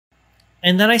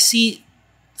And then I see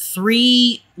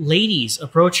 3 ladies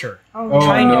approach her,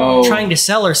 trying to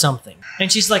sell her something.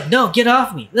 And she's like, no, get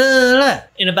off me.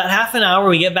 In about half an hour,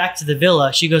 we get back to the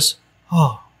villa. She goes,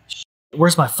 oh,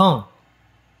 where's my phone?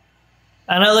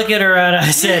 And I look at her and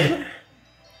I said,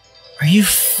 are you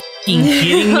f***ing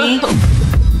kidding me?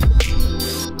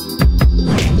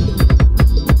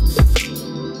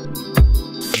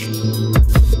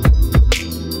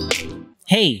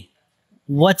 Hey,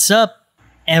 what's up,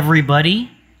 everybody?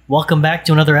 Welcome back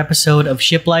to another episode of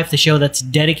Shiplife, the show that's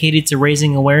dedicated to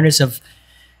raising awareness of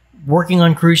working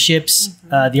on cruise ships,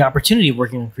 the opportunity of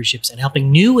working on cruise ships, and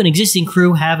helping new and existing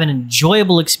crew have an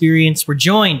enjoyable experience. We're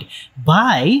joined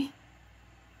by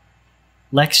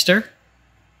Lexter.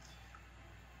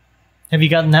 Have you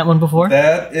gotten that one before?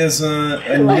 That is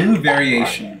a new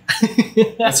variation.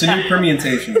 It's a new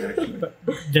permutation, actually.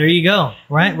 There you go.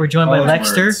 Right? We're joined by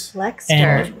Lexter. Lexter.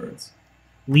 And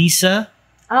Lisa.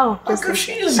 Oh,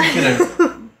 she doesn't get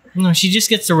a... No, she just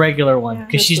gets the regular one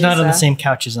because she's not on the same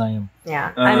couch as I am.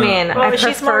 Yeah. I mean, I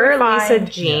prefer Lisa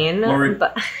Jean,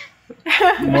 but...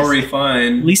 more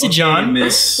refined. Lisa John.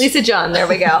 Miss. Lisa John, there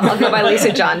we go. I'll go by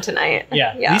Lisa John tonight.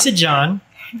 Yeah. Lisa John.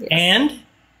 Yes. And...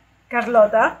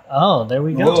 Carlotta. Oh, there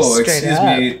we go. Whoa, excuse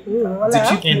me. Ooh, did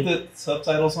you put the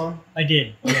subtitles on? I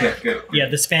did. Okay, good. Yeah,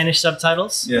 the Spanish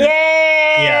subtitles. Yeah.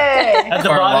 Yay! Yeah. At the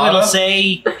bottom, it'll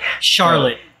say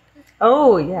Charlotte.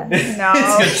 Oh, yeah. No.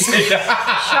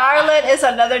 Charlotte is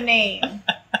another name.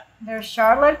 There's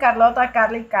Charlotte, Carlotta,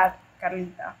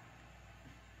 Carlita.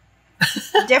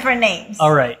 Different names.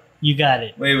 All right, you got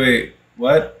it. Wait.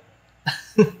 What?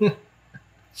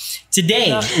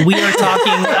 Today, we are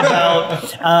talking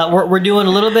about, we're doing a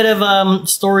little bit of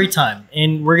story time,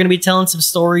 and we're going to be telling some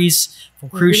stories from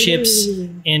cruise ships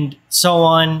and so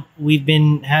on. We've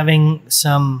been having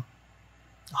some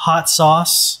hot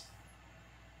sauce,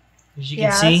 as you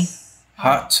can see.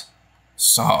 Hot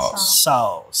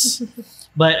sauce.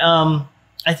 But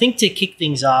I think to kick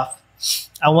things off,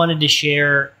 I wanted to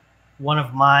share one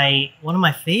of my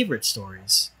favorite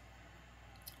stories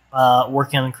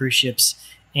working on cruise ships.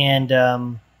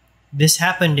 And this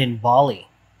happened in Bali.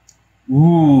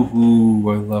 Ooh,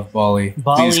 I love Bali.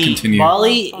 Please continue.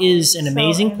 Bali is an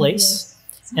amazing place,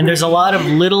 and there's a lot of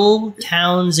little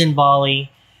towns in Bali.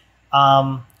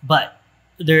 But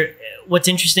what's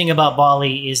interesting about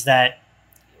Bali is that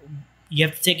you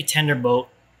have to take a tender boat,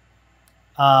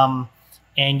 and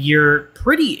you're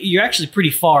actually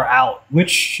pretty far out.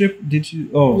 Which ship did you?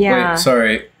 Oh, wait,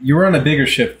 sorry. You were on a bigger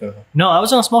ship though. No, I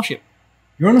was on a small ship.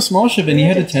 You were on a small ship and you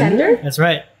had a tender? That's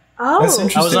right. Oh, that's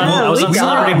interesting. I was on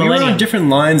Celebrity Millennium. We were on different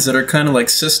lines that are kind of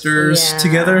like sisters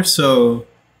together, so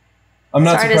I'm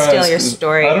not surprised. Sorry to steal your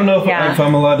story. I don't know if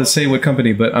I'm allowed to say what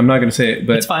company, but I'm not going to say it.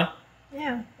 But it's fine.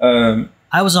 Yeah.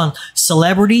 I was on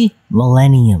Celebrity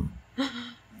Millennium. It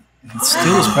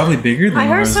still is probably bigger than I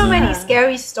heard so many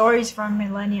scary stories from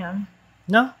Millennium.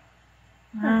 No?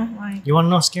 Like, you want to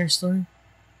know a scary story?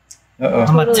 Uh-oh.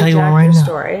 I'm going to tell you one right now.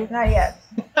 Story. Not yet.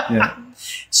 Yeah.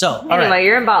 So, anyway,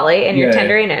 you're in Bali and you're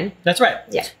tendering in. That's right.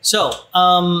 Yeah. So,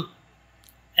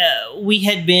 we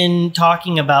had been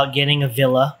talking about getting a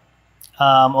villa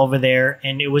over there,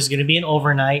 and it was going to be an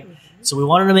overnight. So we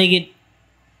wanted to make it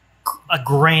a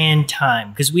grand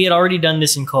time because we had already done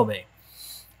this in Kobe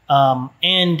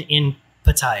and in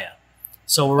Pattaya.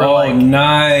 So we were like,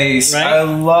 nice. Right? I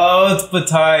loved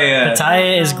Pattaya.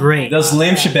 Pattaya is great. Those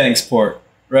lame shebangs port.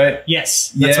 Right? Yes,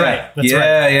 that's right. That's right.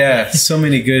 right. Yeah. So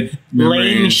many good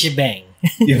memories. Lame shebang.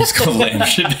 It was called lame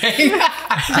shebang.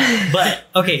 But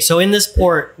okay, so in this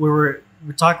port, we're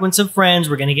talking with some friends.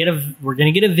 We're gonna get a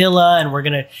villa,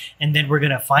 and then we're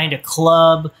gonna find a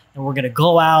club, and we're gonna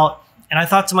go out. And I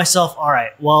thought to myself, all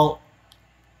right, well,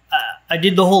 I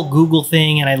did the whole Google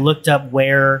thing, and I looked up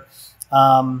where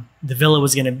the villa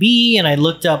was gonna be, and I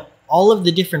looked up all of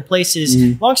the different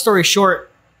places. Long story short.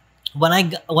 When I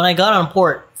got on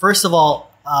port, first of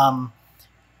all,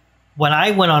 when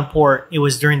I went on port, it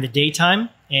was during the daytime,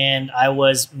 and I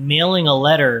was mailing a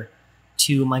letter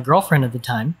to my girlfriend at the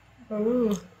time.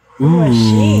 Ooh.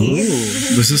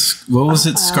 Was this, what was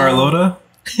it, Carlotta?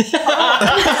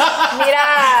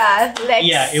 Mira, Lex.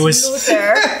 Yeah, it was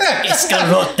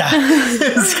Carlotta.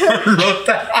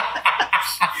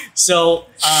 So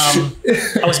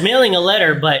I was mailing a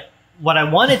letter, but what I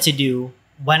wanted to do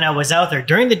when I was out there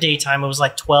during the daytime, it was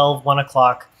like 12, 1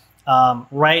 o'clock.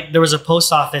 Right, there was a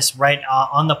post office right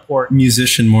on the port.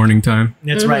 Musician morning time.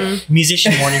 That's right,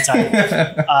 musician morning time.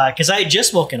 Because I had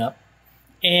just woken up,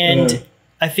 and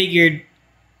I figured,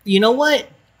 you know what?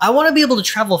 I want to be able to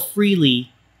travel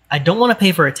freely. I don't want to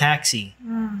pay for a taxi.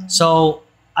 So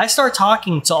I start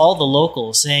talking to all the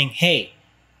locals, saying, "Hey,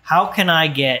 how can I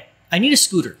get I need a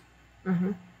scooter.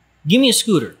 Give me a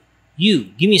scooter. You,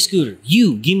 give me a scooter.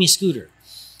 You, give me a scooter.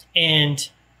 And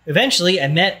eventually I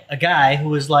met a guy who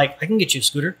was like, I can get you a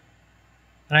scooter.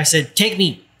 And I said, take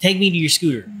me to your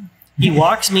scooter. He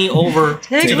walks me over to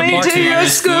the parking lot.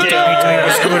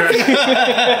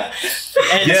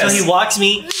 And so he walks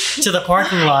me to the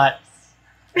parking lot,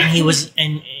 and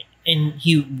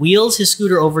he wheels his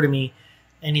scooter over to me,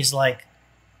 and he's like,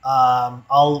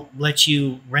 I'll let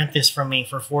you rent this from me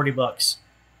for $40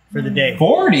 for the day.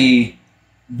 40?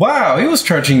 Wow, he was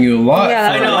charging you a lot.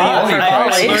 Yeah, for I know.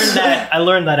 I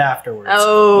learned that afterwards.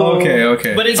 Oh,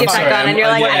 okay. But it's you get back on and you're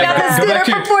like, I got this scooter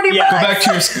for $40.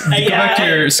 Go back to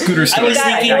your scooter story.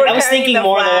 I was thinking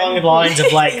more along the lines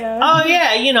of like, oh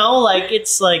yeah, like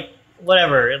it's like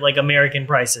whatever, like American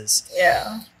prices.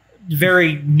 Yeah.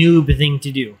 Very noob thing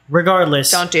to do.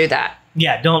 Regardless, don't do that.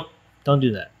 Yeah, don't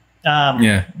do that. Don't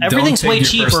Everything's take way your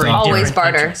cheaper. first in time. Always different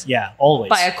barter. countries. Yeah, always.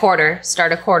 Buy a quarter.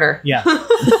 Start a quarter. Yeah.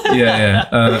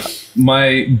 Yeah.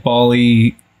 My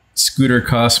Bali scooter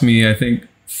cost me, I think,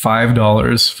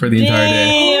 $5 for the entire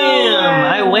day.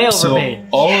 Damn, I way So overpaid.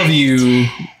 all of you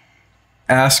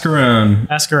ask around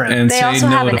and They say also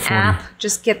no have to an 40. app.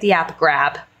 Just get the app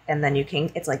Grab, and then you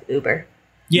can. It's like Uber.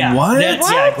 Yeah. What?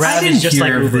 Yeah, Grab is just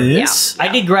like Uber. this. Yeah. I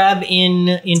did Grab in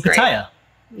great. Pattaya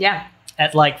Yeah.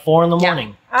 at like 4 a.m. to get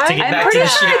I'm back to pretty the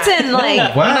sure ship. it's in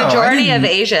like Wow, the I majority didn't- of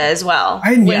Asia as well.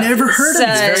 I never heard of it.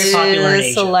 It's very popular in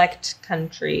Asia. Select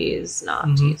countries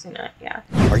not using it. Yeah.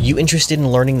 Are you interested in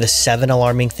learning the 7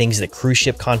 alarming things that cruise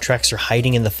ship contracts are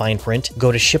hiding in the fine print?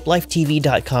 Go to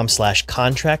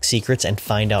shiplifetv.com/contract secrets and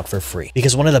find out for free.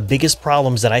 Because one of the biggest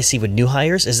problems that I see with new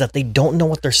hires is that they don't know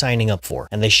what they're signing up for.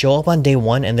 And they show up on day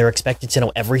one and they're expected to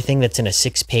know everything that's in a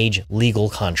 6-page legal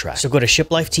contract. So go to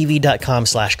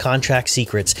shiplifetv.com/contract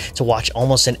secrets to watch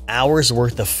almost an hour's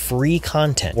worth of free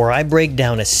content where I break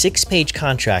down a 6-page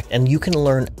contract and you can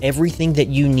learn everything that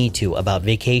you need to about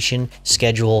vacation,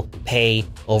 schedule, pay,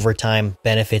 overtime,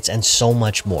 benefits, and so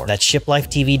much more. That's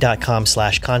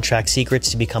shiplifetv.com/contract secrets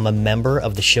to become a member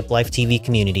of the Shiplife TV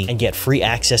community and get free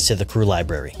access to the crew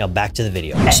library. Now back to the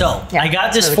video. So Yeah, I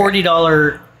got this really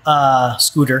 $40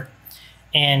 scooter,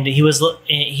 and he was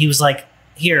like,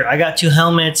 "Here, I got 2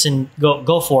 helmets, and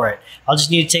go for it. I'll just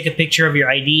need to take a picture of your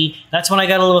ID." That's when I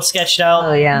got a little sketched out.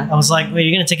 Oh yeah. I was like, "Wait,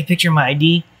 you're gonna take a picture of my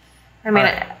ID?" I mean,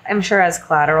 I'm sure as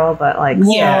collateral, but like,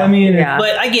 Well, I mean, yeah.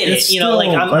 But I get it. it's like still-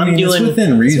 I'm it's doing.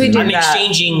 within reason. we do I'm that.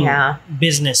 exchanging Yeah.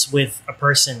 business with a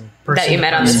person that you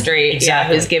met on the street.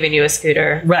 Exactly. Yeah, who's giving you a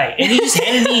scooter? Right, and he just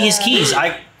handed me his keys.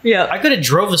 I Yeah. could have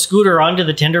drove the scooter onto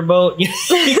the tender boat if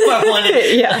I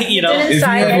wanted. Yeah. If you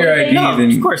have your ID, No, then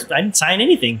of course I didn't sign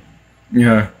anything.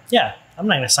 yeah. Yeah, I'm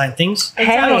not gonna sign things.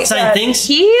 Hey, I don't sign things.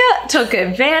 He took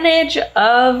advantage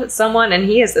of someone, and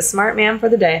he is the smart man for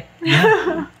the day.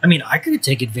 Yeah. I mean, I could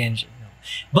take advantage of it.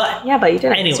 But Yeah, but you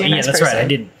didn't. anyway, You're a yeah, nice that's right. I person.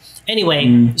 didn't.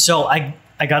 Anyway, so I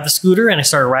got the scooter and I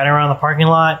started riding around the parking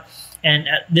lot. And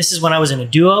this is when I was in a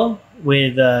duo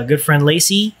with a good friend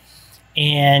Lacey,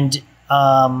 and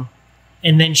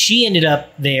then she ended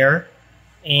up there,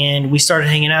 and we started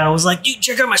hanging out. I was like, "Dude,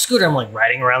 check out my scooter!" I'm like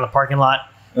riding around the parking lot.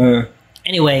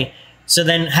 Anyway, so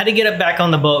then had to get up back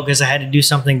on the boat because I had to do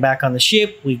something back on the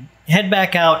ship. We head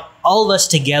back out, all of us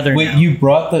together. Wait, now. you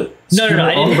brought the No,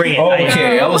 I didn't bring it. Oh,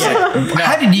 okay. I was like,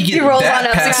 how did you get He rolls that on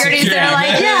up. past Security's there,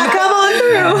 security? like, yeah, come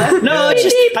on through. No, it's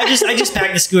just I just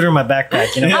packed the scooter in my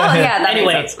backpack. You know. Oh yeah. That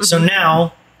Anyway, makes sense. so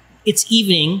now it's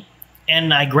evening,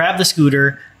 and I grab the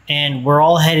scooter, and we're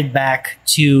all headed back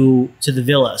to the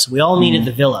villa. So we all meet at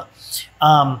the villa.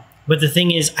 But the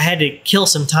thing is, I had to kill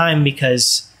some time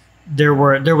because there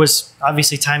was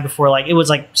obviously time before, like it was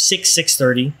like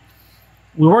 6:30.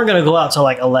 We weren't gonna go out till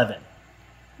like 11.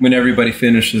 When everybody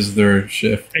finishes their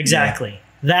shift. Exactly.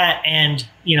 That, and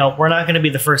we're not going to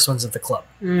be the first ones at the club.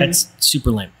 That's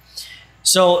super lame.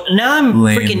 So now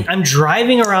I'm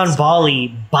driving around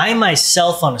Bali by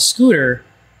myself on a scooter.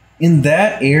 In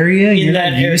that area, you're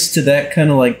that not area. used to that kind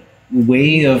of like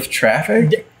way of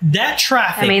traffic? That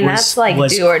traffic. I mean, that's like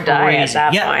was do or die at crazy.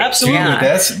 that Yeah, point. absolutely.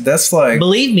 Dude, that's like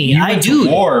Believe me, you I went do. to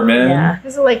war, man. Yeah.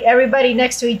 It's like everybody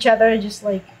next to each other, just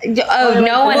like Oh,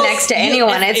 no one Well, next to you-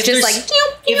 anyone. if It's just there's- like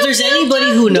If there's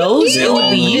anybody who knows, it would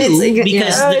be you, It's-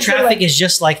 because yeah. the Oh, so traffic like- is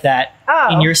just like that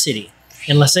in your city,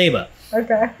 in La Ceiba.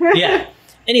 okay. Yeah.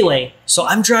 Anyway, so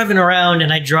I'm driving around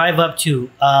and I drive up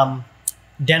to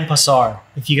Denpasar,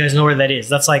 if you guys know where that is.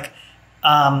 That's like,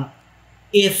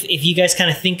 if you guys kind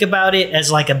of think about it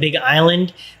as like a big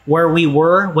island, where we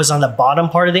was on the bottom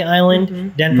part of the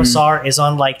island. Denpasar is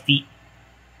on like the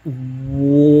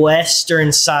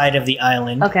western side of the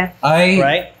island. okay. I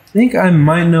Right? think I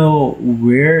might know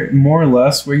more or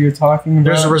less where you're talking about.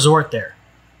 There's a resort there.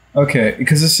 Okay,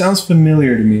 because it sounds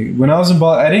familiar to me. When I was in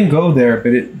Bali, I didn't go there,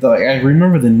 but I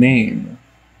remember the name.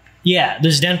 Yeah,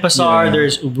 there's Denpasar, Yeah.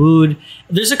 there's Ubud.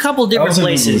 There's a couple different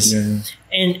places. Yeah.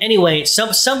 And anyway,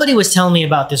 somebody was telling me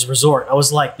about this resort. I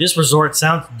was like, this resort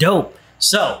sounds dope.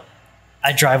 So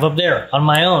I drive up there on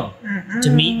my own to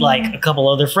meet like a couple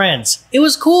other friends. It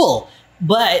was cool.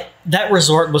 But that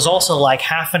resort was also like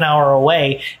half an hour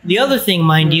away. The other thing,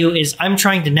 mind you, is I'm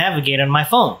trying to navigate on my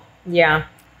phone. Yeah.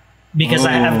 Because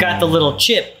I've got the little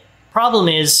chip. Problem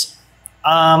is,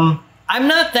 I'm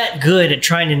not that good at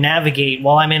trying to navigate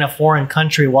while I'm in a foreign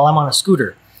country while I'm on a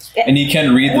scooter. And you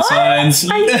can't read the signs.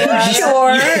 Are you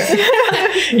sure?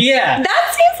 Yeah.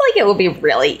 That seems like it would be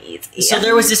really easy. So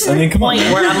there was this I mean, come on, point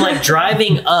man. where I'm like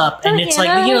driving up and it's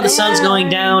like, you know, the sun's going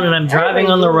down and I'm driving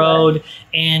on the road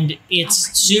and it's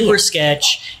super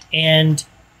sketch and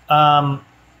I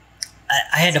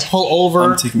had to pull over.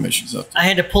 I'm taking my shoes off. I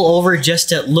had to pull over just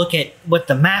to look at what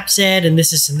the map said and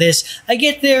this and this. I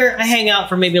get there, I hang out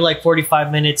for maybe like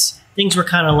 45 minutes. Things were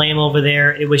kind of lame over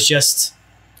there. It was just,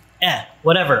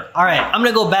 whatever. All right, I'm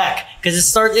gonna go back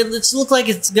because it looked like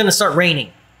it's gonna start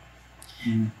raining,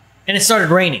 and it started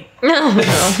raining.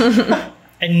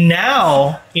 And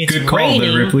now it's Good call there,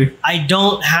 raining. Ripley.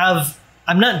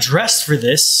 I'm not dressed for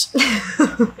this,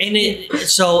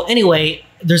 so anyway,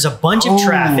 there's a bunch of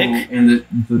traffic. And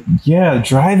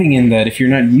driving in that if you're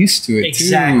not used to it.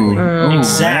 Exactly. Too. Oh,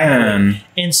 Exactly. man.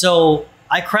 And so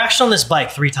I crashed on this bike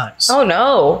 3 times. Oh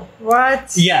no.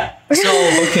 What? Yeah. So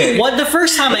Okay. the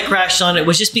first time I crashed on it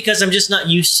was just because I'm just not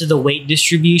used to the weight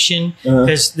distribution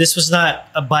because this was not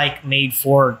a bike made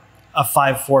for a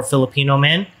 5'4" Filipino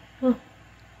man.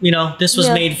 You know, this was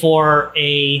made for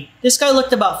this guy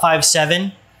looked about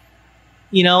 5'7",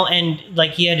 you know, and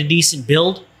like he had a decent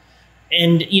build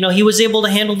and, you know, he was able to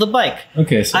handle the bike.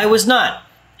 Okay. So I was not.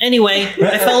 Anyway,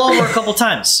 I fell over a couple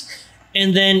times.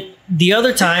 And then the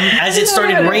other time, as it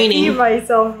started raining,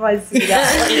 myself if I see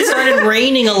that. it started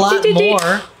raining a lot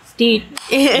more.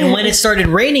 And when it started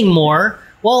raining more,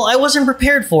 well, I wasn't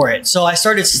prepared for it. So I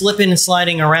started slipping and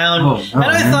sliding around. And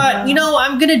I thought, you know,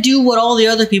 I'm going to do what all the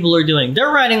other people are doing. They're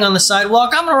riding on the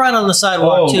sidewalk. I'm going to ride on the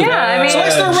sidewalk too. Yeah, I mean- So I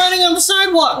start riding on the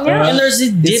sidewalk. And there's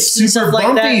these dips and stuff like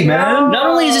bumpy, that. man. Not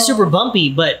only is it super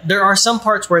bumpy, but there are some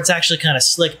parts where it's actually kind of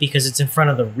slick because it's in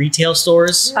front of the retail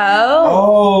stores.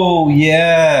 Oh. Oh,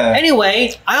 yeah.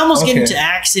 Anyway, I almost get Okay. into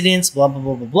accidents, blah, blah,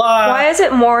 blah, blah, blah. Why is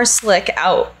it more slick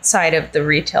outside of the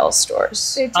retail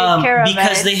stores? They take care of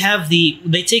because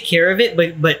it. they take care of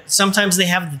it, but sometimes they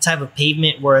have the type of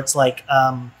pavement where it's like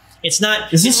it's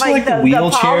not. Is this Like like the the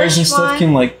wheelchairs polished and stuff one?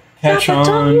 can like catch But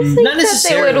don't you on? think Not that they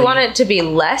necessarily. would want it to be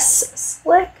less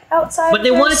slick outside? But they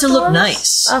of want it to look stores?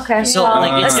 nice. Okay. So Well,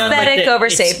 like it's got, like, aesthetic the- over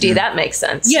it's- safety. That makes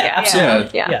sense. Yeah,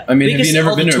 absolutely. Yeah. I mean, have Because you never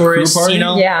all been the to a crew tourists, party? you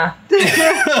know? Yeah.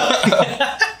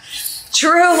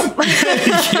 True.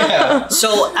 Yeah.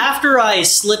 So after I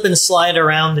slip and slide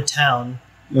around the town,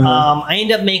 I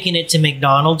end up making it to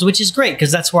McDonald's, which is great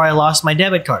because that's where I lost my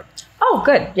debit card. Oh,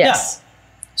 good. Yes.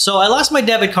 So I lost my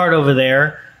debit card over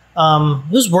there.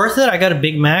 It was worth it. I got a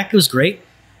Big Mac. It was great.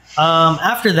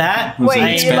 After that, Was it Wait,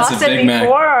 you expensive lost it Big Mac?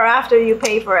 before or after you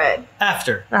pay for it?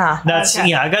 after. Ah.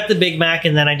 Okay. I got the Big Mac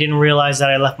and then I didn't realize that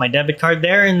I left my debit card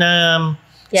there and Yeah,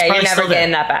 it's you're probably never still there.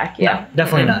 getting that back. Yeah. No,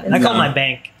 definitely not. I No. called my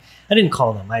bank. I didn't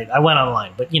call them. I went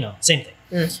online, but you know, same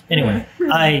thing. Anyway,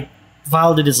 I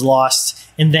filed it as lost,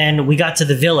 and then we got to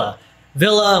the villa.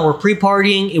 We're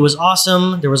pre-partying. It was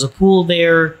awesome. There was a pool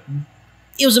there.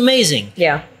 It was amazing.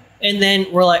 Yeah. And then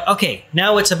we're like, okay,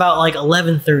 now it's about like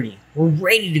 11:30. We're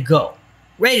ready to go.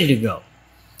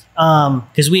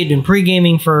 Because we had been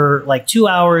pre-gaming for like 2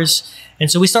 hours,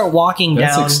 and so we start walking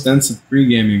That's down. extensive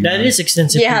pre-gaming. That man. is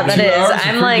extensive. Yeah, pre-gaming. that 2 is. hours of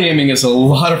I'm like pre-gaming is a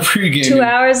lot of pre-gaming. 2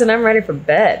 hours and I'm ready for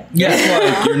bed.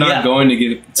 That's why you're not Yeah. going to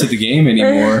get to the game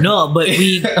anymore. No, but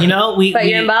we, you know, we. But we,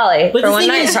 you're in Bali But for the one thing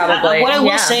night, is, probably. what I will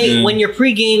Yeah. say, Yeah. when you're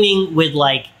pre-gaming with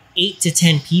like 8 to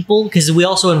 10 people, because we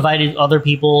also invited other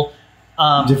people.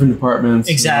 Different departments.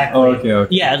 Exactly. Oh, okay.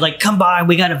 Yeah, like come by,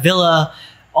 we got a villa,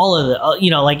 all of the,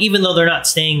 you know, like even though they're not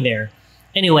staying there.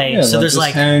 Anyway, Yeah, so there's this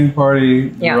like, hang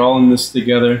party. Yeah. We're all in this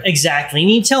together. exactly.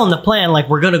 And you tell them the plan, like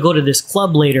we're going to go to this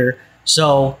club later.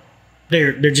 So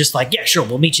they're just like, yeah, sure,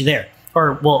 we'll meet you there.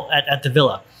 Or, well, at the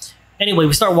villa. Anyway,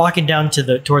 we start walking down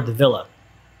toward the villa.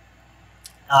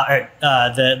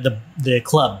 The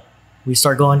club. We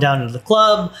start going down to the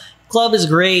club. Club is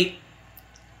great.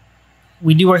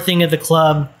 We do our thing at the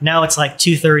club. Now it's like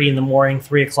 2:30 in the morning,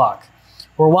 3 o'clock.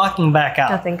 We're walking back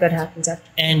out. Nothing good happens after.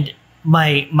 And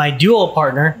my duo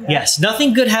partner, yes,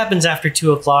 nothing good happens after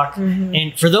 2 o'clock.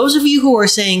 And for those of you who are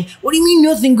saying, what do you mean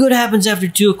nothing good happens after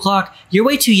 2 o'clock? You're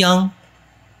way too young.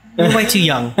 You're way too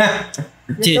young.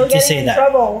 You're to still say getting in that.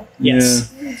 trouble.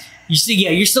 Yes. You see, yeah,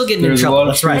 you're still getting There's in a lot trouble.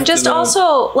 of That's right. And just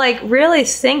also, like, really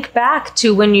think back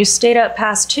to when you stayed up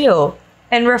past 2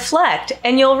 and reflect,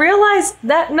 and you'll realize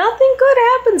that nothing good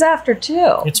happens after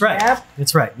 2. It's right. Yep.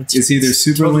 It's right. It's either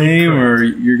super totally lame correct. or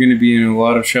you're going to be in a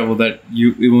lot of trouble that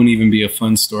it won't even be a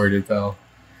fun story to tell.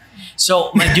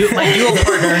 So my dual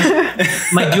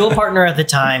partner at the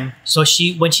time. So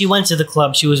when she went to the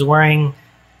club, she was wearing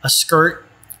a skirt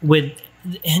with.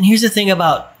 And here's the thing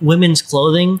about women's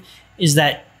clothing is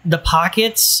that the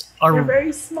pockets They're are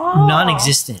very small.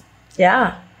 non-existent,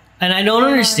 Yeah. and I don't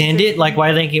understand it. Like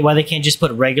why they can't just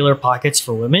put regular pockets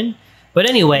for women. But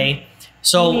anyway,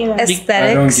 so Me neither.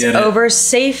 Aesthetics get it. over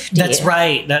safety. that's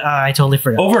right. I totally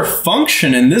forgot. Over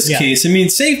function in this Yeah. case. I mean,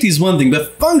 safety is one thing,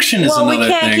 but function is Well, another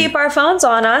we can't thing. keep our phones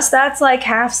on us. That's like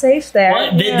half safe there.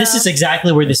 Well, this is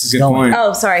exactly where this is Good going. point.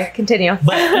 Oh, sorry. Continue.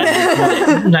 But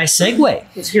nice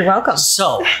segue. You're welcome.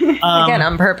 So Again,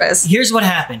 on purpose. here's what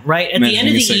happened. Right at the end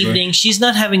of the Mentioning a segue. evening, she's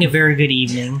not having a very good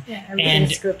evening, and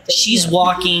everything's scripted. she's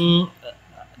walking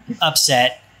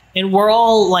upset, and we're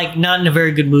all like not in a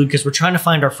very good mood because we're trying to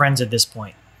find our friends at this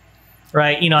point.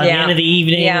 Right, at the Yeah. end of the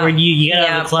evening, Yeah. where you get out of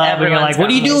Yeah, the club and you're everyone's like, "What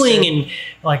are you gotten doing?" wasted. And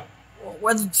like,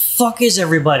 "Where the fuck is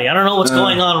everybody? I don't know what's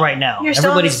going on right now." You're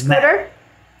still on the Everybody's mad. scooter?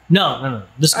 No.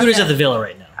 The scooter's Okay. at the villa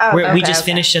right now. Oh, we okay, just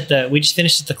okay. finished at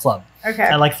the club Okay.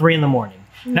 at like 3 a.m.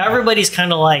 Now everybody's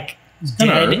kind of like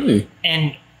Kinda dead early.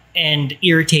 and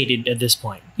irritated at think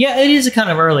early. Yeah, it is kind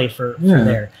of early for Yeah.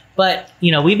 there. But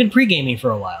we've been pre-gaming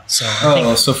for a while, so I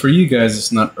think, So for you guys,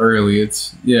 it's not early.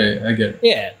 It's, yeah, I get it.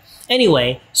 yeah.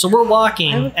 Anyway, so we're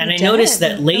walking, and I noticed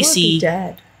that Lacey,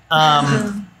 dead.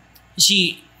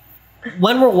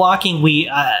 when we're walking,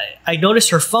 I noticed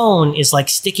her phone is like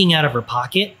sticking out of her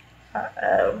pocket,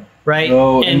 right?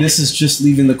 Oh, and this is just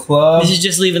leaving the club? This is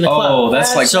just leaving the club. Oh,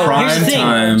 that's like So here's the prime thing.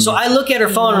 time. So I look at her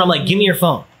phone and I'm like, "Give me your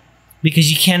phone,"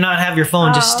 because you cannot have your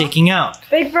phone just Aw. sticking out.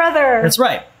 Big brother. That's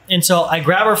right. And so I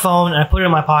grab her phone and I put it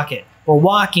in my pocket. We're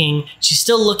walking. She's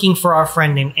still looking for our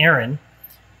friend named Aaron.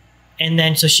 And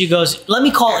then so she goes, "Let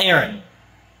me call Aaron."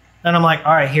 And I'm like,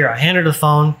 "All right, here." I hand her the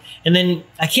phone. And then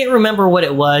I can't remember what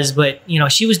it was, but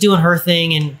she was doing her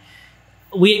thing, and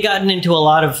we had gotten into a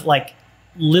lot of like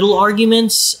little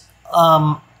arguments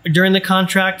during the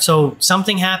contract. So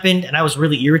something happened and I was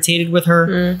really irritated with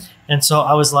her. And so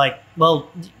I was like, "Well,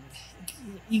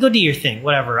 you go do your thing,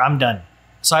 whatever, I'm done."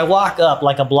 So I walk up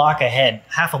like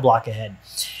half a block ahead.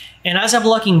 And as I'm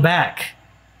looking back,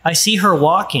 I see her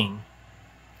walking.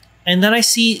 And then I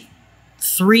see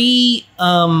 3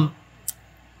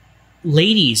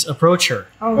 ladies approach her,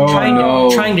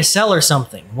 Oh, trying to sell her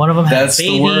something. One of them had That's a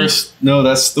baby. the worst. No,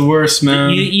 that's the worst,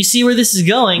 man. You see where this is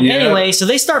going. Yeah. Anyway, so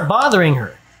they start bothering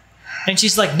her. And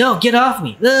she's like, "No, get off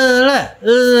me."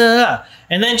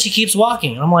 And then she keeps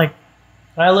walking. I'm like,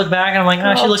 I look back and I'm like,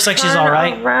 "Oh, she looks like she's all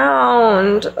right."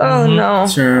 Around. Oh, Mhm. no.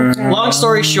 Sure. Long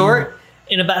story short,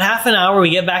 in about half an hour, we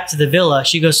get back to the villa.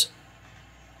 She goes,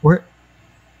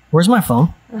 Where's my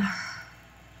phone?" And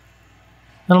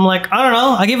I'm like, "I don't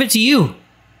know. I give it to you."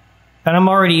 And I'm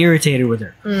already irritated with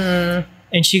her.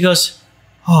 And she goes,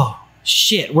 "Oh,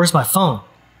 shit. Where's my phone?"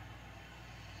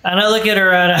 And I look at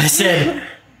her and I said,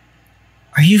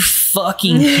 "Are you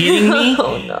fucking kidding me?"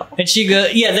 Oh, no. And she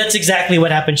goes, "Yeah, that's exactly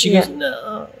what happened." She Yeah. goes,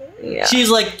 "No." Yeah. She's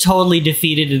like totally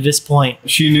defeated at this point.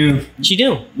 She knew. She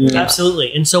knew. Yeah.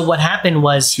 Absolutely. And so what happened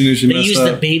was She knew she they messed used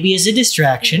the up. baby as a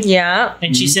distraction. Yeah.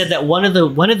 And she said that one of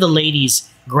the ladies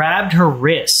grabbed her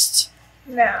wrist.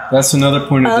 No. That's another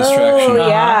point of Oh, distraction.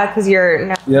 yeah, because you're...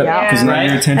 Yep, Yeah. because now Right?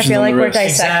 your I attention's feel on like the we're wrist.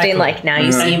 dissecting, Exactly. like, now you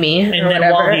Uh-huh. see me, And or then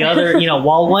whatever. while the other,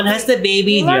 while one has the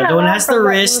baby, You the learn other a one lot has the from that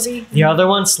wrist, movie. the other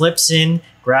one slips in,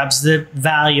 grabs the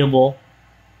valuable,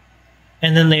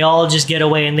 and then they all just get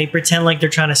away and they pretend like they're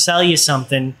trying to sell you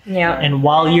something. Yeah. And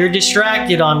while you're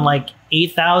distracted on like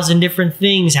 8,000 different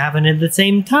things happening at the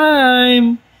same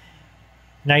time,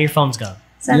 now your phone's gone.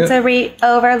 Sensory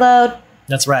overload.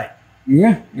 That's right.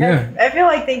 Yeah, yeah. I feel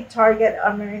like they target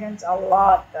Americans a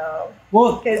lot though.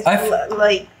 Well, Because I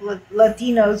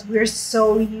Latinos, we're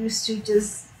so used to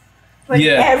just putting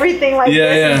Yeah. everything like Yeah,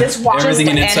 this and yeah. just walking. Everything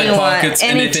in inside pockets,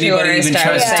 and any if anybody tourist, even I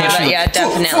tries would to say, touch but you, yeah,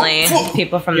 definitely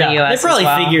people from the U.S. They probably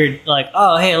as well. figured like,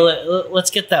 "Oh, hey,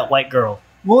 let's get that white girl."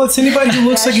 well, it's anybody who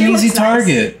looks Yeah, like an she easy looks nice.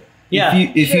 target. Yeah.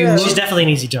 If you True. She's look, definitely an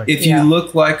easy target. if you Yeah.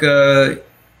 look like an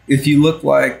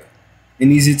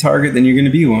easy target, then you're going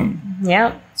to be one.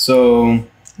 Yeah, So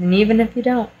and even if you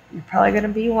don't, you're probably gonna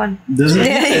be one. it doesn't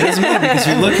matter because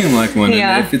you're looking like one.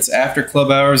 Yeah. And if it's after club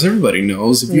hours, everybody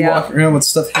knows. If you Yeah. walk around with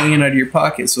stuff hanging out of your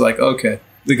pockets, you're like, okay,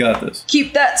 We got this.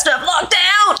 Keep that stuff locked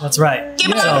down. That's right. Keep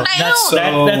it So locked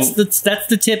down. that's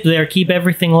the tip there. Keep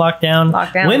everything locked down.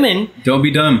 Locked down. Women, Don't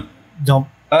be dumb. don't.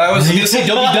 I was gonna say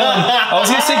don't be dumb. I was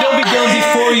gonna say don't be dumb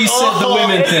before you said the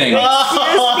women thing. Wait.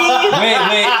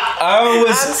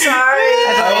 I'm sorry.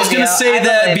 I was gonna say I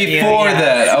that believe you, before yeah.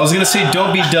 that. I was gonna say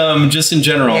don't be dumb just in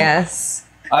general. Yes.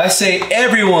 I say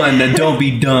everyone that don't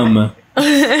be dumb.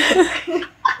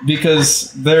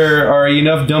 Because there are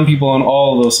enough dumb people on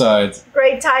all those sides.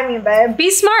 Great timing, babe.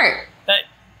 Be smart.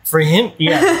 For him,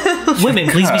 yeah. Women,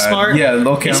 please be God, smart. Yeah,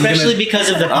 okay. Especially because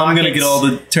of the pockets. I'm gonna get all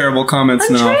the terrible comments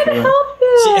I'm now. trying to help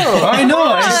you. I know.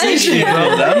 I appreciate it.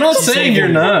 I'm not saying you're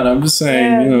not. I'm just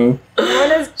saying, you know.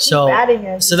 What is So batting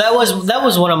us? so that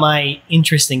was one of my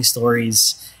interesting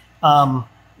stories.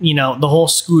 You know, the whole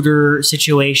scooter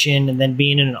situation, and then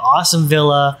being in an awesome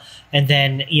villa, and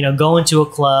then, you know, going to a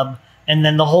club, and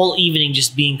then the whole evening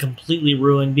just being completely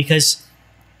ruined because,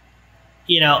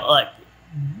 you know, like,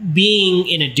 being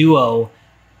in a duo,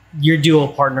 your duo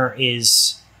partner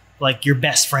is like your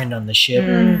best friend on the ship,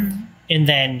 and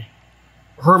then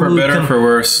her For mood better or for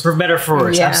worse. for better or for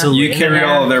worse, Yeah. absolutely. You And then carry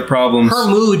all of their problems. her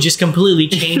mood just completely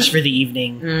changed for the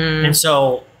evening, and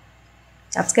so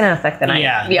That's gonna affect the night.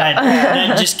 yeah,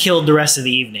 that just killed the rest of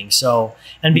the evening. So,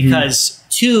 and because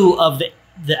two of the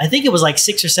I think it was like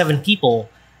 6 or 7 people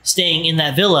staying in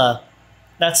that villa.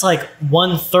 That's like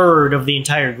 1/3 of the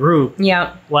entire group.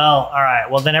 Yeah. Well, all right.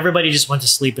 Well, then everybody just went to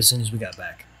sleep as soon as we got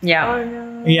back. Yeah. Oh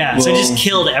no. Yeah, so it just Whoa.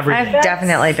 killed everything. I've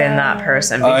definitely been that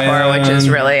person before, which is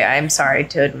really, I'm sorry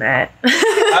to admit.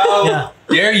 How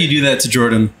dare you do that to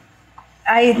Jordan?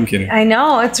 I'm kidding. I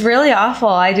know, it's really awful.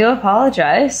 I do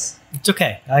apologize. It's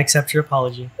okay. I accept your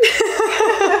apology.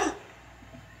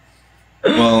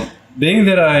 Well, being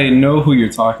that I know who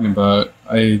you're talking about,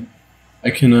 I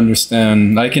can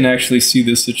understand. I can actually see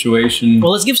this situation.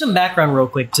 Well, let's give some background real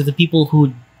quick to the people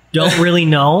who don't really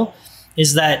know.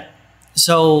 Is that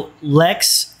so?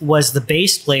 Lex was the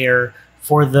bass player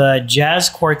for the jazz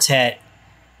quartet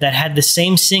that had the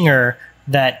same singer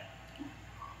that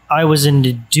I was in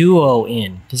the duo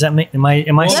in. Does that make? Am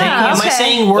I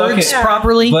saying words Okay.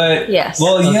 properly? But Yes.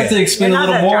 well, you Okay. have to explain You're a not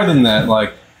little that more drunk. than that.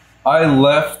 Like, I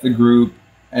left the group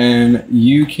and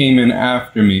you came in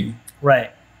after me Right.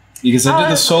 because I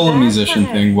did the solo that's musician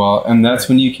right. thing. And that's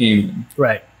when you came in.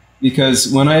 Right. Because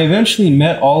when I eventually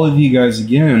met all of you guys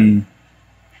again,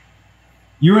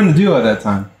 you were in the duo at that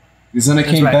time. Because then I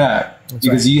came right. back That's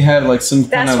because you had like some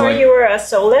kind That's of why like. you were a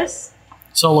soloist?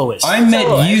 Soloist. I met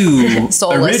Soloist. you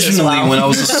Soloist as originally well. when I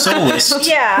was a soloist.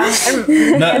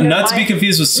 Yeah. Not to be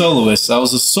confused with soloist. I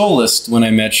was a soloist when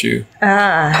I met you.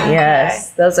 Ah, yes.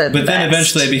 Those are the But then best.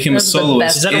 eventually I became a Those are the soloist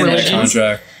best Is that a in that religion?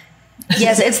 contract.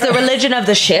 Yes, it's the religion of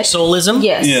the ship. Soulism?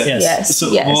 Yes. Yeah. Yes.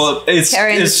 So, yes. well, it's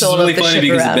Carrying the soul really of the funny ship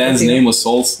because the around band's with you. name was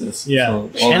Solstice. Yeah. So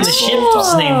all And the this ship's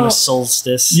stuff. name was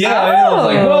Solstice. Yeah, I know. I was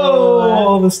like, whoa,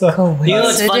 all this stuff. You know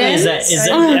what's funny is that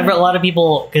a lot of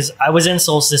people, because I was in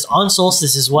Solstice, on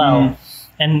Solstice as well,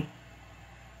 and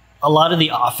a lot of the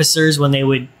officers when they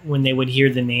would hear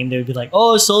the name, they would be like,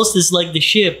 "Oh, Solstice, like the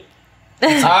ship."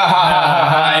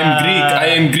 I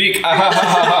am Greek.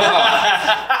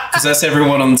 Because that's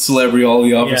everyone on Celebrity. All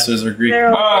the officers are Greek.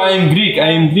 They're all- I am Greek.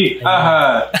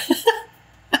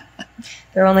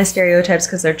 They're only stereotypes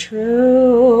because they're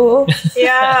true.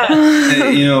 Yeah.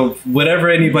 You know, whatever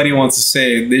anybody wants to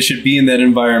say, they should be in that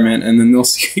environment, and then they'll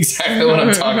see exactly what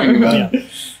I'm talking about.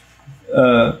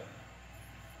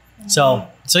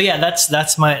 So yeah, that's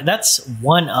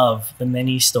one of the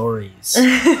many stories.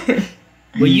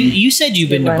 Well, you said you've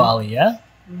been to one. Bali, yeah?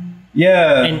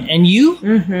 Yeah. And you?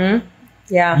 Mm-hmm.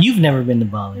 Yeah. You've never been to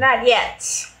Bali. Not yet.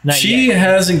 Not She yet.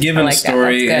 hasn't given I like a that.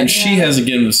 story, That's good. and she hasn't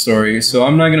given a story. So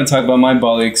I'm not going to talk about my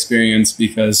Bali experience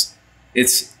because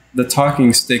it's the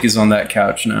talking stick is on that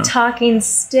couch now. Talking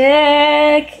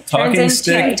stick. Talking turns into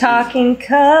stick. Talking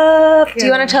cup. Do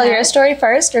you want to tell your story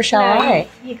first, or shall I?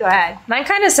 You go ahead. Mine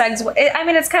kind of segs. I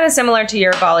mean, it's kind of similar to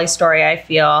your Bali story, I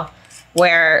feel,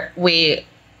 where we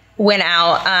went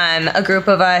out. A group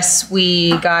of us,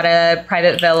 we got a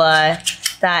private villa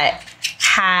that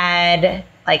had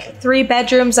like 3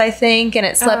 bedrooms, I think, and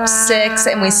it slept 6,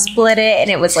 and we split it, and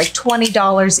it was like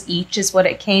 $20 each is what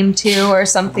it came to, or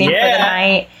something for the Yeah.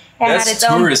 night. It had That's its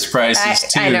own- tourist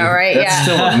prices too. I know, right? That's Yeah.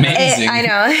 still amazing. I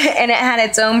know, and it had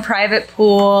its own private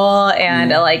pool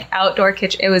and a like outdoor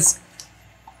kitchen. It was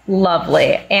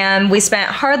lovely, and we spent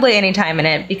hardly any time in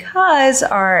it because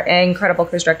our incredible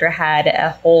cruise director had a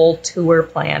whole tour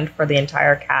planned for the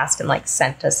entire cast and like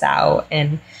sent us out,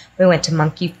 and we went to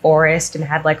Monkey Forest and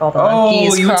had like all the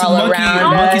monkeys you went to crawl monkey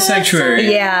around monkey us.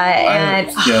 sanctuary. Yeah, and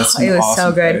that's an it was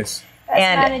awesome so good. place.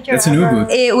 Manager It's an ever. Uber.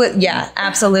 It was, yeah,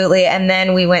 absolutely. And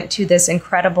then we went to this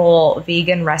incredible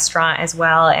vegan restaurant as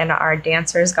well, and our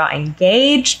dancers got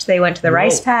engaged. They went to the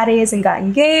rice paddies and got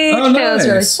engaged. Oh, And it was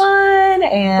really nice. fun.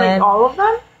 And Like all of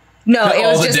them? no, it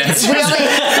all was the just dancers.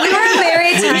 we were a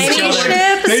very tiny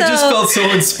ship, They just so felt so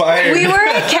inspired. we were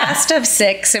a cast of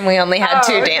 6, and we only had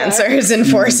 2 okay. dancers and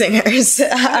 4 singers.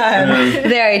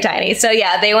 Very tiny. So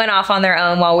yeah, they went off on their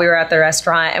own while we were at the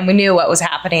restaurant, and we knew what was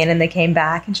happening. And they came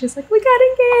back, and she was like, "We got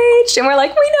engaged," and we're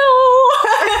like, "We know."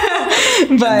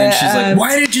 But and then she's like,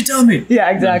 "Why did you tell me?" yeah,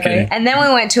 exactly. Okay. And then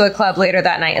we went to a club later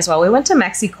that night as well. We went to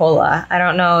Mexicola. I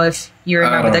don't know if you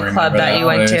remember don't the club remember that that you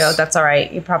went to. place. That's all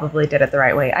right. You probably did it the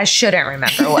right way. I shouldn't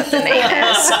remember what the name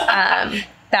is.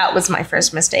 That was my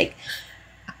first mistake.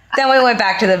 Then we went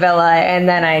back to the villa, and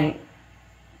then I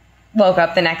woke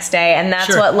up the next day, and that's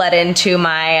Sure. what led into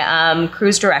my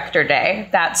cruise director day.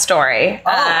 That story,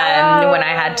 when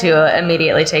I had to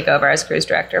immediately take over as cruise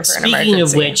director for an emergency. Speaking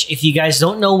of which, if you guys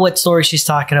don't know what story she's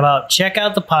talking about, check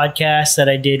out the podcast that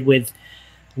I did with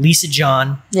Lisa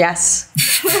John. yes,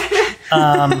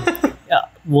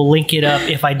 We'll link it up.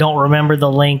 If I don't remember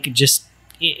the link, just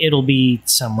it'll be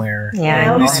somewhere.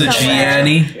 yeah. Lisa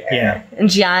Gianni. Yeah.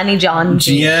 Gianni, John,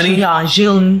 Gianni?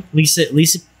 Jean, Lisa.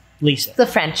 the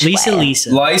French Lisa. way.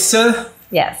 Lisa. Lisa.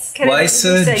 Yes, Can I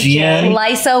Lisa say Gianni. J?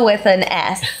 Lisa with an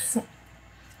S.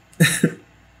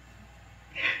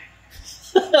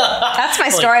 That's my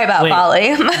story about wait. Bali.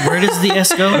 Where does the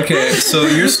S go? Okay, so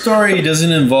your story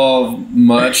doesn't involve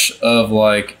much of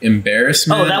like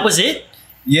embarrassment. Oh, that was it?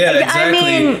 Yeah, exactly.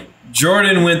 mean-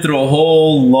 Jordan went through a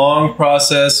whole long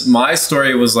process. My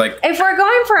story was like, If we're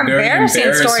going for Very embarrassing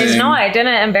stories, embarrassing. no, I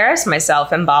didn't embarrass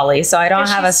myself in Bali, so I don't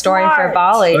Because have a she's story for smart.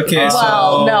 Bali. okay,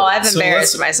 well, so no, I've so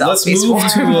embarrassed myself. Let's before.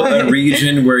 move to a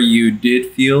region where you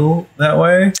did feel that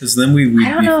way, because then we'd I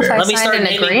don't be know if fair. I Let me signed start an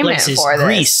naming agreement places. for this.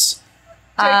 Greece.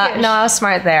 Turkish. No, I was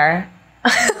smart there.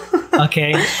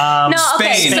 Okay. No,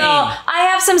 okay, Spain. so I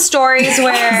have some stories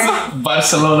where,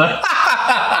 Barcelona.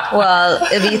 well,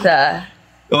 Ibiza.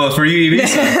 Oh, for you,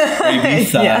 Ibiza.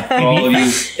 Ibiza. For all of you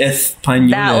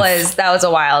Españoles. That was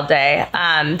a wild day.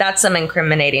 That's some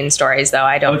incriminating stories, though.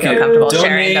 I don't Okay, feel comfortable don't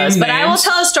sharing name those. But I will names,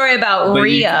 tell a story about but you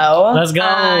Rio. Let's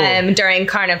go. During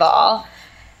Carnival.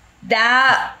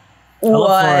 That love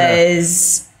Florida.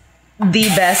 was the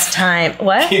best time.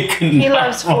 What? He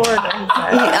loves Florida.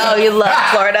 Oh, you love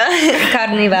Florida.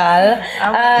 Carnival.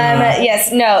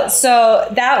 Yes, no. So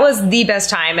that was the best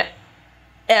time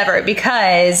ever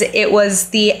because it was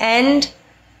the end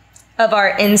of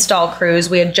our install cruise.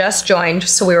 We had just joined,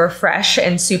 so we were fresh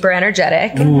and super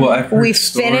energetic. Ooh, I've heard We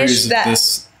stories finished of that-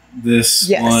 This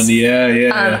Yes. one,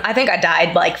 yeah. I think I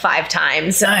died like 5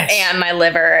 times, Nice. and my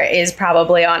liver is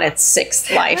probably on its 6th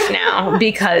life now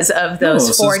because of those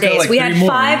Oh, so 4 it's got, days. like, We 3 had more.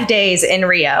 5 days in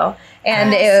Rio,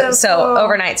 and That's so cool.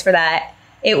 overnights for that.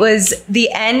 It was the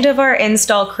end of our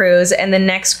install cruise, and the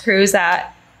next cruise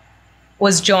that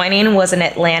was joining was an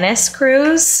Atlantis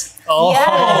cruise. Oh. Yes.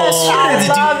 I I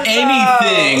love didn't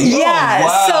do anything. Yeah, Oh,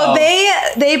 wow.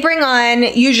 so they bring on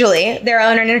usually their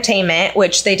own entertainment,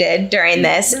 which they did during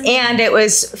this, and it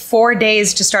was 4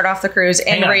 days to start off the cruise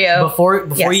in Hang on. Rio. Before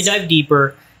Yes. you dive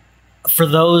deeper, for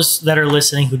those that are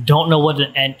listening who don't know what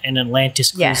an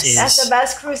Atlantis cruise Yes. is, That's the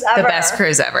best cruise ever. The best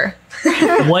cruise ever.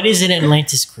 what is an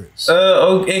Atlantis cruise?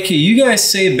 Okay, you guys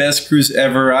say best cruise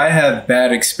ever. I have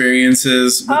bad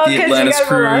experiences with Oh, the 'cause Atlantis you got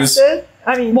cruise. molested?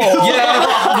 I mean,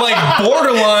 Yeah, like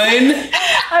borderline.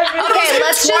 Okay,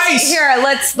 let's twice.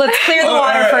 let's clear the Oh,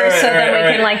 water alright, first so alright, that we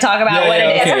alright. can like talk about Yeah, what yeah,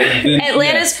 it is. okay. Then-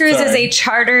 Atlantis yeah, Cruise is sorry. a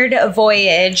chartered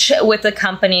voyage with a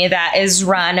company that is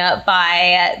run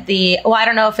by I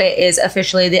don't know if it is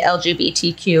officially the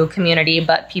LGBTQ community,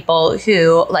 but people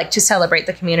who like to celebrate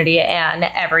the community, and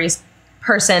every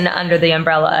person under the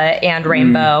umbrella and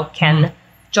rainbow can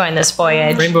join this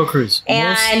voyage. Rainbow cruise.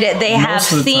 And they have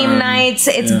most of the theme time, nights.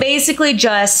 It's yeah. basically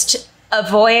just a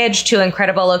voyage to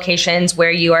incredible locations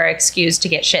where you are excused to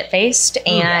get shit-faced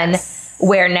and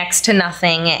wear next to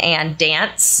nothing and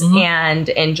dance and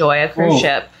enjoy a cruise Oh.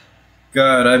 ship.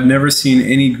 God, I've never seen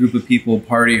any group of people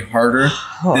party harder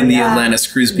than the Atlantis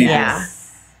cruise people. Yeah.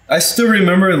 I still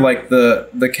remember like the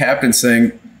captain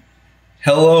saying,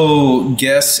 "Hello,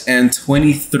 guests," and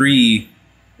 23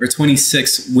 or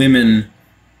 26 women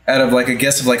out of like a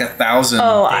guess of like 1,000.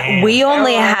 Oh, we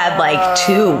only had like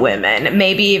 2 women,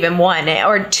 maybe even 1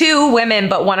 or 2 women,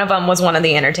 but one of them was one of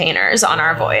the entertainers on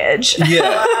our voyage.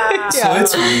 Yeah. So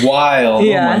it's wild.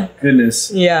 Yeah. Oh my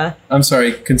goodness. Yeah. I'm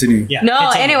sorry, continue. Yeah. No,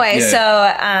 continue. anyway, Yeah.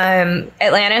 so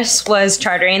Atlantis was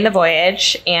chartering the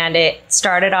voyage, and it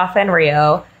started off in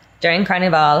Rio during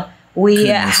Carnival. We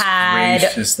had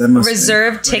gracious, that must have been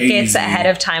reserved tickets crazy. ahead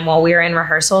of time while we were in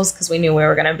rehearsals because we knew we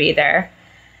were going to be there.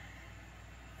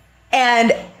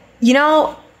 And, you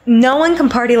know, no one can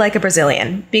party like a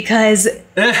Brazilian because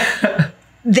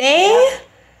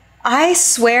I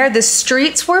swear the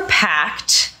streets were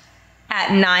packed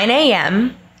at 9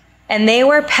 a.m. and they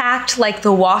were packed like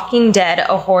The Walking Dead,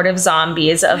 a horde of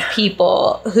zombies of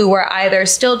people who were either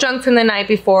still drunk from the night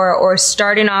before or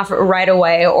starting off right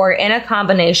away or in a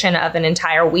combination of an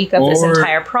entire week of this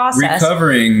entire process.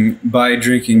 Recovering by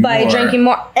drinking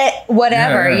more.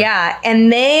 Whatever, yeah.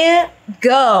 And they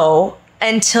go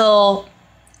until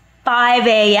 5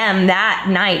 a.m.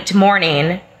 that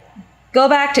morning, go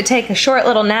back to take a short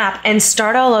little nap and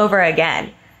start all over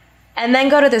again. And then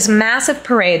go to this massive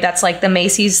parade that's like the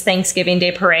Macy's Thanksgiving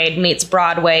Day Parade meets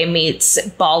Broadway meets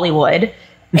Bollywood.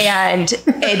 And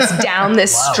it's down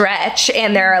this stretch.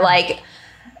 And there are like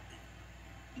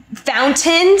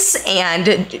fountains and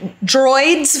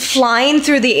droids flying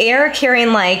through the air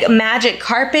carrying like magic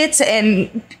carpets.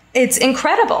 And it's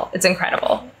incredible. It's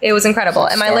incredible. It was incredible.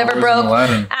 And my liver broke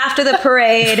after the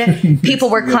parade. People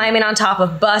were climbing on top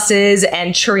of buses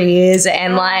and trees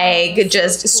and like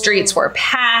just streets were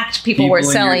packed. People were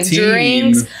selling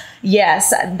drinks. Yes,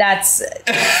 that's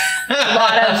a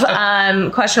lot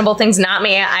of questionable things. Not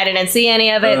me. I didn't see any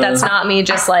of it. That's not me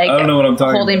just like I don't know what I'm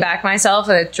talking holding about. back myself.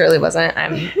 It truly wasn't.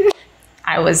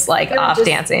 I was like off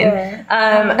dancing.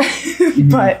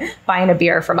 But buying a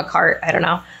beer from a cart. I don't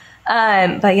know.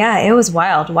 But yeah, it was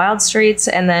wild streets.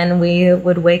 And then we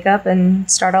would wake up and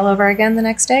start all over again the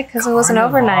next day because it was an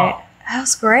overnight. That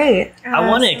was great. I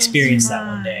want to experience that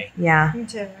one day. Yeah. Me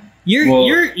too.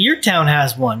 Your town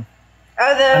has one.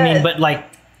 I mean, but like,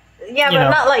 yeah, but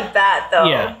not like that though.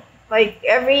 Yeah. Like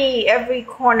every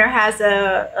corner has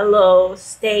a little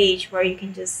stage where you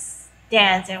can just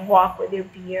dance and walk with your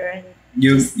beer and.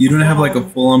 You don't have like a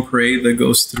full-on parade that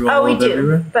goes through all we of do,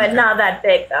 everywhere? but not that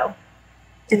big though.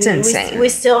 It's insane. We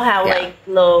still have like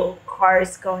little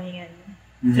cars going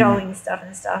and throwing stuff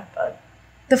and stuff, but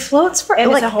the floats for it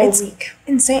was like a whole week.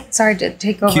 Insane. Sorry to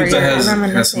take over. Cuba has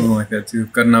something like that too.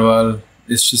 Carnaval.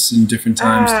 It's just in different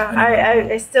times.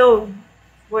 I still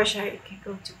wish I could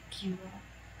go to Cuba.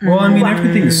 Well, I mean,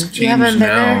 everything's changed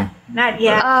now. Not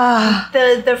yet.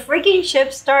 The freaking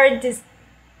ship started just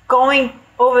going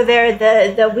over there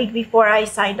the week before I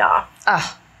signed off.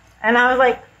 And I was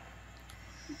like,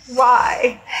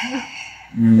 why?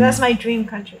 That's my dream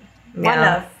country. One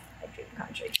of my dream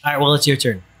countries. All right, well, it's your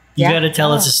turn. You got to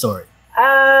tell us a story.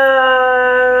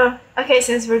 Okay,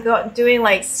 since we're doing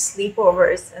like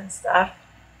sleepovers and stuff.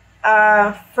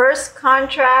 First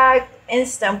contract in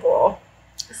Istanbul.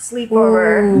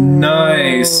 Sleepover.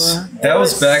 Nice. That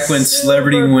was back when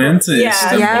Celebrity went to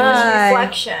Istanbul. Yeah, it was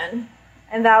Reflection.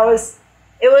 And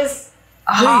it was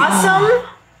awesome.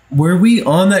 Were we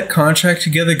on that contract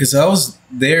together? Because I was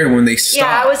there when they stopped.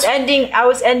 Yeah, I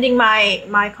was ending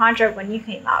my contract when you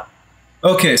came up.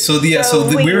 Okay, so we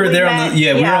were there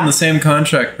we were on the same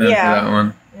contract then for that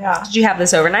one. Yeah. Did you have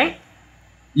this overnight?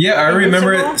 Yeah, I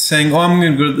remember it saying, "Oh, I'm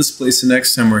going to go to this place the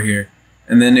next time we're here,"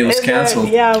 and then it was canceled.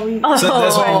 Yeah, So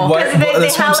that's what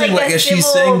I'm saying. Like, as she's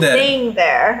saying that, thing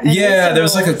there. Yeah, there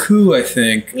was like a coup, I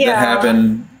think, that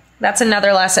happened. That's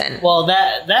another lesson. Well,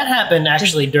 that happened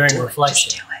actually during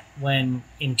Reflection when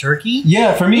in Turkey.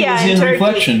 Yeah, for me, it was in Turkey.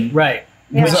 Reflection. Right.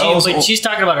 Yeah. But she's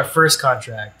talking about her first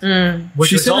contract, which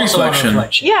She was said also Reflection. on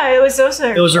Reflection. Yeah, it was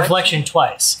also. It was Reflection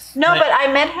twice. No, but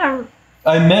I met him.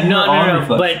 I met her on No,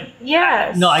 Reflection. but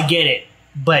Yes. no, I get it.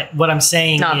 But what I'm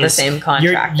saying Not is the same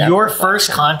contract as Your Reflection. first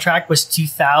contract was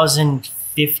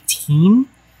 2015.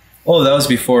 Oh, that was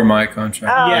before my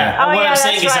contract. Yeah. Oh, What yeah, I'm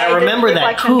saying that's is right. I remember did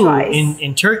that Reflection coup twice.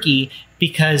 in Turkey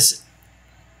because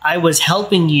I was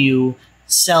helping you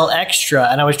sell extra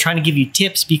and I was trying to give you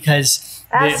tips because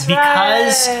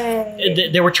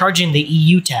they were charging the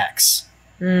EU tax.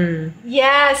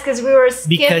 Yes, because we were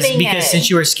skipping Because it. since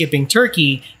you were skipping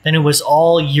Turkey, then it was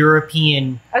all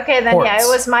European. Okay, then ports. it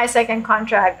was my second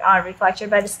contract on Reflection,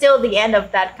 but it's still the end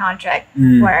of that contract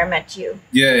where I met you.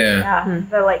 Yeah.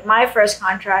 But like my first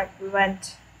contract, we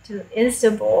went to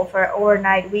Istanbul for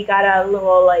overnight. We got a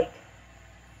little like,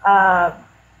 not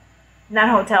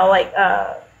hotel, like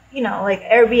like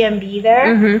Airbnb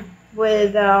there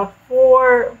with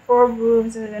 4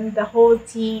 rooms, and then the whole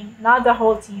team. Not the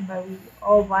whole team, but we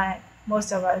all went.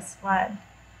 Most of us went.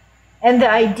 And the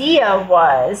idea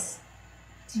was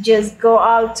to just go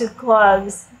out to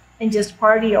clubs and just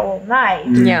party all night.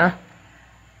 Yeah.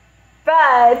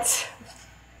 But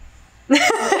the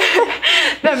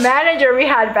manager we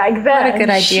had back then, What a good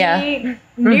idea. she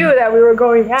knew that we were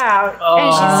going out,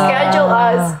 and she scheduled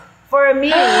us for a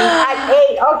meeting at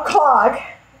 8 o'clock.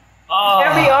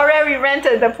 And we already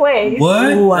rented the place.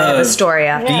 What? Ooh, I have a story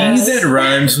after Bee this. that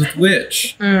rhymes with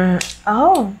witch.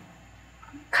 Oh.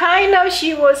 Kind of,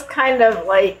 she was kind of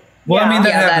like. Well, I mean,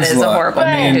 that happens is a a lot. horrible I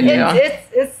thing mean, to do.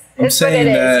 I'm It's saying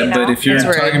what it that, is, you know? but if you're It's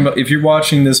rude. talking about, if you're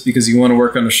watching this because you want to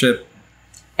work on a ship,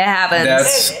 It happens.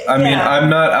 that's, I mean, Yeah. I'm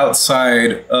not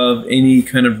outside of any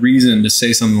kind of reason to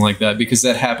say something like that because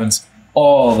that happens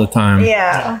all the time.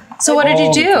 Yeah. So what did you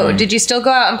all the do? time. Did you still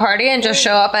go out and party and just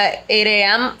show up at 8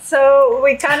 a.m.? So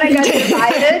we kind of got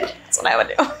divided. That's what I would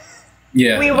do.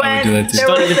 Yeah, We I would went. do that too. There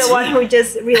Don't was even the one sleep. who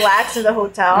just relaxed in the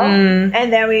hotel, Mm.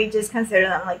 and then we just consider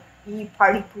them like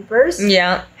party poopers.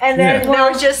 Yeah. And then Yeah. there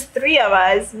was just three of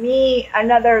us: me,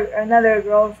 another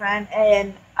girlfriend,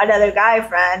 and another guy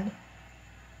friend.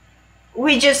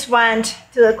 We just went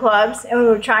to the clubs and we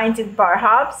were trying to bar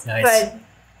hops, Nice. but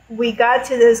we got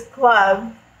to this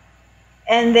club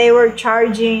and they were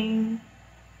charging.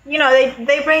 You know,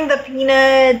 they bring the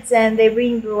peanuts and they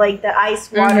bring like the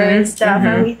ice water and stuff,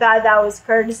 and we thought that was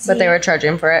courtesy. But they were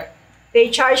charging for it. They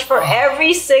charged for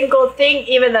every single thing,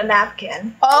 even the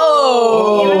napkin.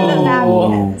 Oh. Even the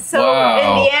napkin. So Wow.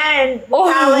 in the end, we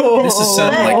had like This is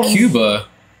sounding like Cuba.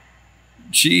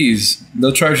 Jeez,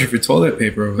 they'll charge you for toilet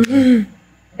paper over there.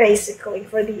 basically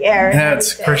for the air. and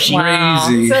That's everything. Wow.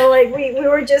 crazy. So like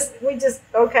we just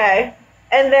okay,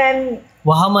 and then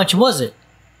Well, how much was it?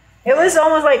 it was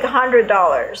almost like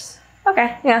 $100,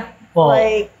 Okay. Yeah. Well,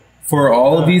 like For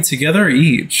all of you together, or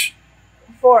each.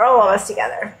 for all of us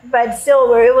together. But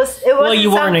still, it was well, you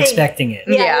weren't something- expecting it.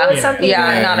 Yeah, it was Yeah. something. Yeah,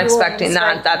 that I'm not we weren't expecting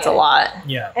that. That's a it. lot.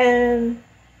 Yeah. And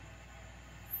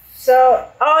so,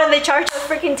 and they charged a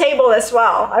freaking table as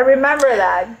well. I remember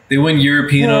that. They went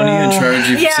European on you and charged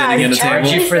you for Yeah, sitting at a Charge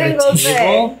table. you for the Single thing.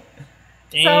 table.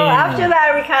 Damn. So after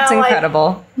that, we kind It's of like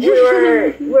incredible.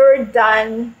 we were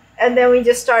done, and then we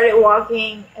just started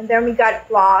walking, and then we got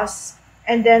lost,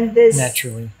 and then this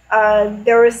Naturally.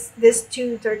 there was this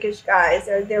two Turkish guys,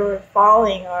 or they were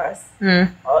following us, Mm.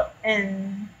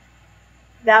 and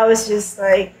that was just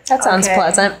like That sounds okay,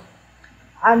 pleasant.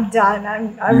 I'm done.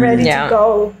 I'm ready Yeah. to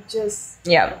go. Just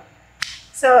Yeah.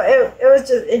 so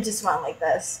it just went like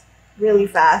this really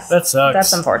fast. That sucks.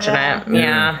 That's unfortunate. Yeah.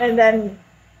 Yeah. And then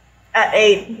at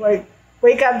 8, like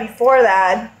wake up before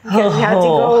that because we had to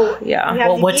go. Yeah. we had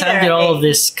Well, to what be time there did at all of 8.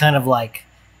 this kind of like?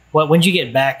 When'd you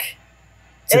get back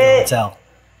to the It- hotel,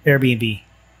 Airbnb?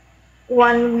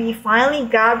 When we finally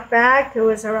got back, it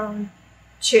was around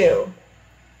 2.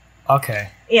 Okay.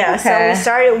 Yeah, so Okay. we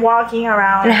started walking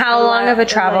around. And how long of a Like,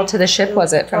 travel to the ship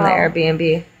was it from the 12,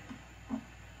 Airbnb?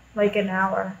 Like an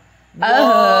hour.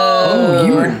 Oh,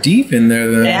 you were deep in there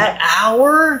then. An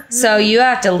hour? So you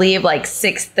have to leave like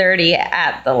 6:30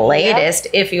 at the latest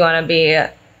if you want to be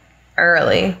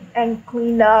early. And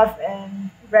cleaned up and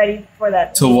ready for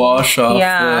that. To wash off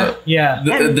Yeah. Yeah.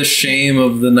 the shame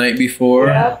of the night before.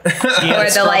 Yep. Yeah, Or the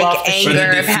scrub like off the anger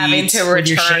the of having defeat to with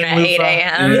your return shame at 8 loofah.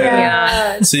 a.m. Yeah.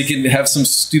 Yeah. So you can have some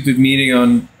stupid meeting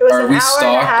on It was are an we hour and a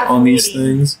stocked half on these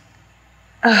meeting. things?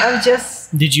 I'm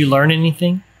just, Did you learn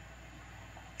anything?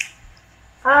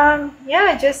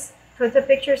 yeah, just put the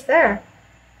pictures there.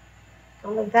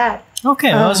 Go like that.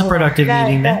 Okay, that was a productive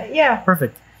meeting then. Yeah,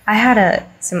 Perfect. I had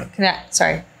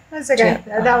sorry, that's okay.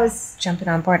 Yeah. That was. jumping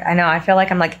on board. I know. I feel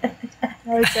like I'm like, That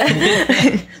was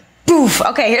it. boof.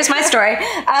 Okay, here's my story.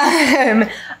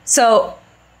 So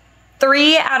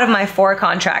 3 out of my 4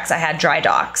 contracts, I had dry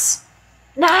docks.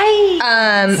 Nice.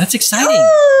 That's exciting.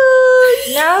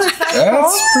 No, it's not cool.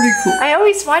 That's pretty cool. I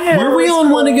always wondered. Were we on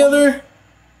one together?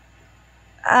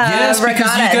 Yes, because you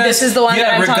Regatta. guys. This is the one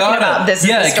that I'm talking about. This is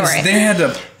the 'cause story. they had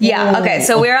to. Yeah. Okay.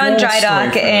 So we're on whole dry story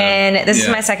dock, for that. and this is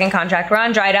Yeah. my second contract. We're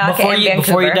on dry dock Before in you Vancouver.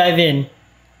 before you dive in,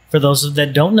 for those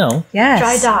that don't know, yes.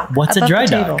 Dry dock. what's a Above dry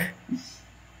the table. dock?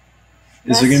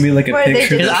 Is there gonna be like a Where they picture?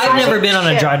 do Because the I've never Ship. been on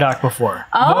a dry dock before.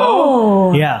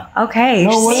 Oh. Yeah. Okay.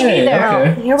 No See, way. there.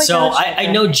 Okay. Here we So go. I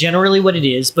know generally what it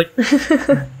is, but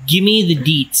give me the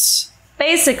deets.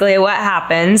 Basically, what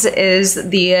happens is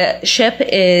the ship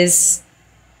is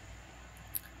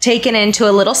taken into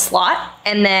a little slot,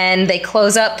 and then they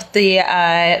close up the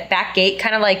back gate,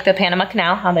 kind of like the Panama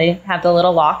Canal, how they have the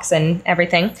little locks and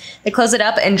everything. They close it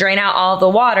up and drain out all the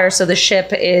water, so the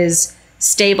ship is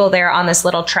stable there on this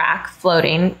little track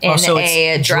floating in so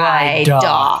a it's dry dry dock.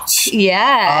 docked.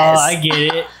 Yes. Oh, I get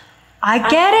it. I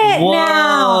get it Whoa.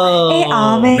 now. It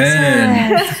all makes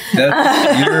Man, sense.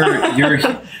 that you're.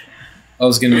 I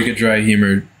was gonna make a dry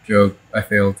humor joke. I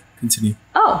failed. Continue.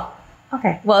 Oh,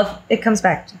 okay. Well, if it comes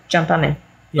back, jump on in.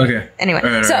 Okay. Anyway, All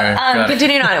right, so all right. Got it.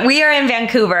 continuing on, we are in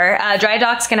Vancouver. Dry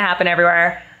docks can happen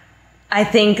everywhere. I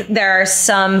think there are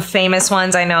some famous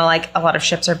ones. I know like a lot of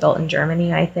ships are built in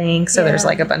Germany, I think. So there's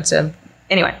like a bunch of,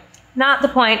 anyway, not the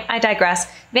point. I digress.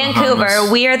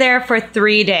 Vancouver, we are there for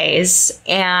 3 days,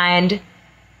 and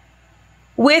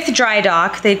with dry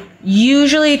dock, they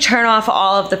usually turn off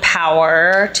all of the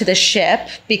power to the ship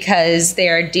because they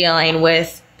are dealing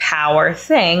with power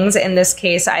things. In this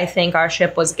case, I think our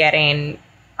ship was getting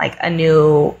like a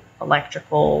new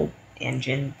electrical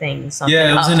engine thing, something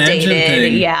Yeah, it was updated. an engine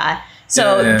thing. Yeah.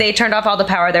 So they turned off all the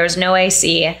power. There was no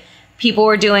AC. People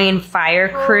were doing fire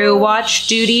crew watch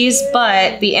duties,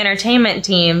 but the entertainment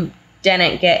team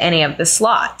didn't get any of the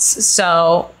slots.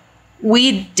 So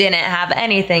we didn't have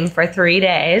anything for 3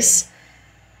 days.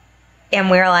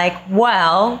 And we were like,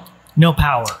 well, No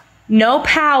power. no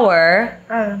power.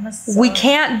 We We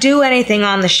can't do anything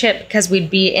on the ship because we'd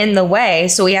be in the way.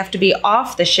 So we have to be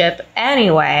off the ship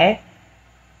anyway.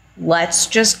 Let's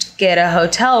just get a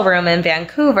hotel room in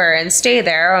Vancouver and stay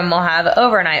there, and we'll have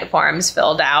overnight forms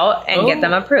filled out and get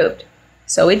them approved.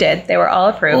 So we did. They were all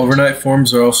approved. Overnight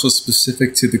forms are also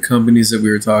specific to the companies that we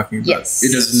were talking about. Yes.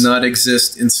 It does not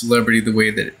exist in celebrity the way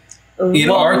that it, in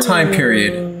our time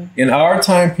period. In our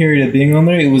time period of being on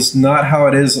there, it was not how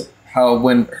it is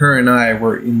when her and I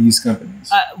were in these companies.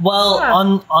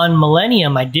 On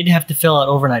Millennium, I did have to fill out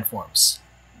overnight forms,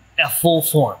 a full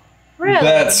form. Really?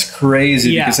 That's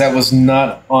crazy because that was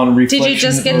not on Reflection. Did you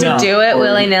just get to No. do it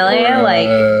willy-nilly, like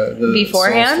the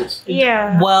beforehand? Solstice.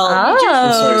 Yeah. Well,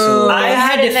 Oh. I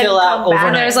had to And then fill out come back.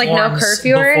 overnight There's, like, no forms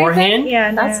curfew or anything? beforehand.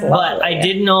 Yeah, That's no. But I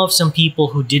did know of some people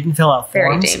who didn't fill out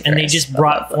Very forms, and they dangerous, just but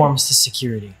brought lovely. forms to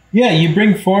security. Yeah, you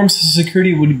bring forms to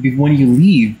security when you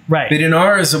leave. Right. But in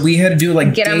ours, we had to do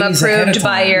like Get them days ahead of approved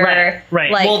by time. your Right.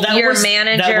 like Well, that your was- that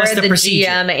manager, was the the procedure.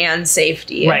 GM, and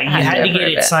safety. Right, you had to get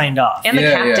approve it signed off. and the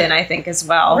Yeah, captain, I think, as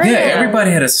well. Yeah,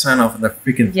 everybody had to sign off on the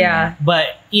freaking thing. Yeah.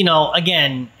 But,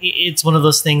 again, it's one of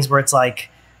those things where it's like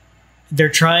they're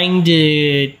trying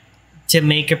to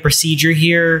make a procedure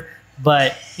here,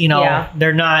 but,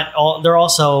 they're not they're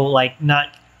also like not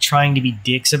trying to be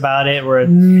dicks about it, where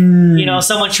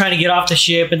someone's trying to get off the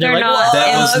ship and they're like, not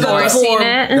That was not- enforcing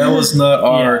it. That was not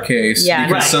our case. Yeah.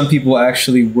 Because Right. some people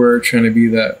actually were trying to be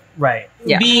that. right.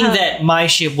 Yeah. Being that my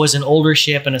ship was an older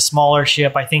ship and a smaller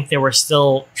ship, I think they were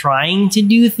still trying to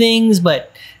do things,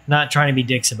 but not trying to be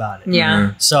dicks about it.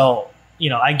 Yeah. So,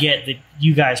 I get that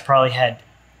you guys probably had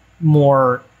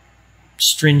more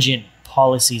stringent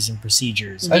policies and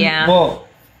procedures. Yeah. Well,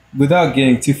 without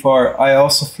getting too far, I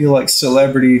also feel like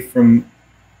celebrity from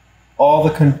all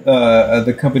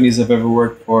the companies I've ever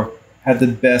worked for had the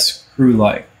best crew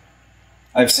life.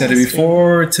 I've said it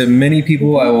before to many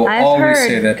people. I will I've always heard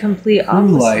say that complete crew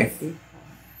opposite. life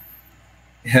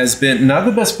has been not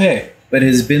the best pay, but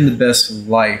has been the best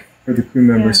life for the crew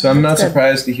members. Yeah, so I'm not that's good.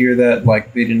 surprised to hear that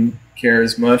like they didn't care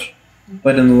as much.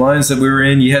 But in the lines that we were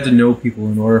in, you had to know people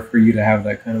in order for you to have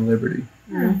that kind of liberty.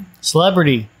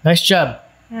 Celebrity, nice job.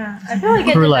 Yeah, I feel like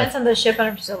it Crew depends life. on the ship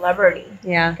and celebrity.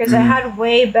 Yeah. Because I had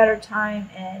way better time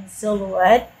in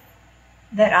Silhouette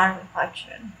than on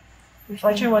Reflection.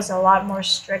 Reflection was a lot more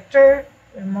stricter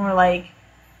and more like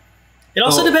It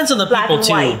also Oh. depends on the black people and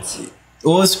too. white.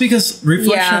 Well, it's because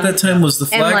Reflection Yeah. at that time was the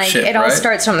And like flagship, it all right?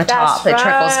 starts from the That's top. It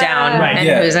trickles down, right. and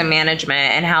Yeah. who's in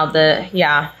management, and how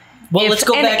Well, let's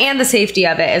go back and the safety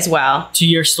of it as well. to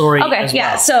your story. Okay, as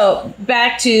yeah. well. So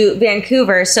back to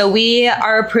Vancouver. So we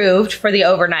are approved for the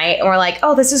overnight, and we're like,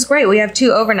 oh, this is great. We have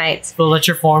 2 overnights. Fill out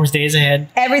your forms days ahead.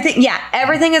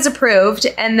 Everything is approved.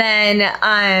 And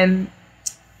then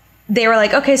they were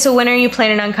like, okay, so when are you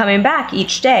planning on coming back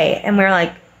each day? And we were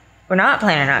like, we're not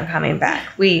planning on coming back.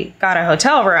 We got a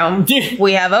hotel room.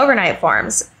 We have overnight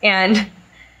forms. And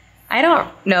I don't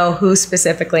know who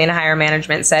specifically in higher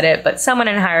management said it, but someone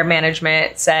in higher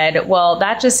management said, well,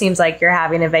 that just seems like you're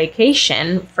having a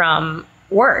vacation from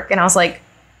work. And I was like,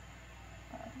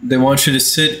 They want you to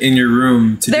sit in your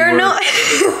room to do they're work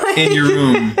not. in your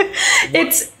room.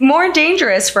 It's more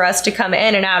dangerous for us to come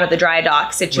in and out of the dry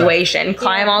dock situation,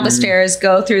 climb all the stairs,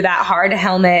 go through that hard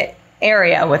helmet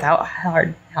area without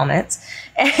hard helmets.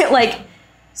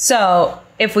 So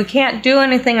if we can't do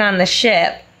anything on the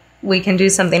ship, we can do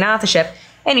something off the ship.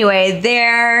 Anyway,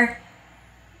 their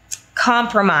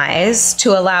compromise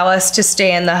to allow us to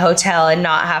stay in the hotel and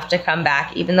not have to come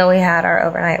back, even though we had our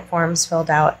overnight forms filled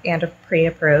out and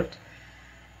pre-approved.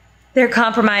 Their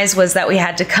compromise was that we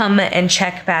had to come and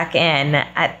check back in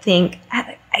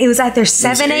it was either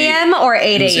 7 a.m. or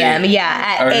 8 a.m.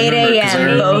 Yeah, I at 8 remember, 'cause I a.m.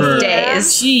 remember- both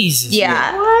days. Jesus.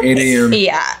 Yeah. 8 a.m.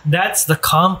 Yeah. That's the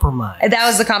compromise. That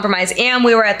was the compromise. And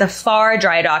we were at the far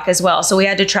dry dock as well. So we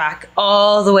had to track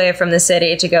all the way from the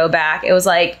city to go back. It was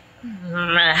like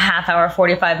a half hour,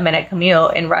 45-minute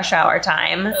commute in rush hour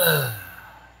time.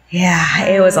 Yeah,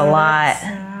 it was a lot.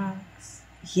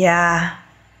 Yeah.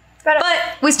 But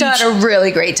we still had a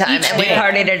really great time, and we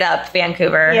partied it up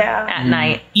Vancouver at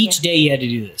night. Each day you had to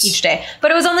do this. Each day. But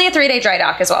it was only a 3-day dry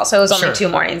dock as well, so it was only 2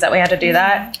 mornings that we had to do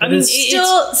that. I mean,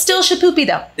 still shapoopy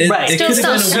though. Still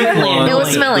smelly. It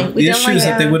was smelly. The issue is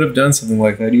that they would have done something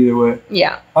like that either way.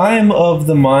 Yeah. I'm of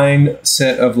the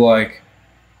mindset of like,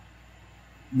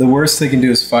 the worst they can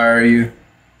do is fire you.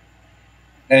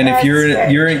 And if you're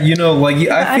you know, like,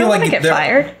 I feel like get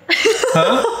fired.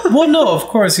 Huh? Well, no, of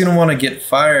course you don't want to get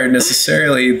fired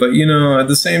necessarily, but you know, at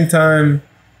the same time,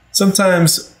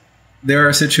 sometimes there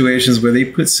are situations where they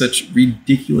put such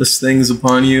ridiculous things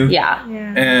upon you. Yeah.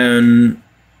 And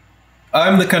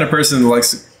I'm the kind of person that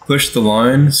likes to push the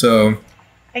line, so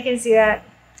I can see that.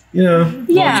 You know.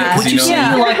 Yeah. Would you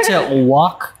say you like to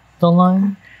walk the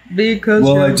line? Because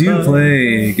I do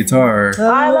play guitar. Oh,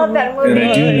 I love that movie. And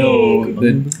I do know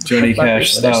the Johnny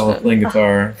Cash style of playing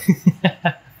guitar.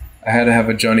 I had to have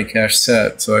a Johnny Cash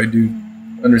set, so I do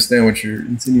understand what you're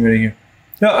insinuating here.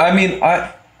 No, I mean,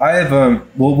 I have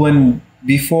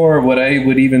before what I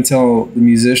would even tell the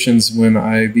musicians when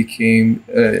I became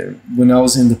when I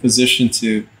was in the position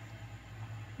to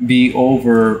be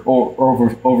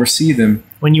oversee them.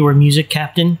 When you were music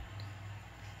captain.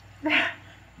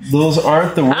 Those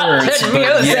aren't the words,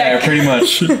 but yeah, pretty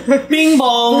much. Bing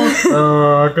bong.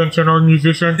 Attention all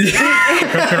musicians.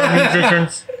 Attention all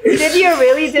musicians. Did you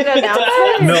really do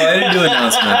announcements? No, I didn't do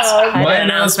announcements. My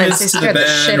announcements to the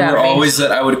band were always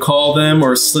that I would call them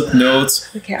or slip notes,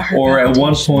 or at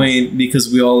one point,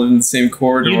 because we all live in the same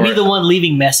corridor. You'd be the one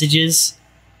leaving messages.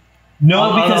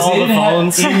 No, because all the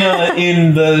phones.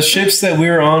 In the ships that we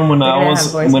were on when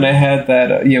I had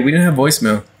that, we didn't have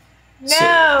voicemail. No,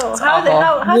 how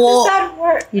does that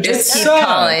work? You just keep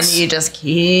calling. You just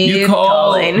keep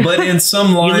calling. But in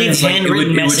some lines, like, it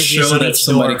would show that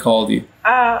somebody called you.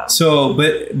 So,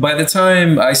 but by the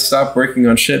time I stopped working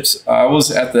on ships, I was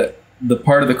at the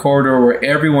part of the corridor where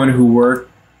everyone who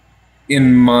worked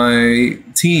in my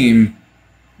team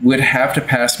would have to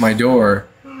pass my door.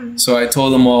 So I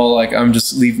told them all, like, I'm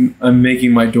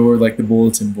making my door like the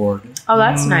bulletin board. Oh,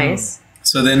 that's nice.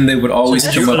 So then they would always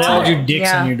jump up to all your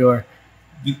dicks on your door.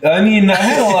 I mean, I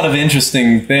had a lot of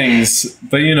interesting things,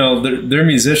 but you know, they're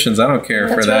musicians. I don't care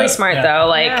for that. That's really smart though,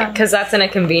 like, because that's in a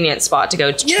convenient spot to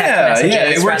go check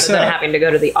messages rather than having to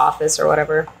go to the office or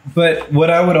whatever. But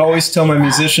what I would always tell my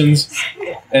musicians,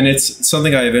 and it's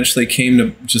something I eventually came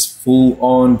to just full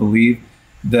on believe,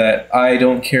 that I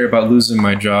don't care about losing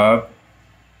my job.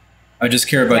 I just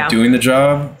care about doing the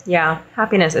job. Yeah,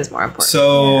 happiness is more important.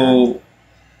 So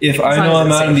if I know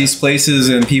I'm out in these places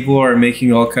and people are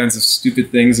making all kinds of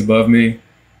stupid things above me,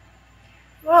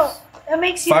 well, that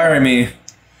makes you fire me.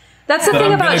 That's the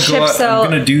thing about ships, though. I'm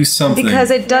going to do something.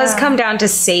 Because it does come down to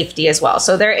safety as well.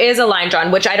 So there is a line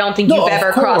drawn, which I don't think you've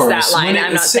ever crossed that line.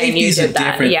 I'm not saying you did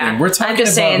that. Yeah, I'm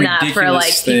just saying that for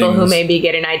like people who may be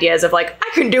getting ideas of like, I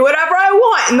can do whatever I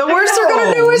want, and the worst they're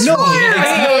going to do is fire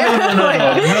me.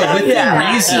 No,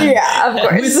 within reason. Yeah, of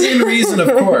course. Within reason, of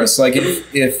course. Like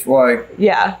if like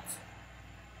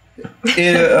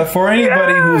for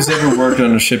anybody who's ever worked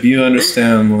on a ship, you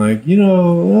understand. Like, you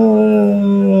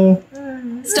know.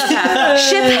 Stuff happens.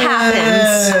 Ship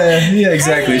happens. Yeah,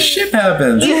 exactly. Ship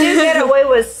happens. You do get away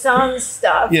with some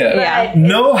stuff. Yeah.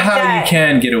 Know how you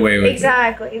can get away with it.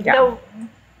 Exactly.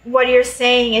 What you're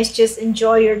saying is just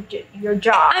enjoy your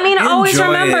job. I mean, always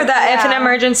remember that if an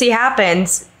emergency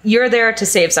happens, you're there to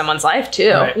save someone's life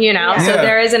too. You know, so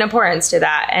there is an importance to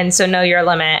that, and so know your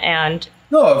limit and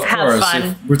have fun.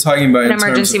 If we're talking about an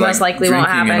emergency, most likely won't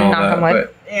happen. Knock on wood.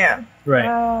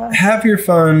 Right. Have your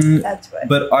fun, that's what.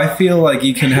 But I feel like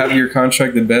you can have your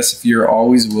contract the best if you're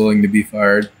always willing to be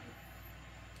fired.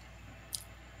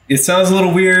 It sounds a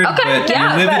little weird, but you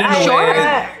live it in a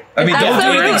way. I mean, don't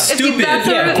do anything stupid.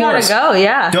 Of course.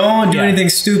 Don't do anything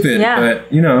stupid,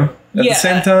 but you know, at the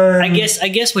same time, I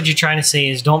guess what you're trying to say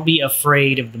is don't be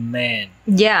afraid of the man.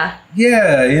 Yeah,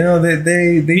 you know,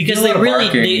 they because they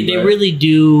really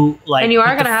do, like, and you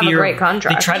are going to have a great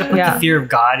contract. They try to put the fear of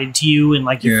God into you in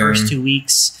like your first 2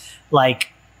 weeks, like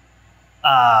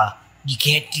you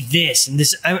can't do this and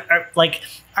this.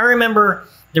 I remember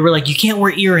they were like, you can't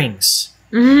wear earrings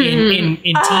in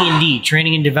T&D,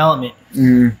 training and development.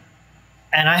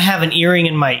 And I have an earring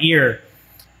in my ear,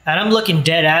 and I'm looking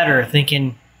dead at her,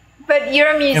 thinking. But you're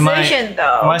a musician,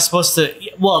 though. Am I supposed to?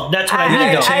 Well, that's what I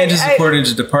mean, though. It changes according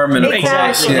to department, of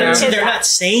course. Yeah. They're not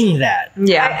saying that.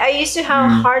 Yeah. I used to have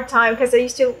a hard time because I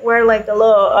used to wear like a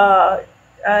little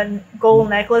gold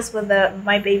necklace with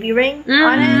my baby ring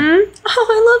on it. Oh,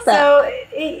 I love that.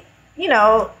 So you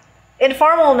know,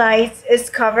 informal nights is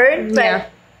covered, but Yeah.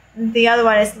 the other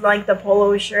one is like the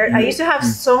polo shirt. I used to have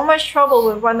so much trouble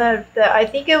with one of the. I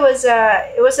think it was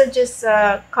just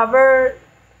a cover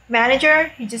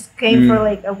manager. He just came for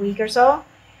like a week or so.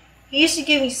 He used to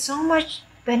give me so much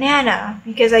banana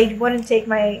because I wouldn't take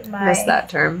my. Missed that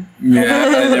term. Yeah, I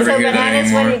never So hear that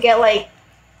bananas when anymore. you get like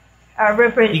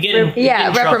You get in, Yeah, you get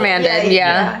in trouble. reprimanded.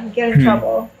 Yeah. you get in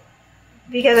trouble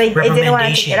because I didn't want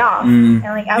to take it off, and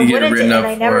like I You get wouldn't, written and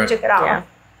up I never for it. took it off. Yeah.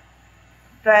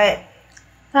 But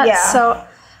That's Yeah. so.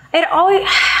 It always.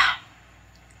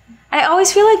 I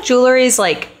always feel like jewelry is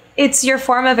like it's your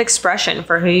form of expression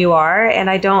for who you are, and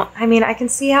I can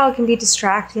see how it can be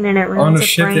distracting and it ruins On a a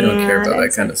ship, brand. they don't care about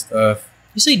that kind of stuff.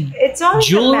 You say it's only the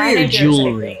jewelry or managers, I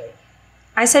jewelry? think.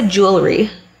 I said jewelry.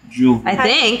 Jewelry. I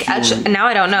think actually now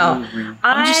I don't know.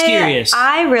 I'm just curious.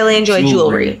 I really enjoy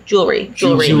jewelry. Jewelry.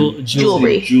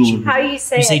 How do you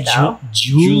say You say it though?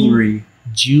 Jewelry.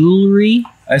 Jewelry?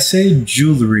 I say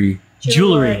jewelry.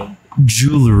 Jewelry.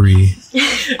 Jewelry.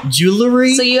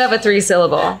 Jewelry? So you have a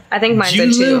 3-syllable. I think mine's a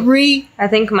 2. Jewelry? I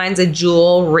think mine's a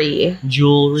jewelry.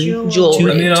 Jewelry.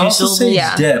 Jewelry. I mean, I Two also say syllables?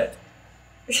 Yeah. depth.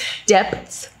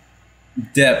 Depth.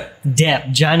 Depth.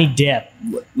 Depp. Johnny Depp.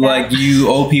 Like you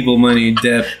owe people money.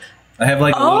 Depth. I have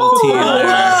like a little T in there.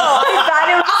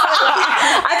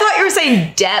 I thought you were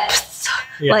saying depth.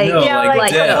 Yeah. Like, No, like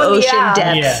like depth. ocean Yeah.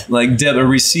 depth. Yeah. Like depth, a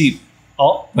receipt.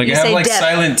 Oh, Like You I have say like depth.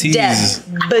 silent T's. Depth.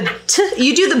 But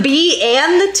you do the B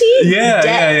and the T? Yeah, Depth.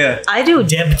 yeah. I do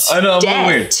Depp. I know, I'm a little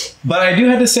weird. depth. But I do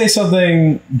have to say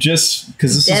something just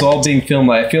because this is Depth. all being filmed.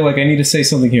 I feel like I need to say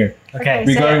something here Okay. Okay.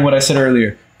 regarding what I said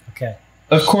earlier. Okay.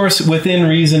 Of course, within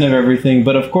reason of everything,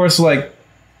 but of course, like,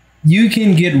 you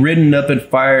can get written up and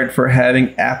fired for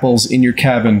having apples in your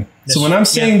cabin. That's So when I'm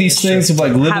saying yeah, these that's things true. of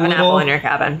like live Have a an apple little, in your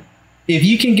cabin. if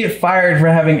you can get fired for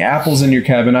having apples in your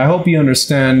cabin, I hope you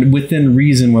understand within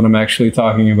reason what I'm actually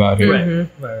talking about here.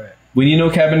 Right. Right. When you know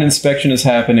cabin inspection is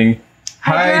happening,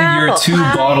 hide your apple. 2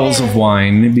 bottles of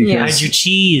wine because Hide your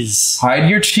cheese. hide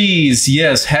your cheese.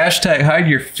 Yes, hashtag hide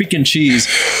your freaking cheese.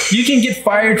 You can get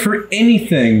fired for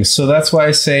anything. So that's why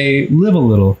I say live a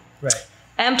little. Right.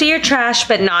 Empty your trash,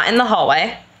 but not in the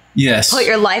hallway. Yes. Put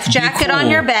your life jacket on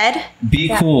cool. your bed. Be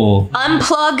cool.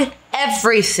 Unplug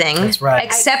everything. That's right.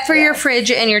 Except for your fridge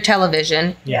and your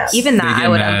television. Yes. Even that They I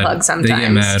would mad. unplug sometimes. They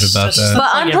get mad about Just- that. But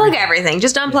Unplug unplug everything. everything.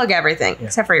 Just unplug everything.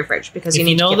 Except for your fridge because If you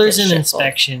you need to know keep there's this an shit full.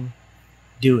 inspection,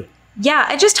 do it. Yeah,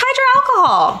 and just hide your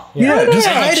alcohol. Yeah, just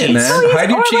hide it, man. Hide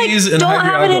your Or, cheese like, and don't hide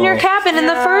your have it in your alcohol. cabin in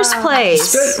the first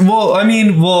place. Well, I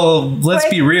mean, let's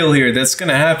be real here. That's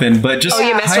gonna happen, but just Oh,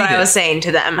 you missed hide what it. I was saying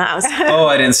to them. Oh,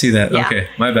 I didn't see that. Yeah. Okay,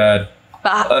 my bad.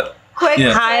 But Quick,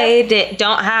 Yeah. hide it.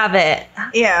 Don't have it.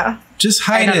 yeah. Just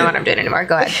I hide don't know what it. I'm doing anymore.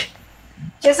 Go ahead.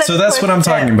 Just a So that's quick what I'm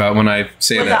tip talking about when I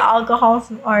say with the that. alcohol,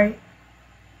 or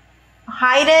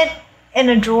hide it in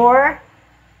a drawer,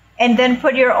 and then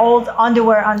put your old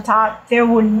underwear on top. They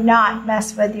will not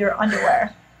mess with your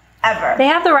underwear ever. They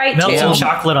have the right Melt some to.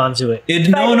 chocolate onto it.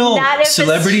 No, not if it's-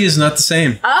 celebrity is not the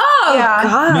same. Oh, Yeah.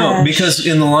 God. No, because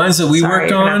in the lines that we Sorry, worked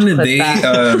you're gonna have on, to clip they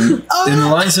that. in the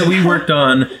lines that we worked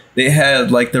on, they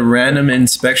had like the random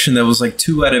inspection that was like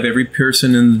 2 out of every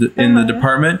person in the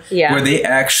department, Yeah. where they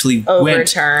actually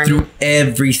Overturn. went through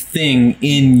everything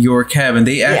in your cabin.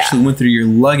 They actually went through your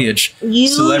luggage.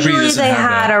 Celebrity Usually doesn't they have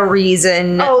had that. a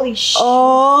reason. Holy shit.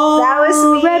 Oh, That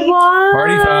was me. red wine.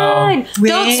 Party foul.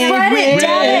 Don't spread it.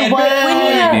 Dab it.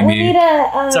 wine. We need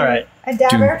a It's all right. A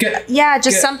dabber? yeah,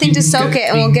 just something to soak it,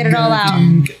 and we'll get it all out.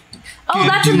 Oh,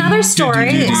 that's another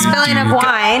story. Spilling of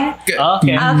wine.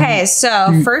 Okay. Okay,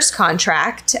 so first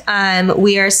contract.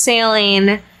 We are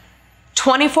sailing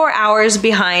 24 hours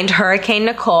behind Hurricane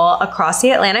Nicole across the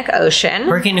Atlantic Ocean.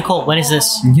 Hurricane Nicole, when is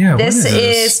this? Yeah, This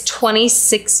is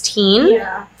 2016.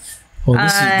 Yeah. Well,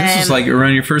 this was like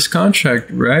around your first contract,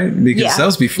 right? Because that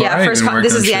was before I first even worked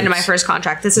this on is the end of my ships. first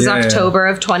contract. This is Yeah, yeah. October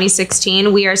of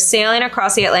 2016. We are sailing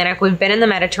across the Atlantic. We've been in the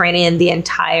Mediterranean the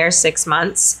entire 6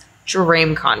 months.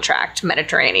 Dream contract,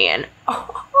 Mediterranean.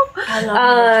 I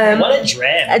love What a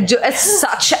dream. It's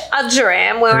such a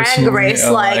dream. We were in Personally, Greece I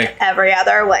like like every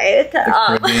other way.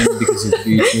 Caribbean because of the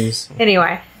beaches.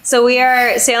 Anyway, so we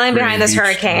are sailing behind this beach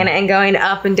hurricane and going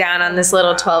up and down on this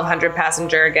little 1,200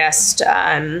 passenger guest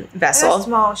a vessel.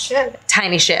 small ship.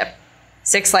 Tiny ship.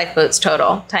 6 lifeboats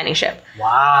total. Tiny ship.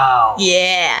 Wow.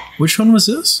 Yeah. Which one was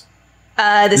this?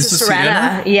 This This is is Serena.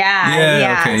 Serena? Yeah.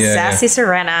 Yeah, okay, yeah, Sassy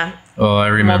Serena. Oh, I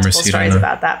remember Multiple stories Sirena.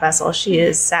 about that vessel. She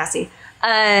is sassy. Oh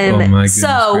my goodness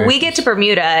So we gracious. get to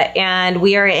Bermuda and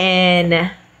we are in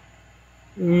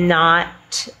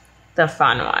not the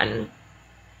fun one.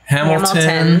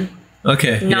 Hamilton.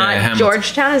 Okay, Not yeah, Hamilton.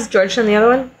 Georgetown. Is Georgetown the other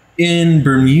one? in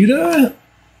Bermuda.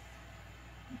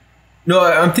 No,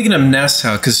 I'm thinking of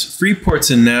Nassau because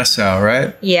Freeport's in Nassau,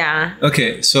 right? Yeah.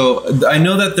 Okay, so I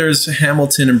know that there's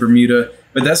Hamilton and Bermuda,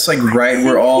 but that's like right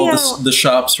where all the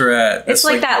shops are at. That's It's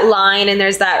like that line, and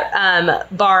there's that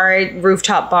bar,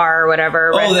 rooftop bar or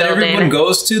whatever. Oh, that everyone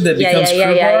goes to that becomes crew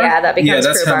bar? Yeah, that becomes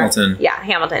that's crew Hamilton. bar. Yeah,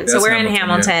 Hamilton. That's so we're in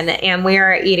Hamilton, Hamilton, and we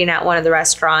are eating at one of the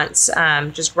restaurants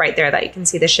just right there that you can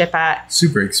see the ship at.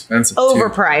 Super expensive.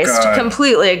 Overpriced,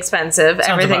 completely expensive. Sounds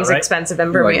Everything's about right. expensive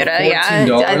in Bermuda. Like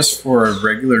 $14 for a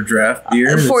regular draft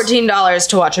beer. $14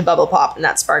 to watch a bubble pop in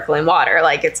that sparkling water.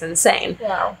 Like, it's insane.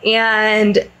 Wow.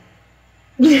 And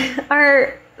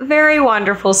our very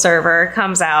wonderful server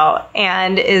comes out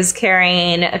and is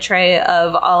carrying a tray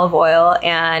of olive oil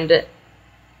and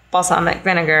balsamic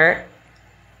vinegar.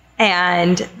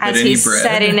 And as he's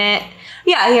setting it,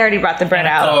 yeah, he already brought the bread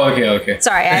out. Oh, okay.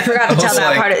 Sorry, I forgot to tell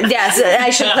that part. Yes, I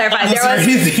should clarify.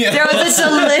 There was a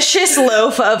delicious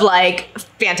loaf of like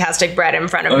fantastic bread in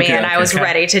front of me, and I was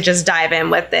ready to just dive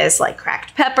in with this like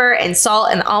cracked pepper and salt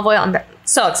and olive oil. I'm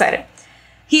so excited.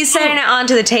 He's setting it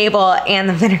onto the table, and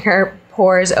the vinegar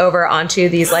pours over onto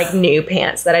these like new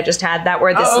pants that I just had that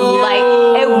were this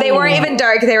light. They weren't even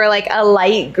dark. They were like a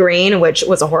light green, which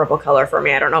was a horrible color for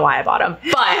me. I don't know why I bought them,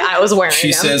 but I was wearing them.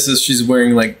 She says that she's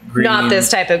wearing like green. Not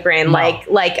this type of green, No.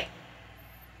 like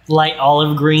light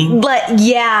olive green. But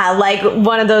yeah, like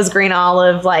one of those green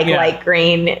olive, light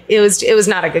green. It was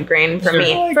not a good green for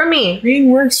me. Like, For me.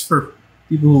 green works for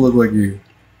people who look like you.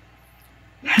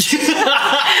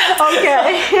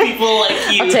 Okay. People like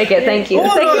you. I'll take it. Thank you.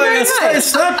 Thank you very much.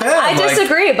 It's not bad. I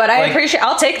disagree, but I appreciate.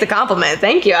 I'll take the compliment.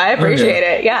 Thank you. I appreciate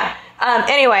it. Yeah.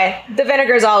 Anyway, the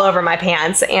vinegar's all over my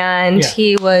pants, and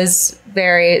he was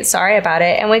very sorry about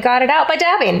it, and we got it out by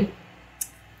dabbing.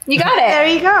 You got There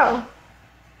it. you go.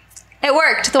 It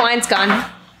worked. The wine's gone.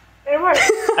 It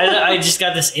works. I just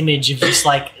got this image of just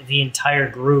like the entire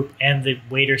group and the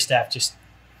waiter staff just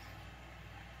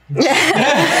dabbing.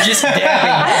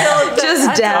 Just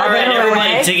All dabbing right,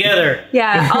 everybody away. together.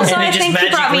 Yeah. Also, And it I just think he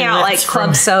brought me magically out like lifts club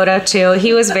from- soda too.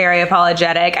 He was very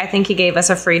apologetic. I think he gave us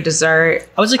a free dessert.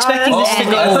 I was expecting this to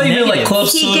Oh, go I thought you meant like negative. club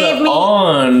He soda gave me-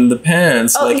 on the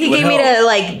pants. Oh, like, he would gave me help. to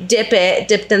like dip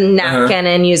the napkin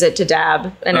and use it to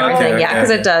dab and Okay, everything. Yeah, okay,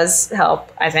 because okay. it does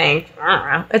help. I think. I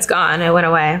don't know. It's gone. It went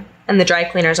away, and the dry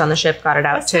cleaners on the ship got it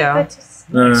out That's too. not good to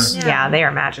see. Yeah, they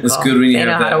are magical. It's good when you they have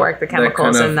know how that- to work the that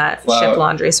chemicals kind of in that clout. ship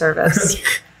laundry service.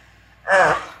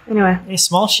 Anyway, Hey,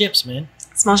 small ships, man.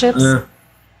 small ships. Yeah.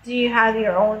 Do you have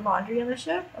your own laundry on the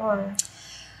ship, or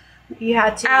you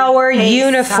had to? Our pay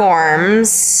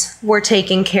uniforms were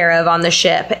taken care of on the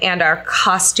ship, and our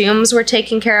costumes were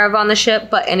taken care of on the ship.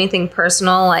 But anything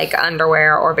personal, like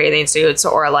underwear or bathing suits,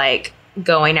 or like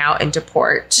going out into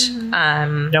port,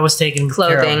 That was taken care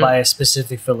Clothing. of by a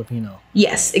specific Filipino.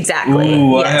 yes, exactly.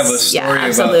 Ooh, yes. I have a story about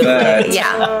absolutely. that.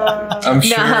 Yeah. I'm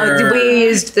sure. No, we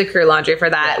used the crew laundry for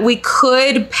that. We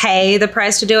could pay the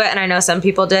price to do it, and I know some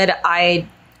people did. I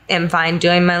am fine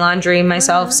doing my laundry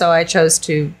myself, so I chose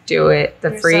to do it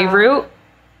the free Yourself. route.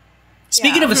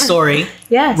 Speaking of a story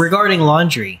Yes. regarding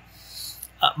laundry,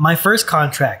 my first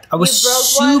contract, I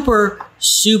was You broke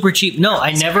super cheap. No,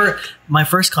 I never. My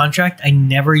first contract, I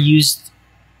never used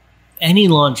any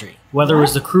laundry, whether it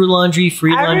was the crew laundry,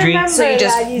 free I laundry. remember So you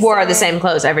just that you wore said- the same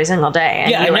clothes every single day,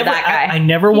 and Yeah, you I were that guy. I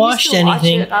never You used washed to wash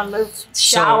anything. it on the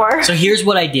shower. So here's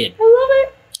what I did. I love it.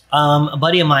 A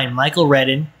buddy of mine, Michael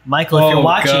Redden. Michael, if Oh you're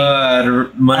watching,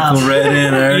 God, Michael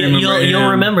Redden. I remember him. you'll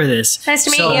remember this. Nice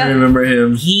to meet So you. I remember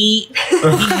him. He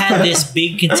had this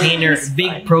big container,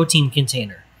 big protein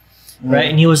container, right?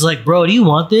 And he was like, "Bro, do you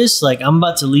want this? Like, I'm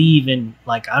about to leave, and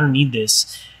like, I don't need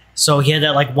this." So he had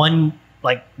that like 1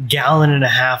 gallon and a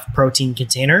half protein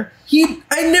container.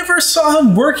 I never saw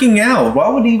him working out. Why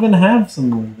would he even have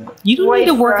something like that? You don't White need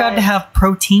to work out bread. to have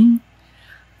protein.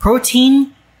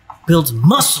 Protein builds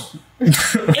muscle.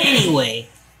 Anyway,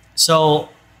 so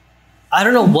I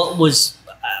don't know what was.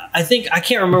 I think I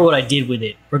can't remember what I did with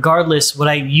it. Regardless, what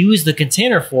I used the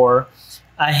container for,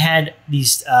 I had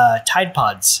these Tide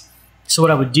Pods. So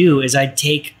what I would do is I'd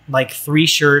take like 3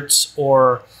 shirts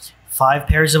or 5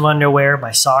 pairs of underwear,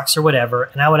 my socks or whatever,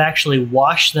 and I would actually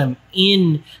wash them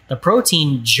in the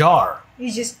protein jar.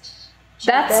 You just.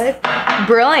 chuck That's it.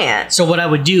 brilliant. So what I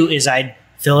would do is I'd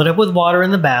fill it up with water in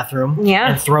the bathroom,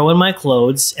 Yeah. and throw in my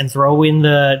clothes and throw in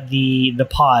the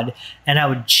pod, and I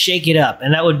would shake it up,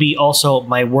 and that would be also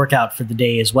my workout for the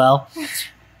day as well.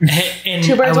 And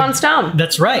 2 I birds, would- 1 stone.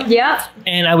 That's right. Yeah.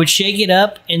 And I would shake it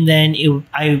up, and then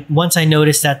once I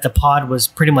noticed that the pod was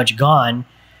pretty much gone,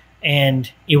 and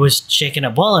it was shaken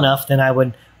up well enough, then I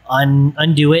would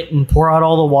undo it and pour out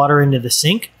all the water into the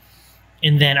sink.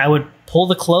 and then I would pull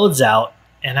the clothes out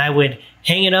and I would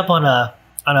hang it up on a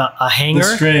hanger.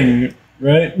 The string,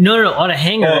 right? No, on a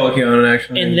hanger. Oh, okay, on an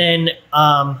actual And hanger.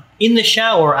 then in the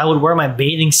shower, I would wear my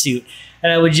bathing suit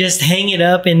and I would just hang it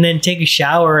up and then take a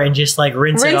shower and just like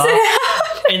rinse it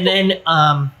off. And then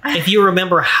if you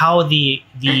remember how the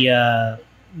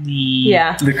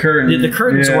curtain, the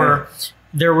curtains were,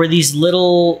 there were these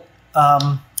little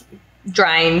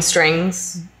drying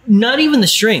strings. Not even the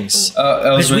strings,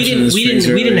 because we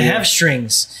didn't have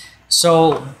strings.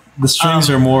 So the strings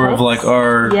are more of like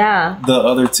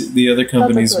the other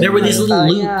companies. There were these little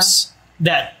loops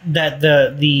that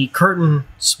the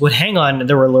curtains would hang on.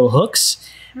 There were little hooks,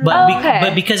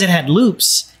 but because it had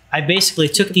loops, I basically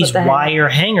took these wire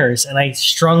hangers and I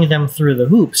strung them through the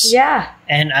hoops. Yeah.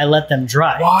 And I let them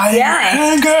dry. Wire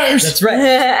hangers. That's right.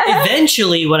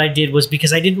 Eventually, what I did was,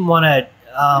 because I didn't want to.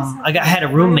 I had a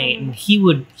roommate, and he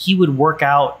would work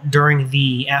out during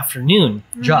the afternoon.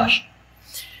 Josh.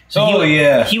 So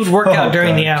he would work out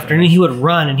during the afternoon. He would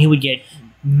run, and he would get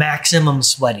maximum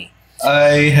sweaty.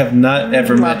 I have not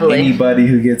ever met anybody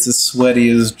who gets as sweaty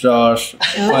as Josh.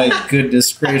 My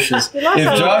goodness gracious!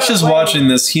 If Josh is watching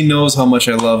this, he knows how much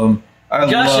I love him.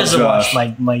 Josh doesn't watch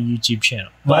my YouTube channel,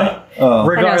 but Oh.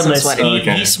 regardless, Okay.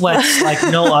 he sweats like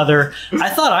no other. I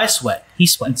thought I sweat. He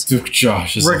sweats. Dude,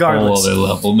 Josh is Regardless. a whole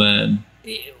other level, man.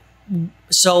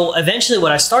 So eventually,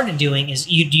 what I started doing is,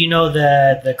 do you know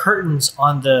the curtains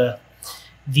on the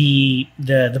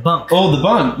bunk? Oh, the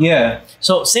bunk, yeah.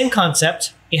 So same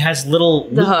concept. It has little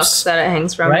The loops, hooks that it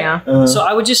hangs from, right? yeah. So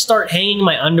I would just start hanging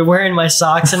my underwear and my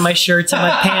socks and my shirts and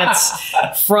my pants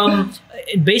from.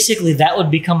 Basically, that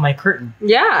would become my curtain.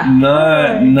 Yeah.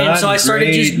 Not And so I started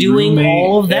great just doing roommate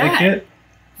all of that. etiquette.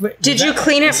 Did you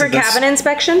clean it for cabin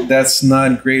inspection? That's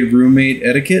not great roommate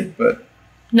etiquette, but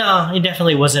No, it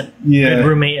definitely wasn't good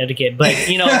roommate etiquette. But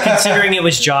considering it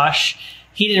was Josh,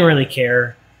 he didn't really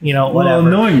care. Whatever. well,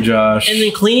 knowing Josh, And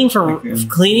then cleaning for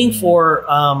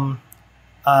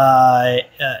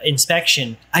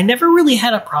inspection, I never really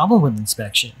had a problem with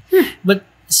inspection. But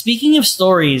speaking of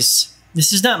stories,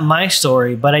 this is not my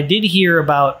story, but I did hear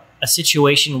about a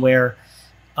situation where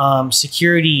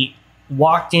security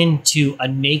walked into a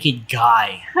naked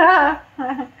guy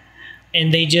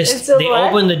and they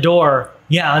opened the door.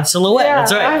 Yeah, on silhouette. Yeah,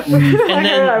 that's right. And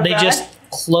then they just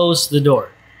closed the door.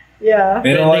 Yeah.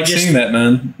 they don't like seeing that,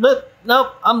 man.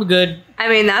 Nope, I'm good. I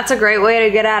mean, that's a great way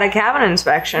to get out of cabin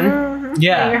inspection.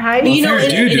 Yeah. You're hiding. Well,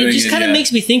 if you're And it doing just it, kind of yeah.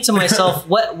 makes me think to myself,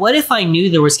 what if I knew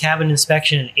there was cabin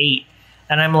inspection at 8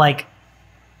 and I'm like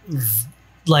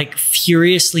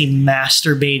furiously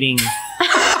masturbating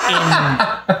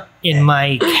in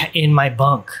my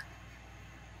bunk?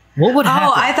 What would happen?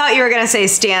 Oh, I thought you were going to say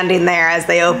standing there as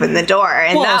they open the door,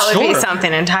 and Well, that would be sure.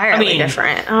 something entirely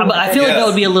different. Oh, But I feel like that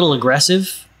would be a little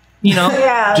aggressive,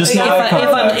 Yeah. Just yeah. not eye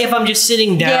contact. if I'm just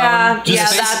sitting down.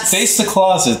 Just face the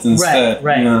closet instead.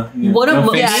 Right. What No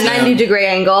if- face yeah, down. 90-degree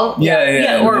angle.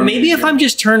 Yeah. Or maybe if I'm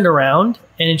just turned around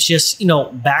and it's just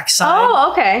backside.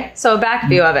 Oh, okay. So a back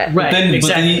view of it. Right. But then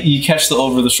exactly. you catch the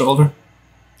over the shoulder.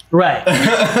 Right.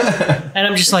 And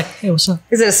I'm just like, hey, what's up?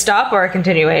 Is it a stop or a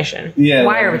continuation? Yeah,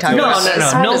 Why are we talking no, about this? No,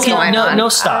 How is going on? no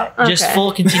stop. Just Okay.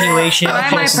 full continuation. Why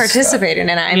am I Just- participating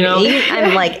in it?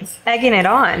 I'm like egging it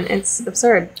on. It's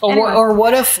absurd. Anyway. Or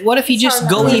what if you just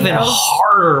go Sorry. even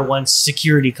harder once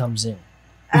security comes in?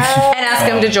 and ask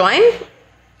him to join?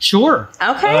 Sure.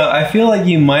 Okay. I feel like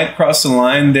you might cross the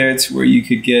line there to where you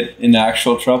could get in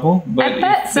actual trouble. But I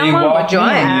bet if they someone would walk in join.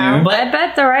 on you, But- I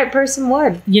bet the right person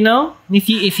would. If you I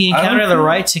don't encounter the feel-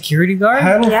 right security guard,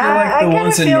 I don't Yeah, feel like the I kind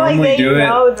ones of that feel like normally they do it.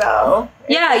 know, though.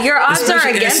 Yeah, your odds are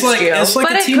Especially- against it's like, you. It's like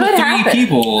but a it team could of 3 happen.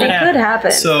 people. It could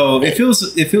happen. So if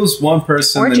it was one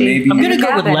person, Orgy. then maybe I'm gonna in go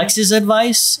with cabin. Lex's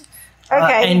advice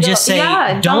Okay. and just say,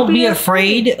 yeah, don't be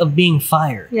afraid of being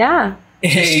fired. Yeah.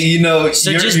 hey,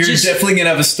 So you're just- definitely gonna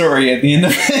have a story at the end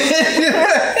of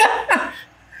it.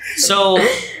 So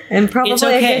And probably it's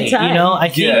a okay. good time. I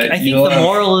think Yeah, I think you'll the have-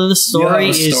 moral of the You'll have story a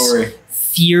is story.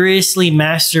 furiously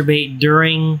masturbate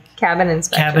during Cabin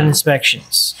inspection. cabin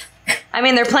inspections. I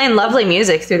mean, they're playing lovely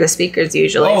music through the speakers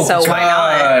usually, Oh so God! why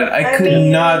not? I I could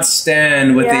mean, not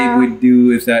stand what yeah. they would do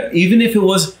with that. Even if it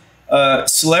was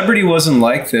celebrity wasn't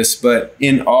like this, but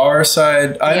in our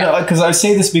side, I Yeah. know because I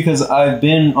say this because I've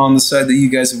been on the side that you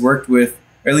guys have worked with,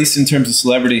 or at least in terms of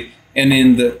celebrity, and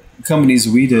in the companies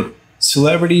we did.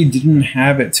 Celebrity didn't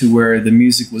have it to where the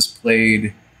music was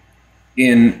played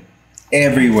in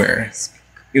everywhere.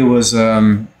 It was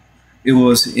It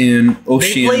was in They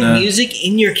Oceania. played music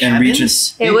in your and region.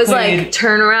 cabins? It was like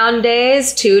turnaround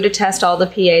days too, to test all the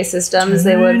PA systems.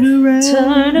 They would turn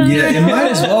around. Yeah, it might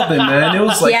as well been, man. It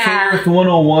was like Yeah. KRF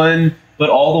 101, but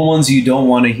all the ones you don't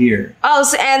want to hear. Oh,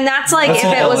 so, and that's like That's if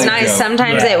all it was LA nice. joke.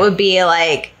 Sometimes Yeah. it would be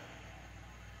like,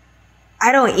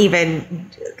 I don't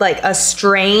even like a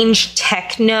strange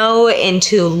techno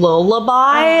into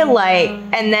lullaby, like,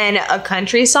 and then a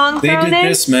country song They thrown did in.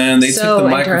 this, man. They So took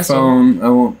the interesting. microphone. I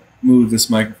won't move this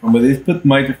microphone, but they put the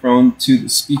microphone to the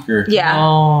speaker. Yeah,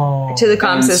 Oh. to the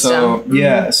comm And system. So,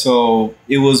 yeah, so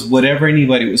it was whatever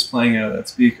anybody was playing out of that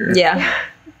speaker. Yeah,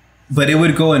 But it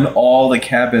would go in all the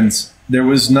cabins. There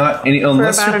was not any,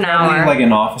 unless about you're an probably hour. like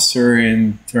an officer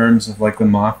in terms of like the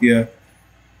mafia,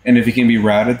 and if it can be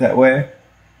routed that way,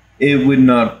 it would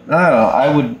not. I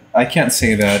don't know. I can't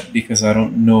say that because I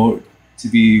don't know to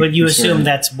be. But you concerned. assume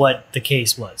that's what the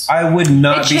case was. I would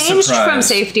not it be changed surprised. from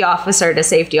safety officer to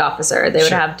safety officer. They would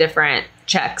Sure. have different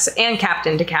checks, and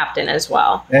captain to captain as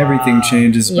well. Everything Wow.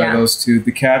 changes by Yeah. those two: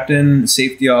 the captain,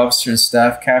 safety officer, and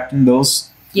staff captain. Those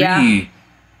three. Yeah.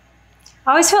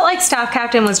 I always felt like staff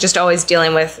captain was just always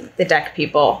dealing with the deck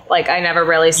people. Like I never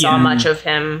really saw Yeah. much of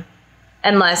him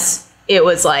unless it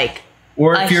was like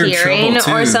Or a if you're in hearing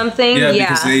trouble or too. something. Yeah,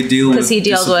 because they deal with because he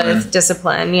deals discipline. with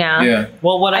discipline. Yeah. Yeah.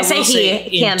 Well, what I, I say will say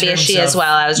he in can be a terms she of- as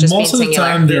well. I was just Most of being the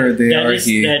singular. time, they That are is-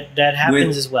 he. that happens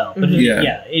With- as well. But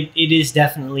Yeah. it is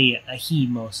definitely a he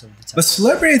most of the time. But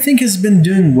Celebrity, I think, has been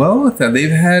doing well with that. They've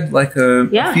had like a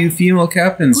Yeah. few female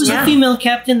captains. Who's Yeah. the female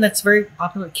captain that's very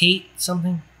popular? Kate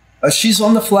something? She's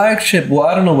on the flagship. Well,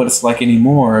 I don't know what it's like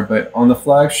anymore, but on the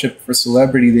flagship for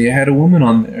Celebrity, they had a woman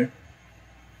on there.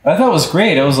 I thought it was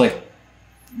great. I was like,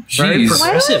 Very geez. pro- Why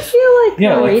do I Impressive. feel like Yeah,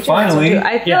 like, Norwegian has one finally. too?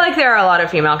 I feel Yeah. like there are a lot of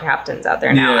female captains out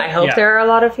there now. Yeah. I hope Yeah. there are a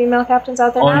lot of female captains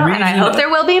out there On now, and I region- hope there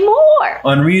will be more.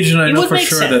 On Region, I It know would for make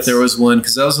sure sense. that there was one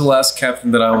because that was the last captain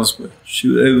that I was with.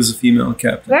 It was a female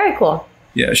captain. Very cool.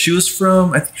 Yeah, she was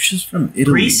from. I think she was from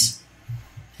Italy. Greece?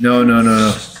 No.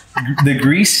 The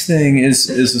Greece thing is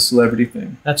a Celebrity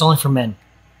thing. That's only for men.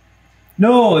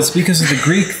 No, it's because of the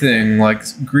Greek thing. Like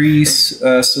Greece,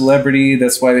 Celebrity.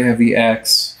 That's why they have the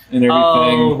X and everything.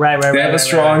 Oh, right. They have a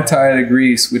strong tie to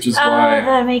Greece, which is Oh, why.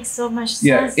 that makes so much sense.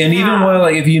 Yeah, and even now. while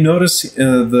like if you notice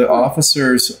the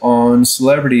officers on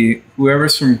Celebrity,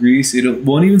 whoever's from Greece, it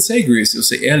won't even say Greece. It'll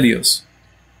say Helios,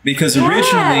 because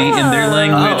originally in their Oh,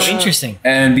 language, interesting.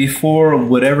 and before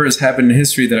whatever has happened in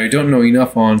history that I don't know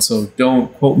enough on, so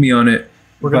don't quote me on it.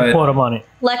 We're going to but- quote him on it.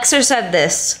 Lexer said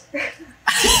this.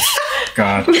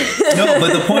 God. No,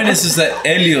 but the point is that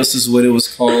Helios is what it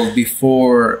was called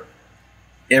before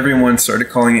everyone started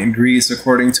calling it Greece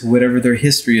according to whatever their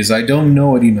history is. I don't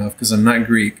know it enough because I'm not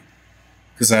Greek.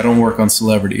 Because I don't work on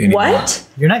Celebrity anymore. What?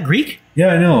 You're not Greek?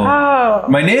 Yeah, I know. Oh.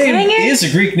 My name Dang it. is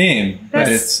a Greek name, but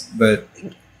That's-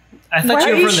 I thought What?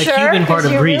 you Are were you from the Sure? Cuban part 'Cause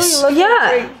of you Greece. really look Yeah.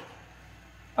 like-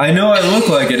 I know I look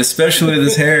like it, especially with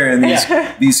this hair and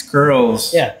these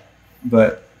curls. Yeah.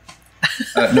 But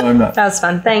no, I'm not. That was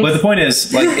fun. Thanks. But the point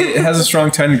is, like, it has a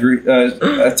strong tie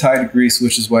to Greece,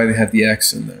 which is why they have the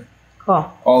X in there.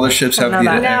 cool. All the ships have know the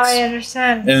that. Now I X.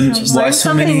 understand. And so why much. so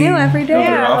something many new every day. other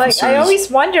Yeah, like officers? I always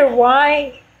wonder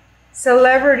why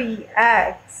Celebrity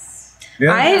X.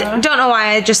 Yeah. I don't know why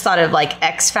I just thought of like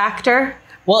X Factor.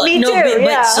 Well, Me no, too, but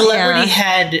yeah. Celebrity Yeah.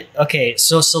 had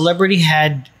so Celebrity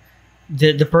had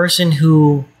the person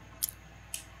who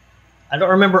I don't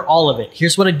remember all of it.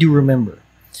 Here's what I do remember: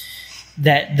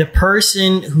 that the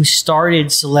person who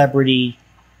started Celebrity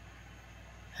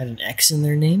had an X in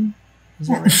their name. Is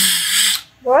that right?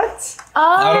 What? Oh,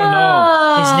 I don't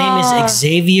know. His name is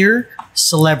Xavier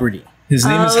Celebrity. His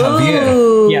name is Oh.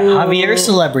 Javier. Yeah, Javier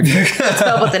Celebrity.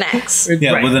 Spelled with an X.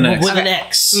 Yeah, with an X. With an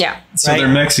X. Yeah. So Right? they're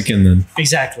Mexican then.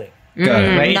 Exactly. Got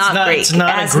it. Right? Not Greek. It's not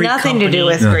it a has Greek nothing to do company.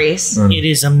 with No. Greece. No. It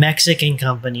is a Mexican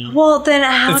company. Well, then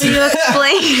how do you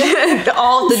explain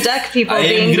all the deck people I am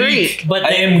being Greek. Greek? But I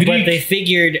they, am but Greek. they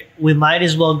figured we might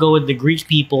as well go with the Greek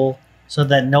people so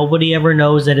that nobody ever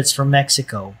knows that it's from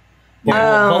Mexico.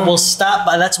 But we'll stop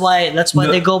by. That's why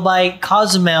No. they go by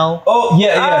Cozumel. Oh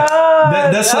yeah.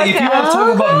 That's like if you want to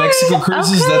talk about Okay, Mexico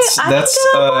cruises, okay. that's I can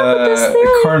get on board with this theory.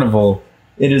 Carnival.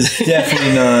 It is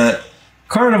definitely not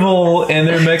Carnival, and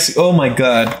they're Mexico. Oh my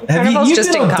God! Have Carnival's you've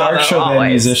just been in on Dark Cabo, Show Band always.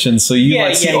 musicians, so you Yeah,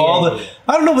 like see yeah, all yeah, the.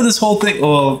 I don't know what this whole thing.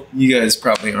 Well, you guys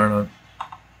probably aren't on.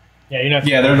 Yeah, you're not.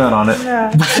 Yeah, they're not on it.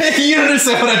 No. You don't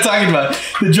understand what I'm talking about.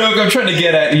 The joke I'm trying to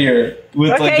get at here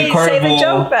with like Okay, the you say Carnival. the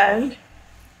joke then.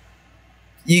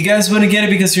 You guys want to get it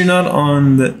because you're not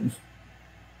on the.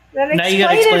 Then Now you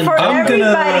gotta explain it explain- for I'm gonna-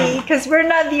 everybody, because we're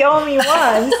not the only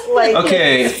ones. Like,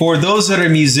 Okay, for those that are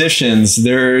musicians,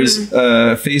 there's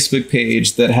a Facebook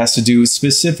page that has to do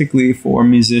specifically for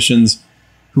musicians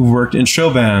who worked in show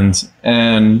bands,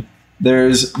 and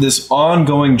there's this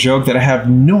ongoing joke that I have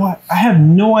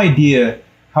no idea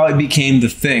how it became the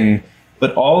thing,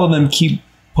 but all of them keep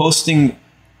posting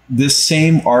this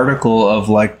same article of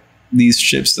like these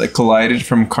ships that collided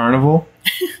from Carnival.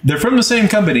 They're from the same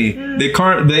company. They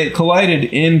collided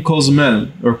in Cozumel.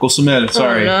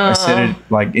 Sorry, I said it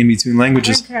like in between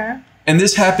languages. okay. And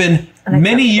this happened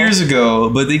many years ago,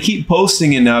 but they keep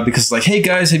posting it now because like, hey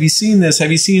guys, have you seen this?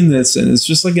 Have you seen this? And it's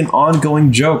just like an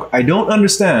ongoing joke. I don't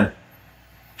understand.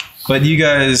 But you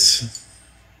guys,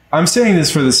 I'm saying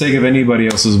this for the sake of anybody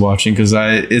else who's watching because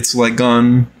it's like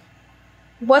gone.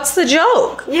 What's the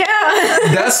joke? Yeah.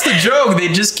 That's the joke. They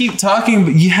just keep talking,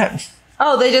 but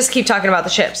Oh, they just keep talking about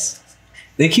the ships.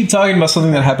 they keep talking about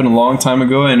something that happened a long time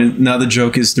ago, and now the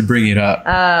joke is to bring it up,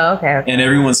 Oh, okay. and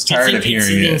everyone's tired of It's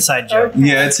hearing an it. inside joke.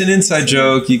 Yeah, it's an inside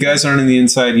joke. You guys aren't on the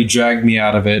inside. You dragged me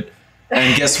out of it,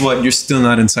 and guess what? You're still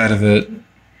not inside of it.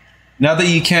 Now that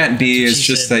you can't be, it's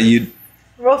She just said. that you.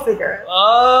 We'll figure it.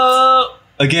 Oh,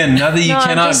 Again, now that you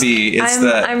cannot be, it's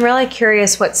that I'm really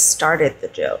curious what started the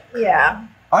joke. Yeah.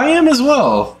 I am as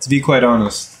well. To be quite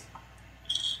honest,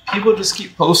 people just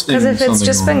keep posting. Because if it's something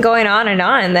just wrong. been going on,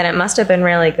 then it must have been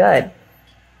really good.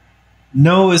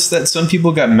 No, it's that some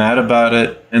people got mad about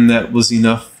it, and that was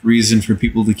enough reason for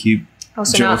people to keep Oh,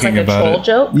 so now it's joking like a about troll it.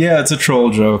 joke? Yeah, it's a troll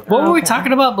joke. what were we Okay.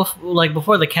 talking about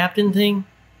before the captain thing?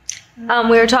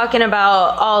 We were talking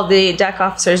about all the deck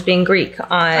officers being Greek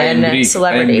am on Greek.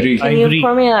 Celebrity. I am Greek. Can I'm you Greek.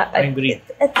 pour me I'm Greek.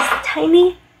 it's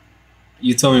tiny?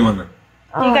 You tell me one then.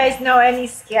 Do you guys know any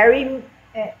scary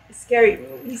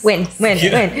movies? Win.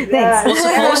 Yeah. Thanks. Well,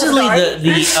 supposedly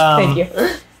Thank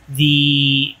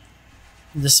you.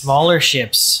 the smaller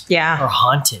ships Yeah. are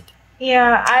haunted.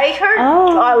 Yeah, I heard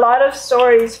Oh. a lot of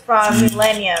stories from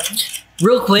Millennium.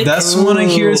 Real quick, That's what I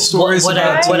hear stories what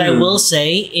about I too. will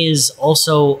say is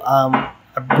also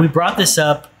we brought this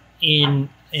up in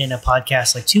a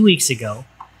podcast like 2 weeks ago,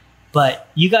 but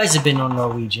you guys have been on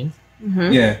Norwegian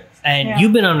Yeah, and Yeah.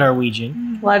 you've been on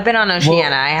Norwegian, Well, I've been on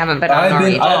Oceania. I haven't been on I've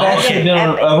Norwegian. actually been on.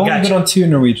 Epic. I've only Gotcha. been on 2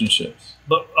 Norwegian ships.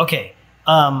 but okay,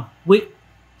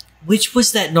 which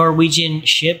was that Norwegian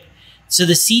ship? So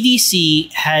the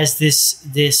CDC has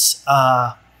this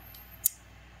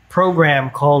program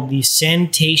called the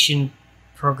sanitation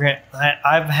program.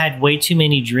 I've had way too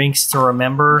many drinks to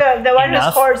remember. The one who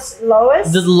enough. scores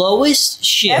lowest? The lowest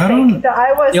ship. I don't- Epic.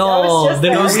 I was just the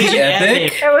there. Norwegian Epic?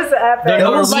 Epic. It was epic. The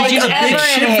That was Norwegian like a big Ever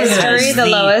ship in for them. history, the The-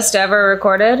 lowest ever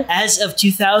recorded? As of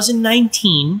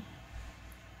 2019,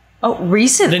 Oh, the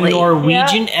recently.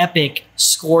 Norwegian Epic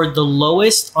scored the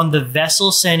lowest on the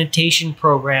vessel sanitation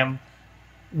program,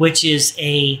 which is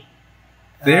a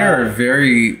They are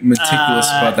very meticulous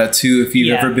about that too. If you've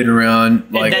yeah. ever been around,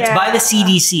 and like that's by the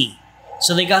CDC.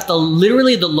 So they got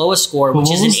literally the lowest score, But which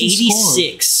what is an was the score?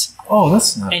 86. oh,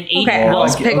 that's not. An 8. Okay, well,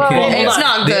 let's pick okay. one. Well, It's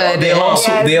not good. They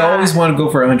also Yeah, they it's always not. want to go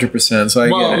for 100%. So I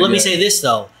well, get it. let me yeah. say this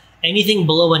though: anything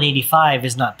below an 85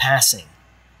 is not passing.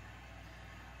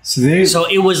 So they So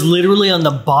it was literally on the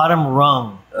bottom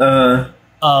rung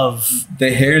of.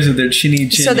 the hairs of their chinny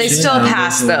chin. So they chin still on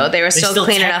passed, those though. They were still still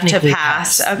clean enough to technically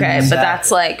pass. passed. Okay, Exactly. but that's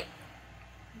like,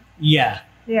 Yeah.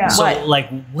 Yeah. So What? like,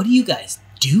 what are you guys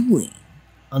doing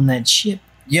on that ship?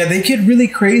 Yeah, they get really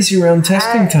crazy around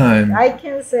testing time. I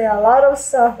can say a lot of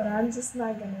stuff, and I'm just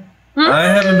not gonna. I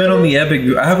haven't been on the Epic.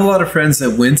 I have a lot of friends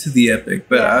that went to the Epic,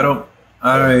 but Yeah.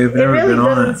 I've It never really been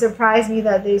on doesn't it. surprise me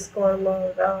that they score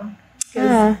low, though.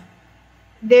 'Cause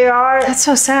there are. that's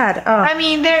so sad. Oh. I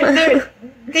mean,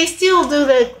 they still do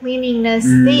the cleanliness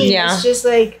Mm. thing. Yeah. It's just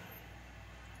like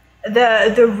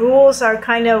the rules are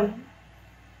kind of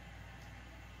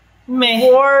Meh.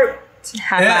 warped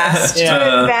Half-assed. to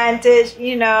Yeah. advantage.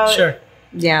 You know. Sure.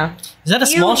 Yeah. Is that a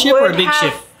You small ship or a would big have-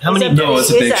 ship? How many? No,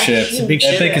 it's a big It's a ship. huge It's a big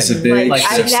ship. Epic is a big. Like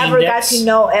I 16 never got decks? to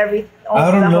know every. I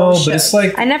the don't whole know, ship. but it's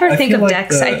like I never think feel of like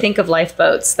decks. I think of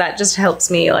lifeboats. That just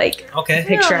helps me like Okay.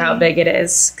 picture how big it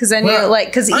is. Because then Well, you like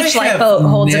because I each have lifeboat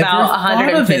holds never about thought of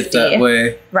it 150, that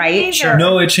way. right? Sure.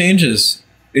 No, it changes.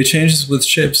 It changes with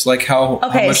ships, like how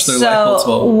Okay, much their lifeboats so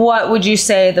hold. what would you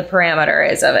say the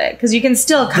parameter is of it? Because you can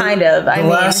still kind of. I The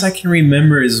mean, last I can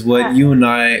remember is what you and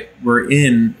I were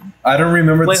in. I don't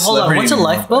remember. Wait, the hold on. celebrity What's a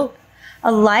anymore, lifeboat?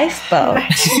 a lifeboat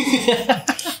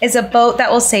is a boat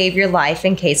that will save your life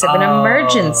in case of an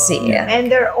emergency.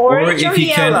 And they're Or orange if or you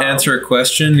yellow. can't answer a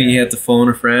question and you have to phone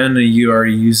a friend and you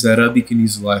already used that up, you can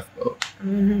use a lifeboat.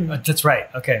 That's right.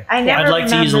 Okay. I never I'd like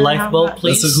to use a remember how lifeboat, much.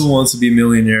 please. That's a Who Wants to Be a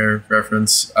Millionaire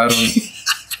reference. I don't.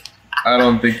 I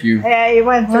don't think you. Yeah, you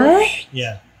went through. What?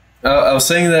 Yeah. I was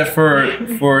saying that for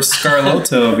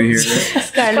Carlotta over here.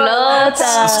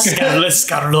 Carlotta.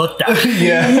 Carlotta.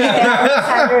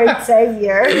 Yeah. Alexander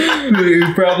Xavier.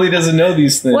 He probably doesn't know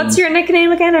these things. What's your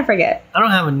nickname again? I forget. I don't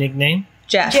have a nickname.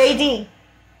 Jeff. JD.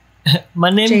 My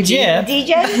name's JD. Jeff.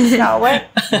 DJ? No, what?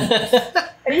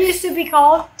 It used to be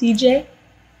called DJ?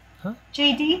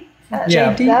 JD.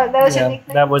 Yeah. That was your Yeah,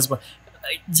 nickname? that was.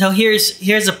 So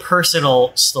here's a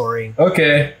personal story.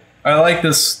 Okay, I like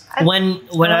this.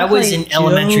 When I was in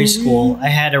elementary school, I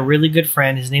had a really good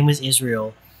friend. His name was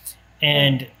Israel,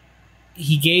 and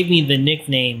he gave me the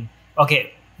nickname.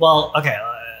 Okay, well, okay.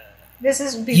 This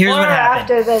is before Here's or what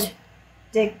happened. after the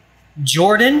dick.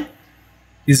 Jordan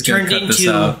He's gonna turned cut this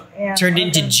into out. Yeah, turned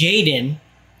into Jaden,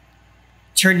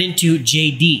 turned into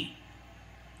JD.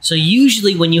 So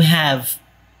usually when you have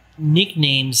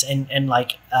nicknames and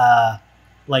like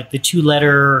the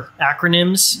 2-letter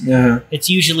acronyms, Yeah. it's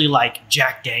usually like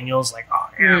Jack Daniels, like, oh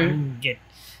yeah, I'm gonna get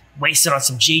wasted on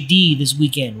some JD this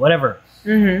weekend, whatever.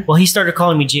 Mm-hmm. Well, he started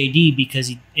calling me JD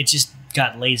because it just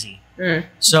got lazy.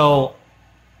 So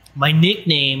my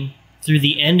nickname through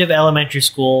the end of elementary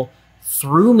school,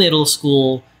 through middle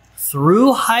school,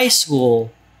 through high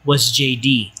school was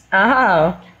JD.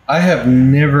 Oh. I have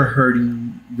never heard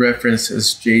you referenced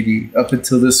as JD up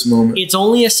until this moment. It's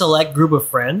only a select group of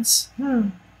friends.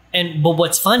 But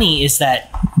what's funny is that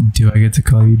Do I get to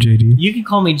call you JD? you can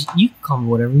call me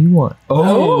whatever you want.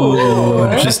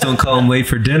 Oh, just don't call him late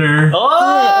for dinner.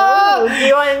 Oh, Oh, do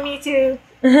you want me to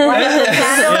light the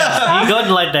candle? yeah, you go ahead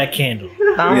and light that candle.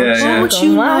 Yeah. Won't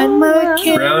you light my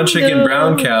candle? Brown chicken,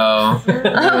 brown cow.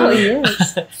 Oh,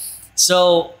 yes.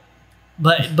 So,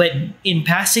 but in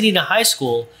Pasadena High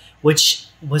School, which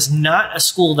was not a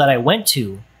school that I went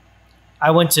to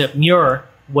Muir,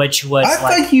 which was I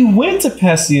like, thought you went to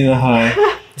Pasadena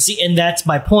High. see, and that's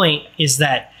my point, is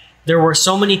that there were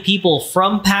so many people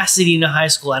from Pasadena High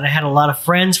School, and I had a lot of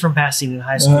friends from Pasadena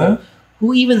High School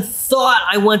who even thought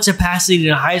I went to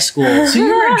Pasadena High School. So you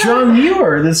were at John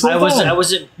Muir this whole time. I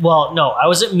was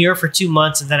at Muir for 2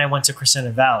 months, and then I went to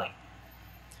Crescenta Valley.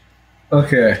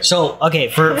 Okay. So, okay,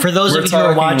 for those We're of you who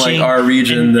are talking watching, like our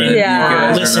region that Yeah. you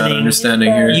guys are listening, not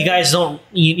understanding here. you guys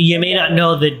you may not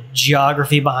know the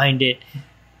geography behind it.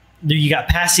 You got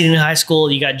Pasadena High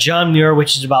School, you got John Muir,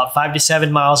 which is about 5 to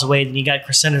 7 miles away. Then you got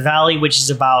Crescenta Valley, which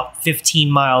is about 15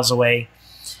 miles away.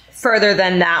 Further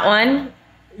than that one.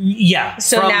 Yeah.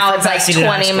 So from now it's like Pasadena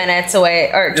High 20 School. minutes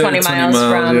away, or 20 miles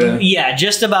from. Yeah,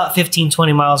 just about 15,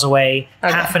 20 miles away,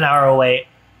 Okay. half an hour away,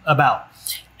 about.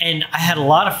 And I had a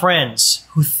lot of friends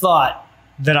who thought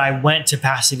that I went to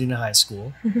Pasadena High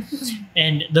School.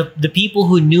 And the people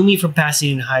who knew me from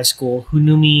Pasadena High School, who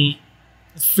knew me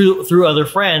through other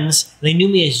friends, they knew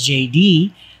me as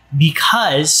JD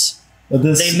because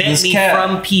they met me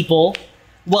from people.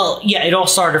 Well, yeah, it all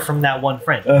started from that one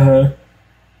friend.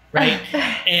 Right?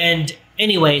 And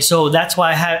anyway, so that's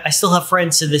why I still have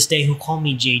friends to this day who call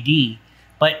me JD,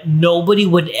 but nobody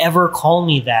would ever call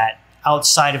me that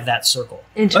outside of that circle.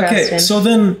 Interesting. Okay, so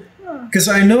then, because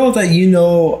I know that you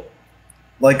know,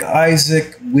 like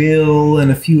Isaac, Will,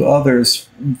 and a few others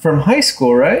from high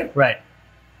school, right? Right.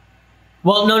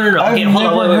 Well, no. I've Okay, hold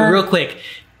on, never wait, heard- real quick.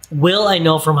 Will I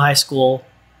know from high school.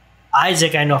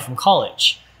 Isaac I know from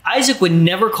college. Isaac would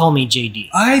never call me JD.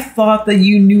 I thought that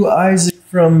you knew Isaac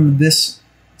from this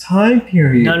time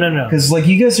period. No. Because like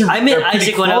you guys are. I met are pretty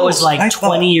Isaac when I was close. like I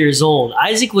 20 years old.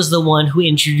 Isaac was the one who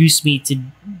introduced me to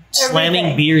slamming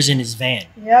Everything. beers in his van.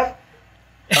 Yep.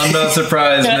 I'm not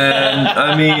surprised, man.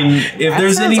 I mean, if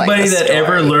there's sounds like anybody a that story.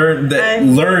 ever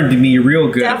learned me real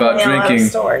good about Definitely a lot of drinking,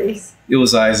 stories. it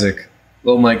was Isaac.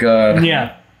 Oh my god.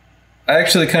 Yeah. I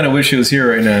actually kind of wish he was here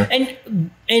right now.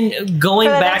 And going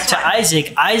For the back next to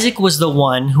one. Isaac was the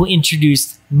one who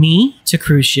introduced me to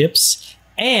cruise ships,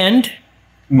 and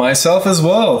Myself as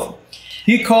well.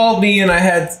 He called me and I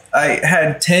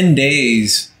had 10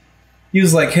 days. He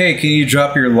was like, "Hey, can you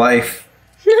drop your life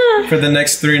for the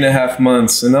next 3.5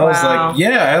 months?" And I was Wow. like,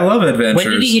 "Yeah, I love adventures."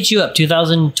 when did he hit you up?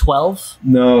 2012?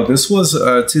 No, this was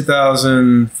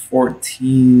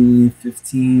 2014,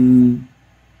 15.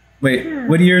 Wait,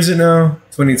 what year is it now?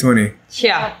 2020.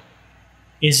 Yeah.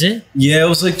 Is it? Yeah, it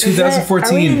was like Are we in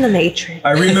 2014. the Matrix?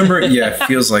 I remember, yeah, it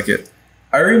feels like it.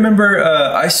 I remember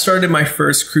I started my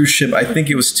first cruise ship, I think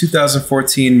it was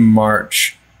 2014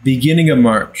 March, beginning of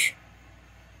March.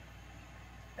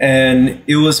 And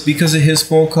it was because of his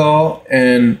phone call,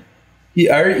 and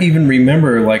I even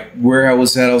remember like where I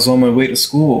was at. I was on my way to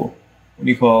school when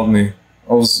he called me.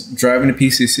 I was driving to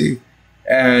PCC,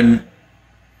 and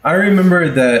I remember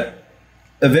that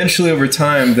eventually over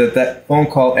time that phone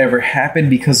call ever happened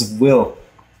because of Will.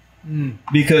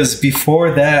 because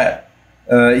before that,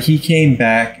 he came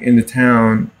back into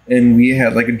town and we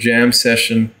had like a jam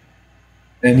session,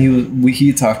 and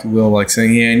he talked to Will like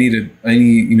saying, "Hey, I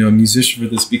need a musician for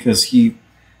this," because he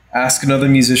asked another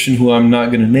musician who I'm not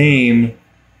going to name,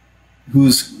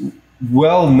 who's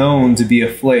well known to be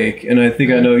a flake, and I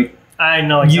think I know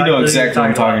exactly you know exactly what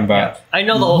I'm talking about. Yeah. I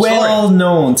know the whole well story.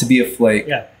 known to be a flake.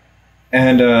 Yeah.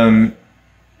 And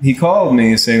he called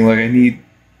me saying like,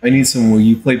 I need someone, will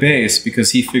you play bass?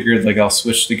 Because he figured like I'll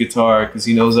switch to guitar because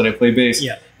he knows that I play bass.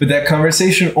 Yeah. But that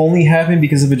conversation only happened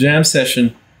because of a jam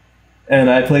session, and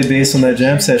I played bass on that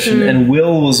jam session, and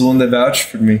Will was the one that vouched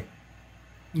for me.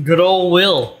 Good old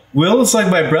Will. Will is like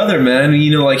my brother, man.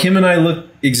 You know, like him and I look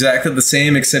exactly the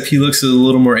same, except he looks a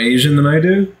little more Asian than I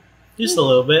do. Just a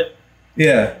little bit.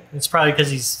 Yeah. It's probably because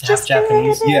he's half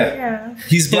Japanese. Yeah.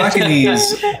 He's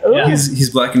Blackanese. Yeah.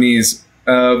 He's Blackanese.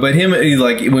 But him,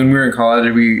 like when we were in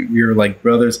college, we were like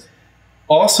brothers.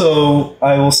 Also,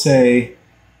 I will say,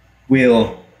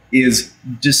 Will is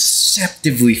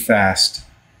deceptively fast.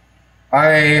 I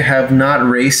have not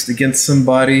raced against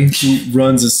somebody who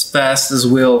runs as fast as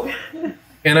Will.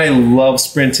 And I love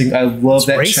sprinting. I love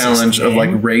that racist, challenge of like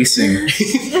racing.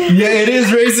 Yeah, it is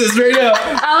racist right now.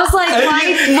 I was like,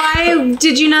 why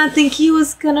did you not think he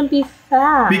was gonna be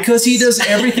fast? Because he does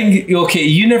everything. Okay,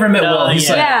 you never met Will. He's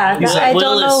like, I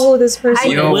don't know who this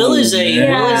person is. Will is a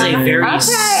very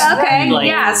okay. Like,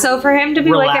 yeah, so for him to be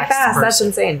like it fast, person. that's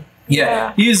insane.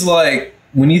 Yeah, he's like,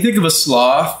 when you think of a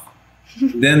sloth,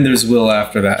 then there's Will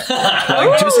after that.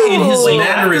 Like just in his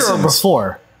mannerisms. After or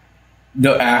before?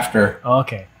 No, after. Oh,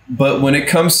 okay. But when it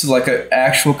comes to like an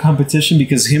actual competition,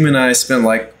 because him and I spent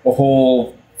like a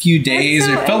whole few days,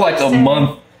 it felt like a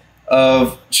month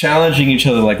of challenging each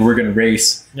other. Like, we're gonna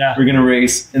race. Yeah. We're gonna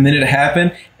race. And then it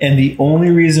happened, and the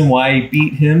only reason why I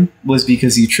beat him was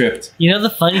because he tripped. You know the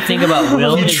funny thing about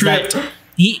Will is that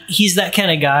he's that kind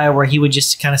of guy where he would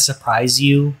just kind of surprise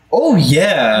you. Oh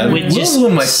yeah, Will's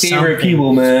one of my favorite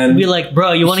people, man. He'd be like,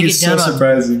 bro, you want to get down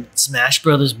on Smash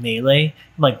Brothers Melee?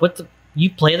 I'm like, what the? You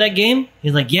play that game?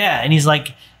 He's like, yeah, and he's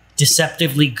like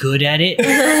deceptively good at it.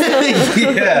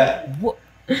 Yeah.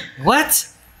 What?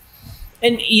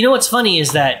 And you know what's funny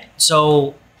is that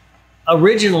so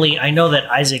originally I know that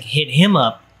Isaac hit him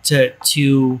up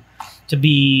to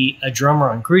be a drummer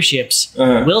on cruise ships.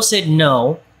 Will said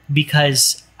no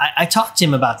because I talked to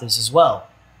him about this as well,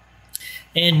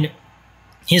 and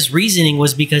his reasoning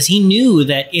was because he knew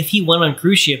that if he went on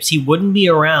cruise ships, he wouldn't be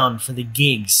around for the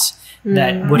gigs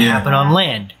that would happen on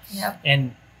land. Yep.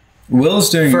 And Will's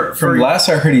doing, from last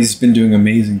I heard, he's been doing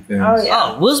amazing things. Oh,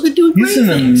 yeah. Will's been doing great things. He's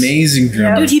an amazing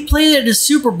drummer. Dude, he played at a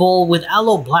Super Bowl with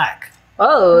Aloe Black.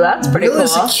 Oh, that's pretty cool. Will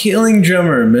is a killing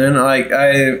drummer, man. Like,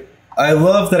 I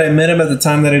love that I met him at the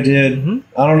time that I did.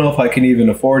 I don't know if I can even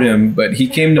afford him, but he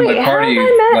came to my party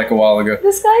like a while ago.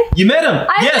 This guy? You met him?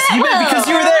 Yes, you met because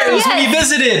you were there. It was when you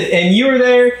visited, and you were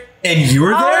there, and you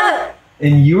were there.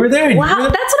 And you were there. Wow,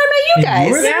 that's when I met you guys.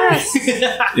 You were there?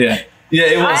 Yes. Yeah,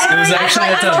 it was actually.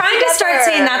 I'm trying to start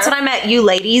saying that's when I met you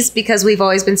ladies because we've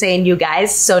always been saying you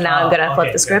guys. So now I'm gonna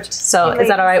flip the script. So is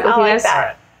that all right with you guys?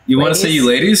 That. You want to say you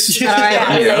ladies? All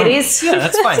right, you ladies. Yeah,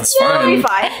 that's fine. It's fine. It'll be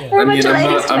fine.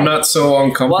 Yeah. I'm not so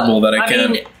uncomfortable that I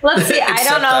can't. Let's see. I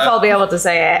don't know if I'll be able to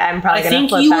say it. I'm probably gonna. I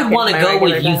think you would want to go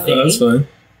with you think. That's fine.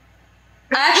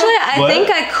 Actually, I think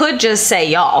I could just say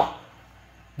y'all.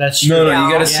 That's true. No,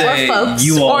 you gotta say folks,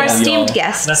 you all. Or esteemed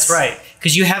guests. That's right.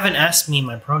 Because you haven't asked me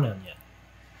my pronoun yet.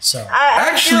 So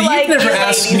actually, you've never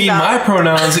asked me my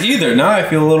pronouns either. Now I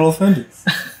feel a little offended.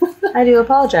 I do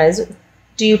apologize.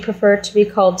 Do you prefer to be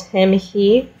called him,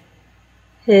 he,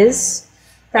 his?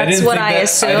 That's what I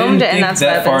assumed, and that's what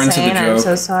I've been saying. I'm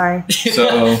so sorry.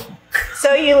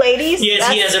 So you ladies? He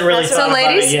hasn't really thought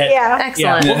about it yet. Yeah.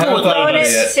 Excellent. Yeah, we'll go with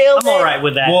I'm all right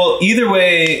with that. Well, either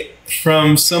way,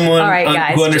 from someone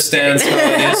who understands how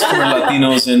it is for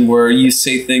Latinos and where you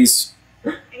say things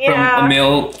from a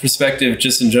male perspective,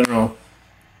 just in general.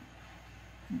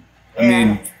 I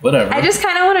mean, whatever. I just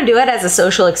kind of want to do it as a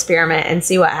social experiment and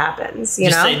see what happens.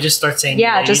 You know, just start saying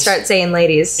ladies. Just start saying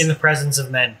ladies in the presence of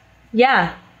men.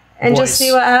 Yeah, and just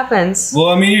see what happens. Well,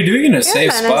 I mean, you're doing it in a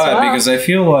safe spot because I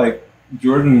feel like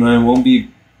Jordan and I won't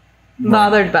be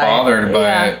bothered by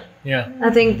it. Yeah, I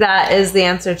think that is the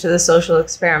answer to the social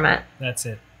experiment. That's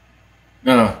it.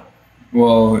 Oh,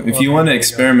 well, if you want to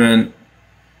experiment,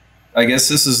 I guess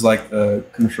this is like the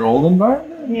controlled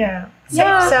environment. Yeah.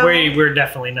 Yeah, so we're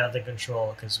definitely not the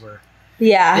control because we're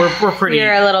pretty.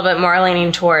 You're a little bit more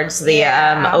leaning towards the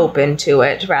open to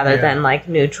it rather than like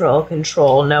neutral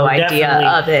control, no idea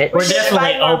of it. We're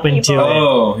definitely open to it.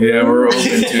 Oh yeah, we're open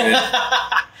to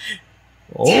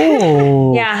it.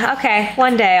 Oh. Yeah, okay.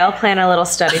 One day I'll plan a little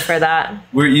study for that.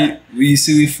 You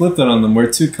see, we flipped it on them.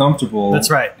 We're too comfortable. That's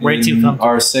right. Way in too comfortable.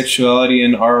 Our sexuality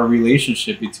and our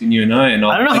relationship between you and I. And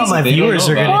all I don't know how things my that they don't viewers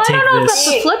know are going about. to Well, I take don't know if this.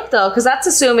 that's the flip, though, because that's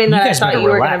assuming that I guys thought better you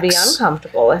were going to be relax.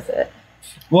 uncomfortable with it.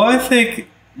 Well, I think,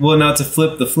 not to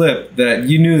flip the flip, that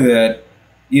you knew that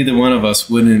either one of us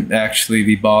wouldn't actually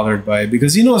be bothered by it.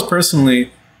 Because you know us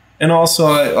personally, and also,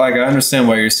 I understand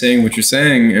why you're saying what you're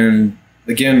saying, and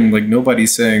again, like,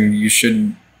 nobody's saying you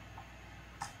shouldn't.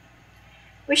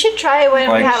 We should try it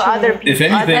when we have other people. If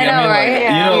anything, I know, I mean, right? like,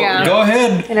 Yeah. you know, go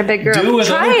ahead. In a big group. Do it with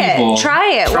Try other it. people.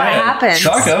 Try it. What happens?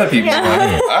 Talk to other people.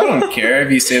 I don't care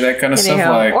if you say that kind of stuff. Anywho,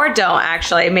 Like, or don't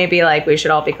actually. Maybe like we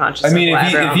should all be conscious. I mean,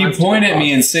 of if you point at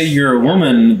me and say you're a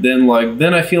woman,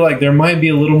 then I feel like there might be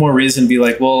a little more reason to be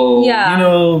like, well, Yeah. you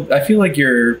know, I feel like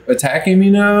you're attacking me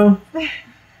now.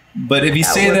 But if you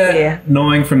say would that,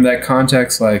 knowing from that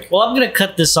context, like, Well, I'm going to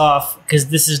cut this off because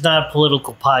this is not a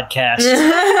political podcast.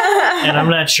 And I'm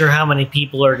not sure how many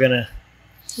people are going to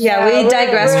Yeah, we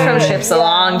digressed from ships a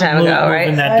long time move ago, in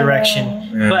right? that direction.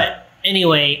 Yeah. But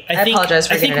anyway, I think apologize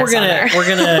for we're getting us on there.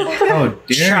 gonna how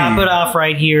dare chop you? it off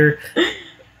right here.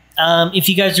 If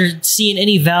you guys are seeing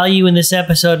any value in this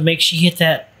episode, make sure you hit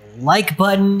that like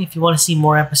button. If you want to see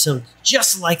more episodes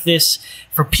just like this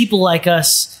for people like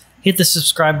us, hit the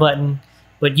subscribe button.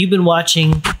 But you've been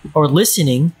watching or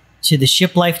listening to the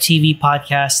Shiplife TV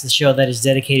podcast, the show that is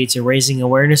dedicated to raising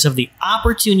awareness of the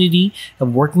opportunity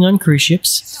of working on cruise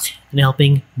ships and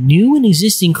helping new and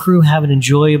existing crew have an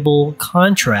enjoyable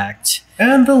contract.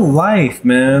 And the life,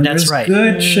 man. That's There's right.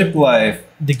 good ship life.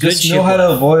 The good Just ship know how to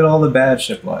life. avoid all the bad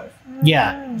ship life.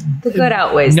 Yeah. The good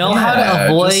outweighs. Know the how bad.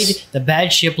 to avoid just- the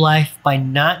bad ship life by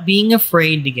not being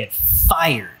afraid to get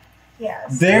fired.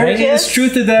 Yes. There Right? is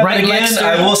truth to that. Right, but again, Lexter?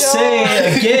 I will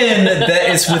say again that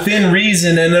it's within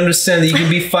reason and understand that you can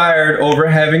be fired over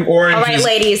having oranges. All right,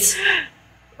 ladies.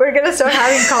 We're gonna start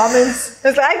having comments.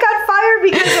 It's like, I got fired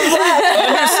because of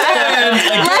that. Understand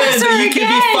again that you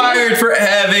can be fired for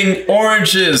having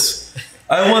oranges.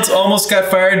 I once almost got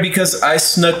fired because I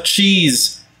snuck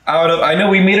cheese out of. I know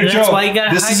we made a That's joke. why you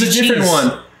gotta This hide is a your different cheese.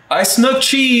 one. I snuck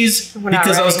cheese We're not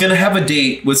because I was ready. gonna have a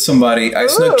date with somebody. I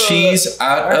snuck Ooh. cheese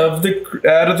out of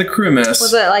the crew mess.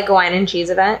 Was it like a wine and cheese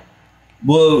event?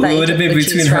 Well, that it you would have took been the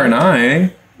between cheese her from? and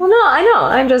I. Well, no, I know.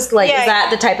 I'm just like, Yeah. is that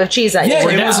the type of cheese that Yeah, you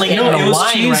We're it was definitely no, getting it a was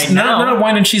wine cheese. right not, now. not a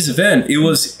wine and cheese event. It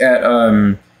was at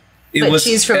It But was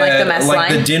cheese from, like, the at, mess like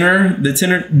line? the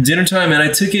dinner time, and I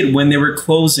took it when they were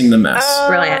closing the mess.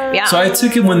 Brilliant. Yeah. So I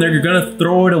took it when they're gonna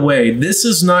throw it away. This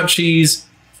is not cheese.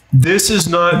 This is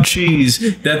not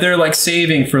cheese that they're like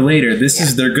saving for later. This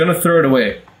is they're gonna throw it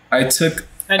away. I took.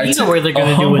 How do I you know took where they're a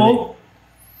gonna do with it? humble-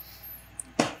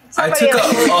 I Somebody took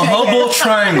else. a humble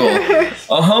triangle,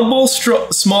 a humble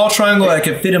small triangle I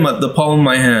could fit him at the palm of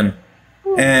my hand,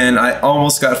 and I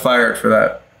almost got fired for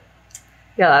that.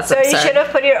 Yeah, that's So you absurd. should have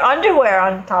put your underwear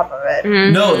on top of it.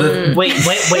 No, Wait.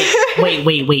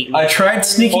 I tried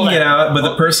sneaking Hold on. it out, but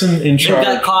the person in You charge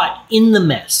got caught in the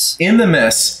mess, in the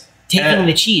mess taking and-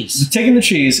 the cheese. taking the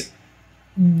cheese.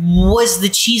 Was the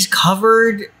cheese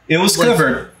covered? It was Was-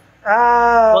 covered.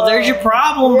 Well, there's your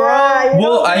problem, bro. Yeah, you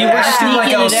Well, don't I do acted that. like I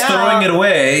sneaking was it out. throwing it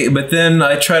away, but then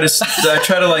I try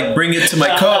to like bring it to my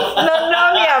coat.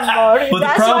 No, mi amor. But the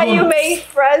That's why problem- you made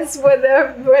friends with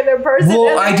a person. in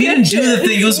Well, the I didn't do the kitchen.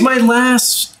 thing. It was my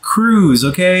last cruise,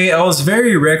 okay? I was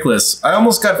very reckless. I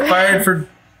almost got fired for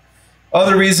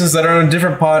other reasons that are on a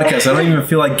different podcast I don't even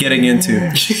feel like getting into.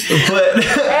 But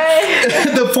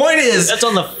the point is, That's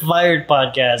on the Fired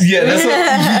podcast. yeah, that's what,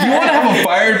 you want to have a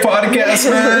fired podcast,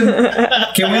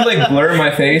 man? Can we like blur my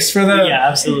face for that? Yeah,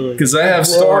 absolutely. Because I have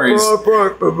stories. Yeah.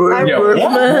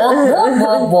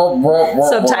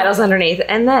 Subtitles underneath.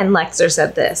 And then Lexer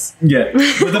said this. Yeah,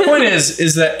 but the point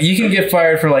is that you can get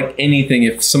fired for like anything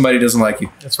if somebody doesn't like you.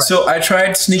 That's right. So I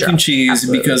tried sneaking True. cheese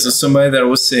Absolutely. because of somebody that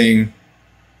was saying,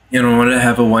 you know, I wanted to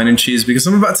have a wine and cheese because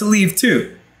I'm about to leave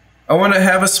too. I want to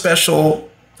have a special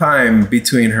time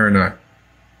between her and I.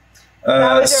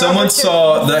 was your Someone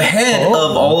saw the head of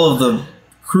all of the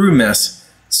crew mess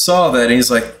saw that and he's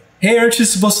like, "Hey, aren't you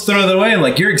supposed to throw that away?" I'm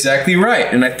like, "You're exactly right,"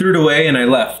 and I threw it away and I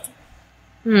left.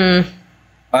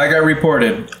 I got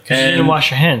reported. Because you didn't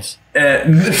wash your hands.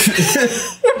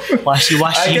 Washy.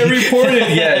 I get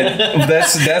reported. Yeah,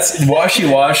 that's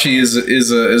washy is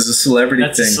a celebrity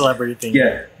That's thing. a celebrity thing.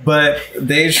 Yeah, but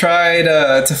they tried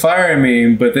to fire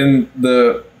me, but then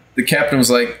the captain was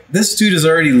like, "This dude is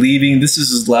already leaving. This is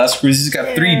his last cruise. He's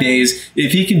got 3 days.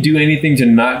 If he can do anything to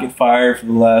not get fired for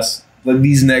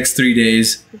these next 3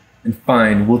 days, then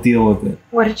fine, we'll deal with it."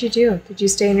 What did you do? Did you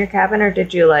stay in your cabin or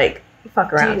did you like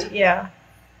fuck around? Yeah.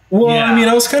 Well, Yeah. I mean,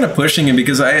 I was kind of pushing it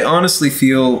because I honestly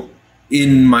feel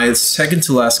in my second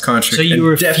to last contract. So you and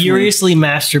were definitely- furiously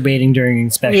masturbating during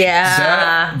inspection.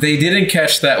 Yeah. They didn't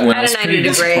catch that one. I At was a 90 pretty degree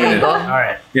disappointed. angle. All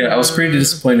right. Yeah, I was pretty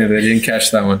disappointed they didn't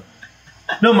catch that one.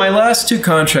 No, my last 2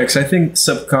 contracts, I think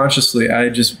subconsciously, I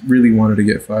just really wanted to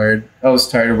get fired. I was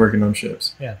tired of working on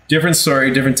ships. Yeah. Different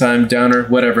story, different time, downer,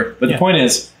 whatever. But Yeah. the point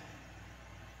is,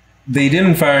 they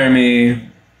didn't fire me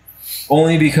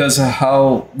only because of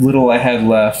how little I had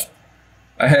left.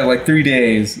 I had like 3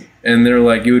 days, and they're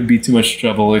like, it would be too much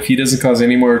trouble. If he doesn't cause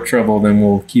any more trouble, then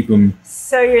we'll keep him.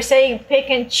 So you're saying pick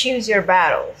and choose your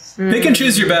battles. Pick and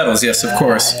choose your battles, yes, of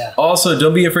course. yeah. Also,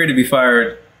 don't be afraid to be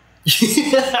fired.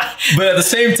 But at the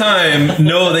same time,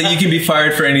 know that you can be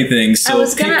fired for anything. I So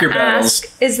was pick gonna your battles.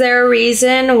 ask, is there a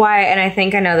reason why, and I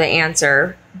think I know the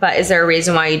answer, but is there a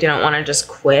reason why you didn't want to just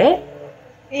quit?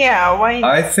 Yeah, why?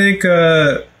 I think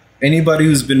anybody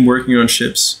who's been working on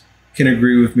ships can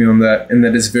agree with me on that, and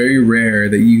that it's very rare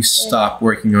that you stop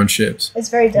working on ships. It's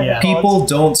very difficult. People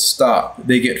don't stop;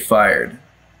 they get fired.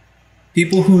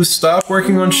 People who stop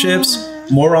working on ships,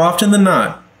 more often than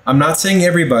not, I'm not saying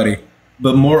everybody,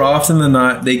 but more often than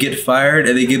not, they get fired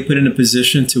and they get put in a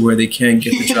position to where they can't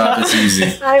get the job as easy.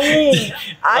 I mean,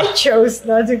 I chose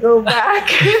not to go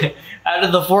back. Out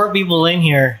of the 4 people in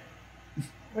here,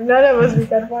 None of us we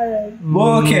got fired,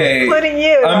 Well, okay, including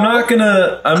you. I'm not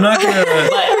gonna.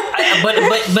 but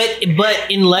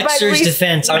in Lexer's we-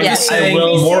 defense, I'm Yeah. just saying, I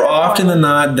will. more often than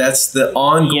not, that's the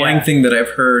ongoing Yeah. thing that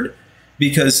I've heard.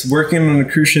 Because working on a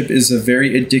cruise ship is a very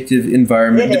addictive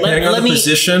environment. It is. Depending on Let the me-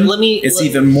 position, let me- it's let-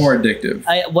 even more addictive.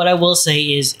 What I will say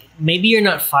is maybe you're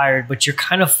not fired, but you're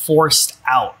kind of forced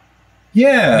out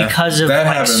Yeah, because of that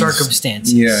like happens.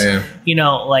 circumstances. Yeah. You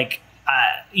know, like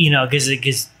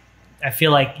because I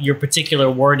feel like your particular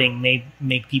wording may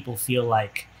make people feel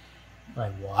like well,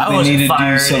 I They wasn't need to do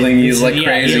fired. something and you this- like yeah,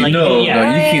 crazy. yeah, like, no, yeah. no,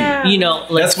 you Yeah. can. You know,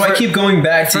 like That's why I for- keep going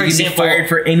back to for you can be example, fired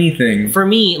for anything. For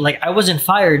me, like I wasn't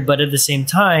fired, but at the same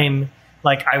time,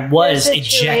 like I was The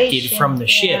ejected situation, from the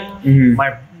ship. yeah.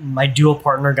 Mhm. My dual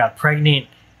partner got pregnant,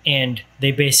 and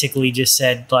they basically just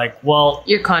said like, "Well,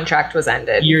 Your contract was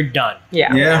ended. you're done."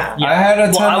 Yeah. Yeah, Yeah. I had a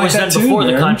time Well, I like was that done too, before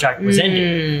the man. contract was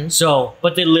ended. So,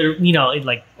 but they literally,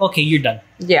 like, okay, you're done.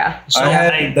 Yeah. So I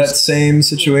had that same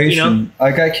situation. I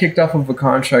got kicked off of a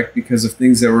contract because of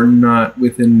things that were not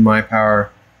within my power.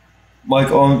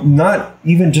 Like, not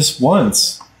even just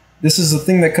once. This is a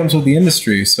thing that comes with the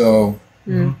industry, so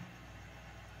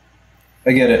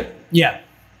I get it. Yeah.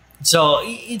 So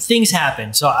things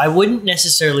happen. So I wouldn't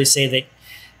necessarily say that,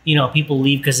 people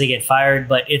leave because they get fired,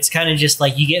 but it's kind of just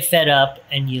like you get fed up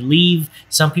and you leave.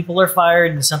 Some people are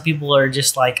fired and some people are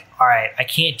just like, all right, I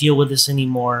can't deal with this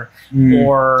anymore.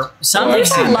 Or Some something.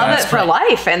 people love it for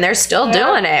life and they're still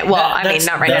doing it. Well, That- I mean, that's-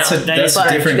 not right that's now. a- That's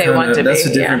but a different they want to kind of. That's be,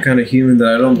 a different yeah. kind of human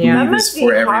that I don't Yeah. believe That is must for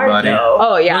be hard, everybody. though.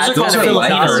 Oh, yeah. Those it's are gotta be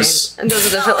Filipinos. exhausting. Those are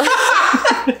the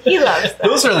Filipinos. He loves that.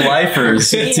 Those are lifers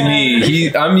to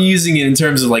me. I'm using it in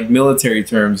terms of like military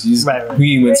terms. He's Right.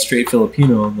 he went straight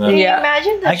Filipino on that. Can Yeah. you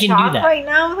imagine the I can do shock that. right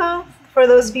now, though, for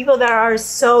those people that are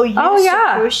so used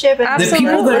yeah. to cruise ship and The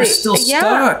people that are Absolutely. still Yeah.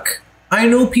 stuck. I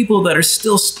know people that are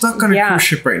still stuck on a Yeah. cruise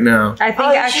ship right now. I think Oh,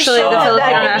 you should actually show the that.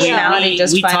 Filipino Yeah. nationality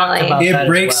just We talked finally. about that It as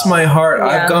breaks well. my heart. Yeah.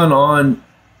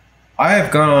 I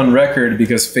have gone on record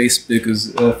because Facebook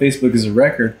is a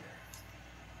record,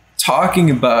 talking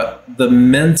about the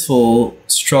mental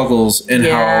struggles and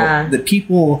Yeah. how the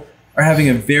people are having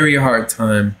a very hard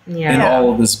time in Yeah.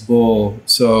 all of this bull.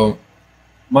 So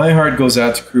my heart goes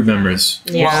out to crew members.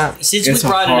 Yeah. Well, since It's we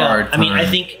a brought it hard up, I mean, I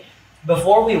time. think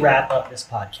before we wrap up this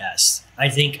podcast, I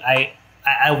think I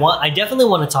definitely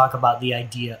want to talk about the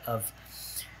idea of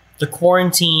the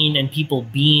quarantine and people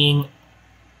being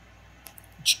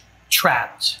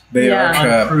trapped They Yeah. are on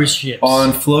trapped cruise ships,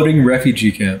 on floating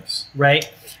refugee camps. right?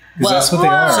 'Cause that's what they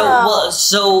are.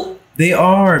 So They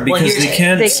are because here's- they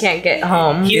can't. They can't get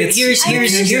home. It's- here's my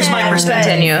understand, perspective.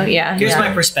 Continue. Yeah. Here's yeah. my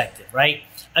perspective, right?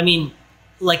 I mean,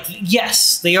 like,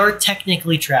 yes, they are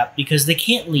technically trapped because they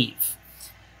can't leave,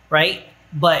 right?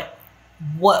 But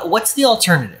what's the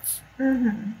alternative?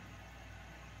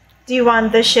 do you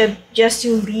want the ship just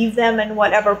to leave them in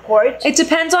whatever port? It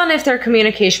depends on if their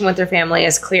communication with their family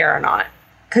is clear or not.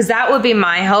 Because that would be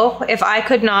my hope. If I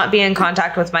could not be in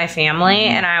contact with my family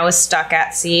and I was stuck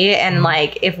at sea and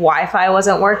like if Wi-Fi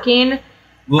wasn't working,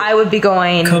 Well, I would be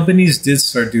going. companies did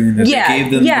start doing that. Yeah, They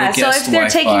gave them yeah. the So guest if they're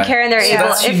Wi-Fi. taking care and they're So able,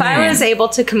 that's if I humane. was able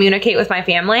to communicate with my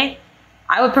family,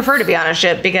 I would prefer to be on a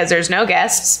ship because there's no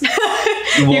guests.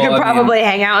 You Well, I could mean- probably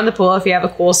hang out in the pool if you have a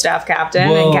cool staff captain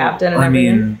and captain and I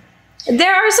everything. mean,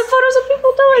 There are some photos of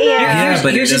people doing that. Yeah, but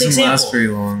it here's an doesn't last example. very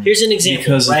long. Here's an example,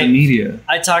 because right? of the media.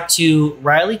 I talked to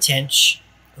Riley Tench,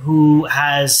 who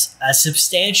has a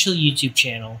substantial YouTube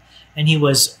channel, and he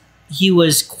was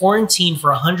quarantined for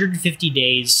 150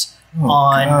 days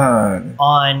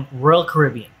on Royal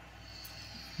Caribbean.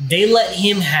 They let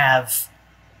him have.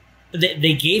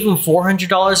 They gave him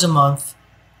 $400 a month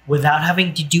without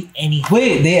having to do anything.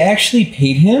 Wait, they actually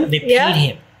paid him? They paid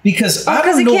him. Because I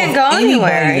because don't he know can't of go anybody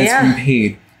anywhere, that's been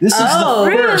paid. This is the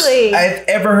first really? I've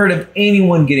ever heard of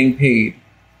anyone getting paid.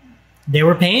 They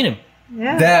were paying him.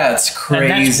 Yeah. That's And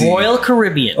that's crazy. Royal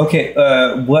Caribbean. Okay,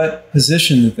 what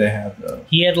position did they have though?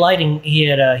 He had lighting. He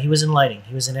was in lighting.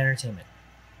 He was in entertainment.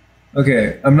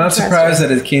 Okay, I'm not surprised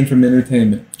that it came from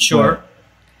entertainment. Sure.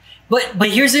 But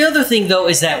here's the other thing though,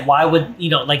 is that why would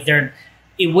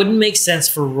it wouldn't make sense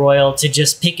for Royal to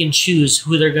just pick and choose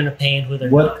who they're going to pay and who they're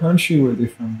What not. country were they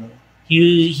from though?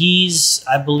 He's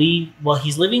I believe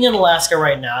he's living in Alaska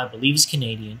right now. I believe he's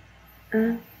Canadian.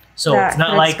 So That it's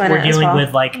not could like explain we're it as dealing well.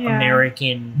 with like Yeah.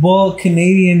 American Well,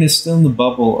 Canadian is still in the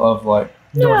bubble of like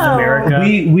North No. America.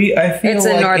 I feel It's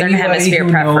like a northern anybody hemisphere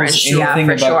who knows preference, yeah, anything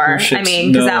for about sure. cruise I ships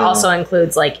mean, because that know- also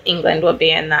includes like England would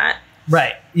be in that.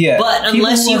 Right. yeah. But people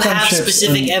unless who you work on have ships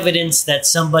specific and- evidence that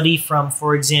somebody from,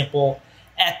 for example,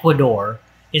 Ecuador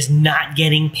is not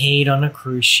getting paid on a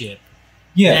cruise ship.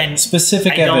 yeah, then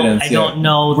specific I don't- evidence. I yeah. don't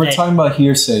know We're that- talking about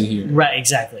hearsay here. Right,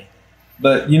 exactly.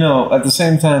 But at the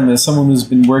same time, as someone who's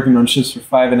been working on ships for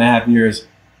 5.5 years,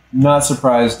 I'm not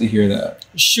surprised to hear that.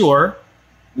 Sure.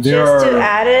 There Just are to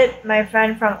add it, my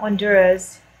friend from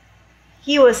Honduras,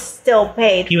 he was still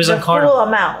paid. He was the on Carnival. full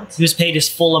amount He was paid his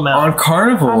full amount. on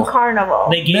Carnival. on Carnival.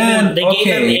 They gave Man, him. They gave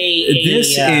him a.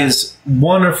 this is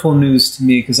wonderful news to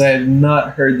me because I have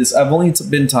not heard this. I've only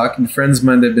been talking to friends of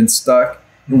mine that have been stuck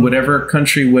in whatever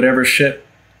country, whatever ship.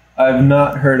 I've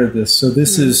not heard of this. So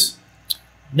this is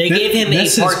They gave him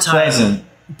this a is part-time pleasant.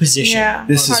 position. Yeah,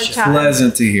 This is part-time.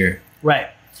 pleasant to hear. Right.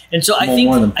 And so Well,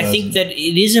 more than I think pleasant. that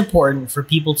it is important for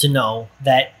people to know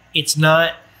that it's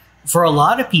not, for a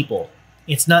lot of people,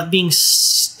 it's not being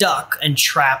stuck and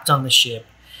trapped on the ship.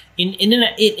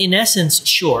 In essence,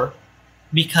 sure,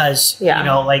 because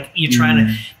Yeah. like you're trying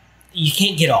to, you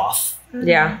can't get off,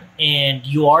 Yeah. and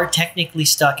you are technically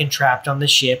stuck and trapped on the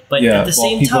ship. But Yeah, at the while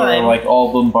same people time, are like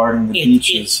all bombarding the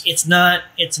beaches. it's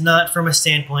not from a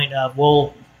standpoint of,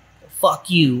 well, fuck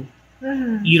you,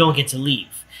 you don't get to leave.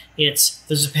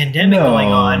 There's a pandemic going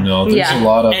on. No, there's Yeah. a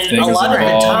lot of And things a lot of the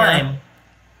involved. time,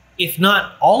 if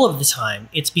not all of the time,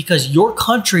 it's because your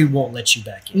country won't let you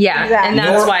back in. Yeah. Exactly. And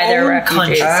that's Your why they're own refugees.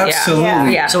 country. Yeah.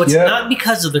 Absolutely. Yeah. So it's Yeah. not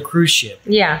because of the cruise ship.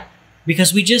 Yeah.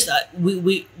 Because we just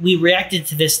we reacted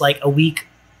to this like a week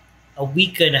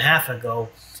and a half ago,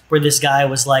 where this guy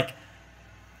was like,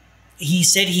 he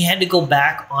said he had to go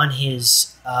back on his.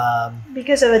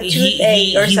 because of a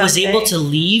toothache or he something. was able to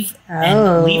leave Oh.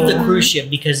 and leave the cruise ship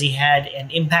because he had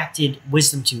an impacted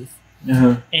wisdom tooth.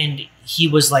 Uh-huh. And he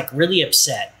was like really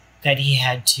upset that he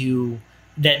had to,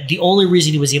 that the only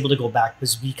reason he was able to go back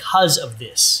was because of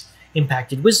this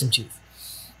impacted wisdom tooth.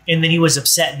 And then he was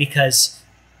upset because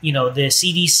the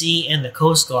CDC and the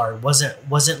Coast Guard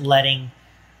wasn't letting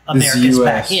Americans US.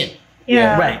 back in.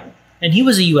 Yeah. Right. And he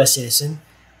was a US citizen,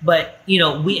 but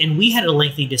we had a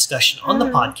lengthy discussion on the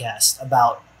podcast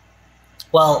about,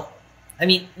 well, I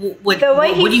mean, what The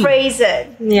way what do he you, phrased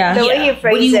it. Yeah. The way Yeah. he What do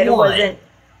phrased you it want? wasn't.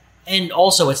 and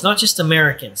also it's not just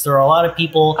Americans. There are a lot of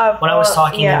people. When I was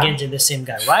talking again to the same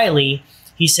guy, Riley,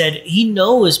 he said he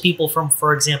knows people from,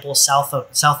 for example, South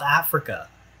Africa,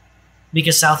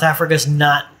 because South Africa's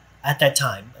not, at that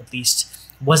time at least,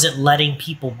 wasn't letting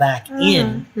people back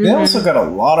in. They also got a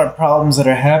lot of problems that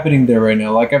are happening there right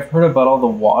now. Like I've heard about all the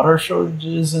water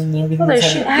shortages and everything. Well, that's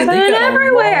there's shit happening. They happening got a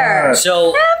everywhere. lot.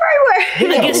 So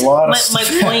Everywhere. I got a guess lot of my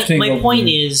stuff point happening over point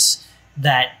there. is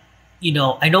that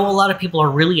I know a lot of people are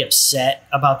really upset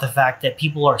about the fact that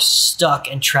people are stuck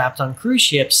and trapped on cruise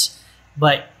ships,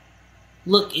 but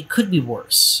look, it could be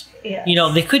worse. Yeah.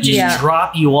 They could just Yeah.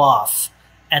 drop you off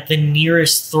at the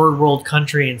nearest third world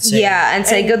country and say, Yeah. And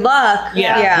say good luck.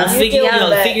 yeah, Yeah. we'll You figure, deal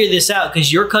with it. figure this out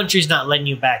because your country's not letting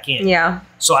you back in. Yeah.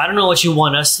 So I don't know what you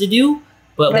want us to do,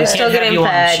 but we They're can't still have getting you on the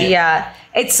fed. ship. Yeah.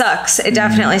 It sucks. It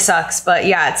definitely sucks. But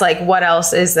yeah, it's like, what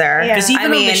else is there? Yeah. 'Cause even I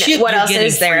on the mean, ship, what you're else getting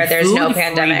is there? free There's food, no free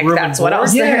pandemic. room That's and what board.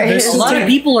 else Yeah, there there's is. A lot of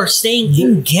people are staying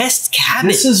in guest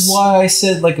cabins. This is why I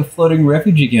said like a floating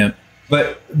refugee camp.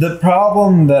 But the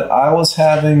problem that I was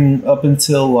having up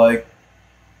until like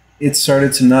it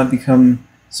started to not become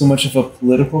so much of a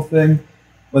political thing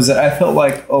was that I felt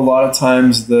like a lot of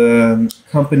times the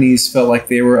companies felt like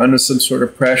they were under some sort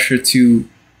of pressure to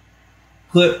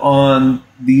put on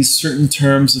these certain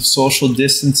terms of social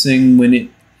distancing when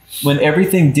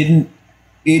everything didn't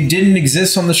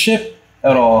exist on the ship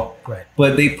at all. Right.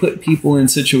 But they put people in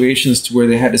situations to where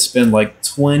they had to spend like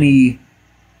 20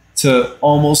 to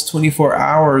almost 24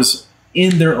 hours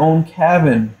in their own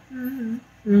cabin.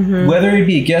 Whether it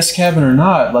be a guest cabin or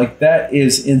not, like that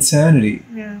is insanity.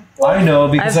 Yeah. I know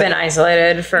because I've been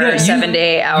isolated for 7 to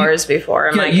 8 hours before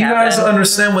in my cabin. you guys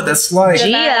understand what that's like.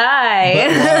 GI. The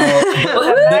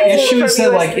issue is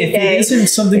that like if it isn't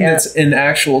something that's an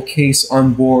actual case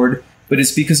on board, but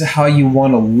it's because of how you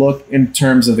want to look in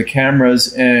terms of the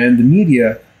cameras and the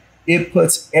media, it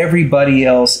puts everybody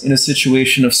else in a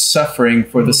situation of suffering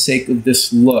for the sake of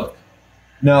this look.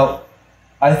 Now,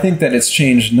 I think that it's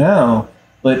changed now.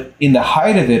 But in the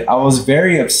height of it, I was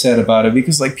very upset about it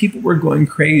because like people were going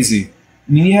crazy.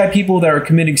 I mean, you had people that were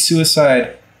committing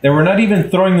suicide that were not even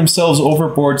throwing themselves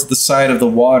overboard to the side of the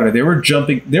water. They were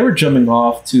jumping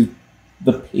off to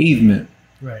the pavement.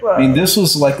 Right. I mean, this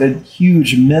was like a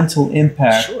huge mental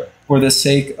impact for the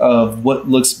sake of what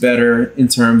looks better in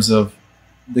terms of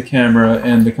the camera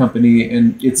and the company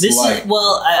and its life.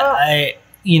 I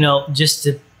just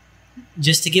to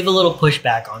give a little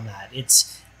pushback on that,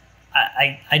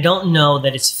 I don't know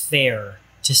that it's fair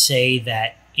to say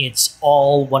that it's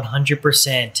all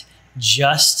 100%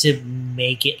 just to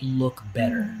make it look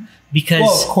better. Because,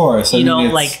 well, of course, you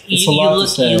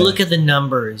look at the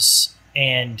numbers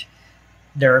and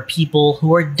there are people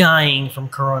who are dying from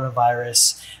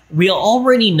coronavirus. We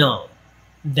already know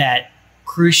that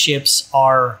cruise ships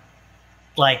are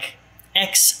like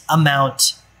X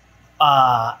amount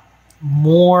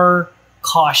more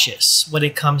cautious when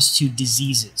it comes to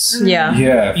diseases.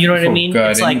 Yeah. You know what I mean? God,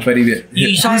 it's like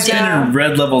you talk to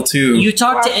red level 2. You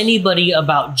talk to anybody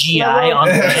about GI on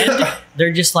land,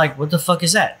 they're just like, what the fuck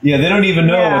is that? Yeah, they don't even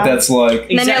know what that's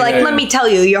like. And then you're like, let me tell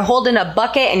you, you're holding a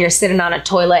bucket and you're sitting on a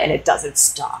toilet and it doesn't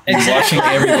stop. Washing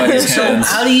everybody's hands.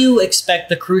 So how do you expect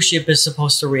the cruise ship is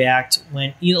supposed to react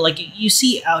when, like you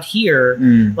see out here,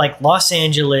 like Los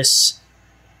Angeles,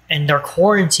 and they're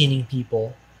quarantining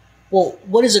people. Well,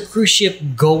 what is a cruise ship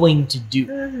going to do,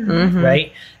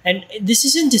 right? And this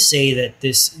isn't to say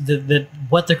that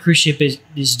what the cruise ship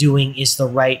is doing is the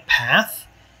right path,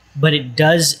 but it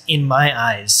does, in my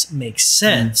eyes, make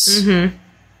sense.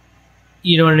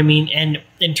 You know what I mean? And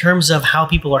in terms of how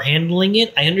people are handling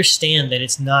it, I understand that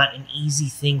it's not an easy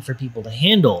thing for people to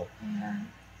handle.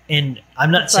 And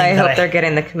I'm not saying I hope they're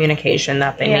getting the communication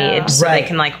that they need so they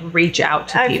can like reach out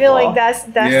to people. I feel like that's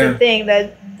the thing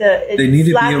that they need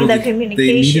to be able to communication.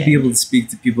 They need to be able to speak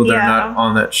to people that are not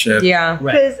on that ship. Yeah,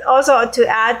 because also to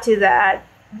add to that,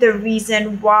 the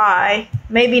reason why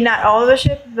maybe not all of the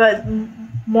ship, but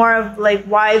more of like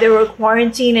why they were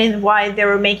quarantined and why they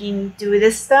were making do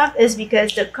this stuff is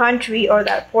because the country or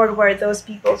that port where those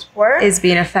people were is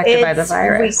being affected by the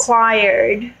virus.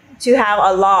 Required to have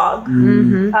a log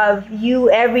of you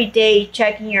every day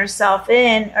checking yourself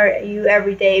in, or you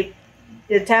every day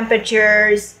the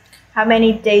temperatures, how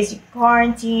many days you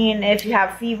quarantine, if you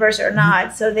have fevers or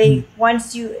not. So they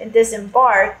once you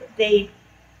disembark, they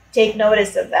take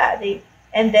notice of that.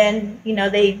 And then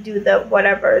they do the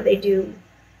whatever they do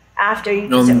after you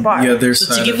disembark.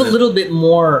 So to give a little bit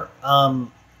more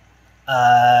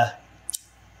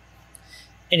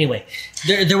anyway,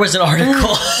 there was an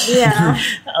article.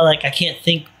 Like I can't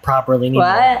think properly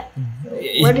anymore.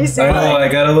 What do you say? I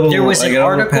got a little. There was an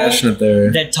article passionate there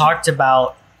that talked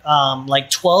about like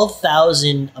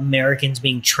 12,000 Americans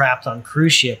being trapped on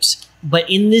cruise ships, but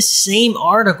in this same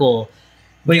article,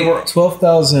 there were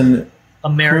 12,000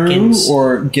 Americans crew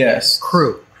or guests.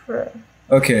 Crew.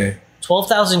 Okay.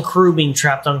 12,000 crew being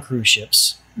trapped on cruise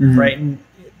ships, right? And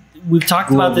we've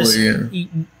talked about this.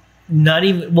 Not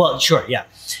even, well, sure, yeah.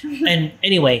 And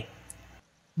anyway,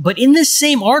 but in this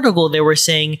same article, they were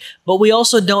saying, but we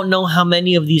also don't know how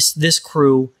many of this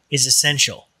crew is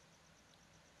essential,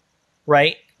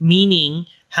 right? Meaning,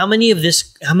 how many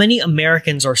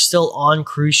Americans are still on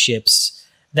cruise ships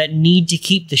that need to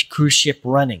keep the cruise ship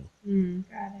running?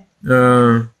 Got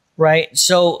it. Right?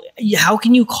 So how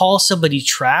can you call somebody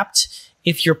trapped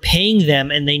if you're paying them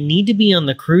and they need to be on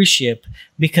the cruise ship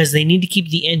because they need to keep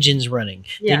the engines running?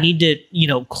 They need to,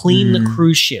 clean the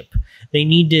cruise ship. They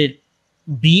need to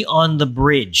be on the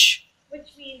bridge. Which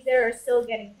means they're still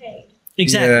getting paid.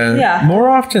 Exactly. Yeah. More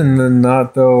often than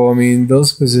not, though, I mean,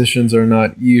 those positions are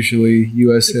not usually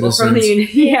U.S.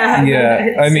 citizens.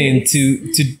 Yeah. I mean,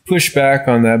 to push back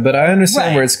on that, but I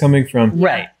understand where it's coming from.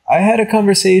 Right. I had a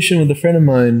conversation with a friend of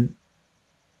mine.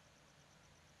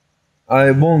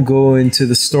 I won't go into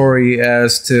the story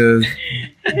as to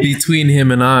between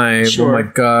him and I. Sure. Oh my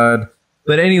God.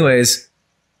 But anyways,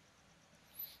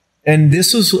 And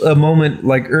this was a moment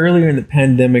like earlier in the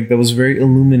pandemic that was very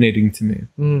illuminating to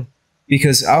me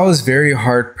because I was very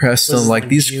hard pressed on like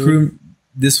these crew.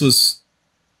 This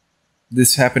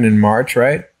happened in March,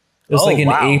 right? It was like in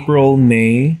April,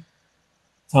 May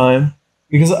time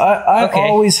because I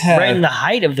always had right in the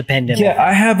height of the pandemic. Yeah,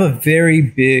 I have a very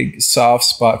big soft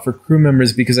spot for crew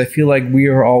members because I feel like we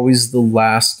are always the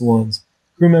last ones.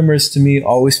 Crew members to me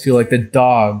always feel like the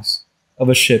dogs of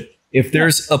a ship. If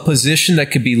there's a position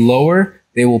that could be lower,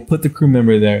 they will put the crew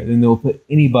member there. Then they'll put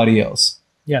anybody else.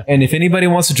 Yeah. And if anybody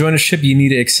wants to join a ship, you need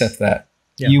to accept that.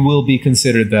 Yeah. You will be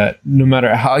considered that no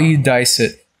matter how you dice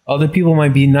it. Other people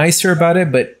might be nicer about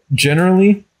it, but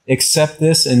generally accept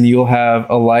this and you'll have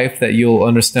a life that you'll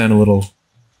understand a little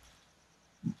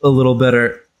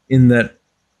better in that.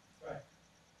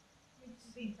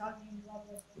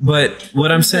 But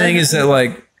what I'm saying is that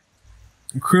like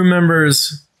crew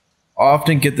members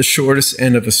often get the shortest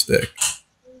end of a stick.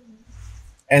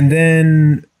 And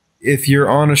then if you're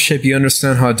on a ship, you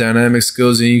understand how dynamics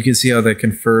goes and you can see how that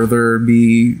can further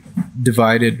be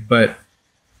divided. But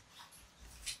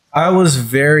I was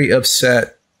very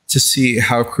upset to see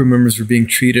how crew members were being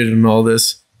treated and all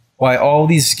this. Why all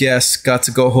these guests got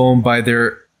to go home by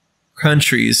their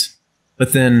countries,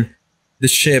 but then the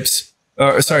ships,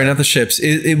 sorry, not the ships.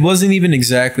 It wasn't even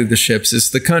exactly the ships. It's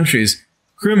the countries.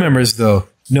 Crew members, though,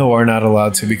 no, are not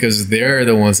allowed to because they're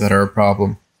the ones that are a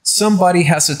problem. Somebody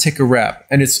has to take a rap,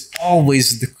 and it's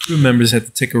always the crew members have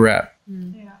to take a rap.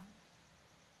 Yeah.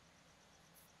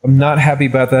 I'm not happy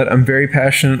about that. I'm very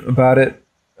passionate about it.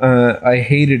 I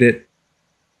hated it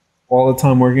all the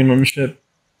time working on the ship.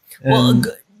 Well,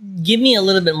 give me a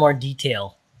little bit more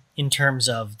detail in terms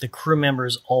of the crew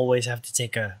members always have to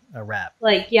take a rap.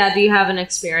 Like, yeah, do you have an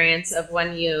experience of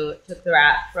when you took the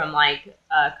rap from like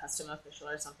a custom official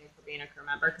or something for being a crew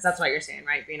member? Because that's what you're saying,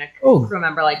 right? Being a crew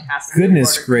member, like passing.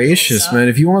 Goodness gracious, man!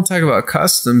 If you want to talk about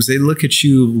customs, they look at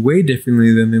you way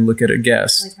differently than they look at a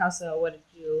guest. Like how so? What did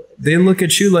you? Experience? They look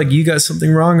at you like you got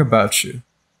something wrong about you.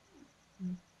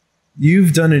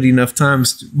 You've done it enough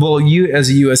times. Well, you as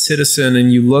a U.S. citizen,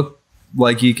 and you look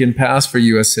like you can pass for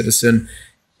U.S. citizen.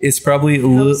 It's probably a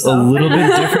little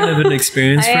bit different of an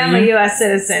experience for you. I am a U.S.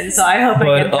 citizen, so I hope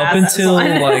I can pass. But up until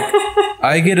like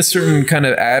I get a certain kind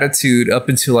of attitude up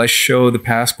until I show the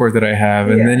passport that I have,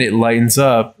 and then it lightens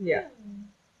up. Yeah.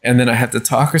 And then I have to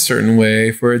talk a certain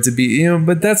way for it to be,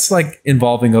 but that's like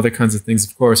involving other kinds of things,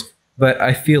 of course. But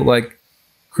I feel like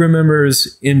crew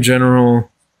members in general,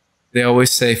 they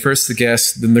always say first the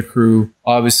guests, then the crew,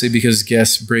 obviously because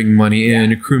guests bring money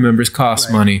in, crew members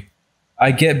cost money.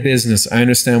 I get business. I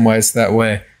understand why it's that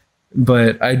way.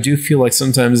 But I do feel like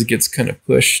sometimes it gets kind of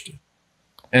pushed.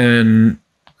 And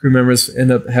crew members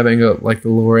end up having like the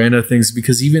lower end of things.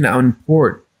 Because even out in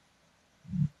port,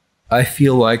 I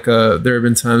feel like there have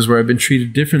been times where I've been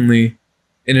treated differently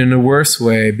and in a worse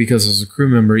way because as a crew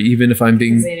member, even if I'm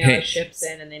being paid. They know ships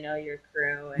in and they know your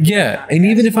crew. And and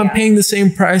even if I'm paying the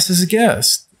same price as a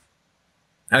guest.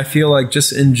 I feel like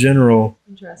just in general,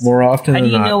 more often than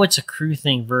not. How do you know it's a crew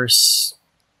thing versus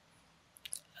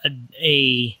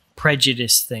a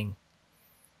prejudice thing?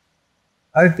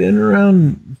 I've been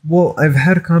around, I've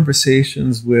had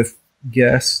conversations with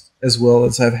guests as well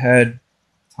as I've had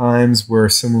times where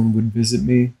someone would visit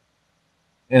me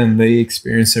and they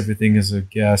experience everything as a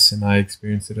guest and I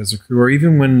experience it as a crew. Or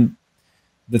even when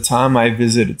the time I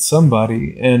visited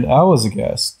somebody and I was a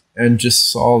guest and just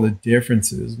saw the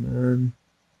differences, man.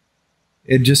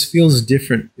 It just feels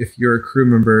different if you're a crew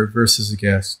member versus a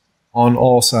guest on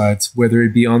all sides, whether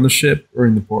it be on the ship or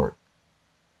in the port.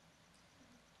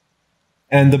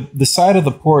 And the side of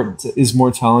the port is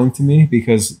more telling to me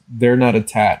because they're not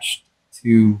attached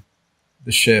to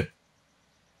the ship.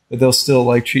 But they'll still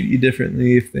like treat you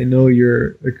differently if they know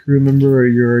you're a crew member or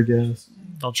you're a guest.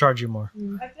 They'll charge you more.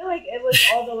 I feel like it was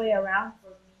all the way around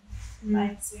for me.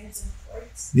 My experience in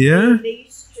ports. Yeah? They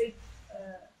used to treat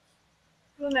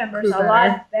crew members a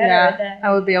lot better than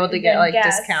I would be able to get like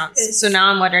guests, discounts. So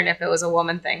now I'm wondering if it was a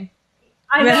woman thing.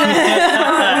 I know.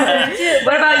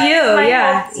 What about you?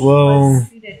 Yeah. Well,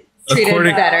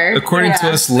 treated better. According to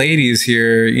us ladies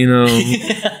here,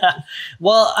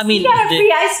 Well, I mean, you got a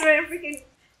free ice cream, freaking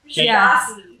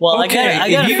Kushigasi. Well, okay, I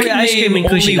got a free ice cream in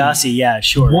Kushigasi. Yeah,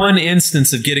 sure. One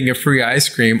instance of getting a free ice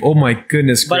cream. Oh my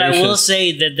goodness but gracious! I will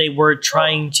say that they were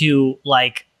trying to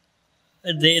like.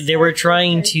 They were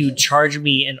trying to charge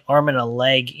me an arm and a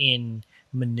leg in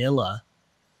Manila.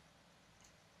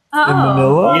 In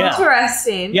Manila? Yeah.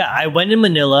 Interesting. Yeah, I went in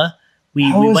Manila. We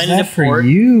How went is that into port. for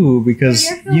you? Because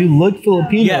you look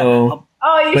Filipino.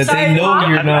 Oh, you But started they know talking,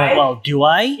 you're not- right? Well, do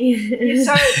I? You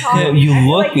started talking. You I feel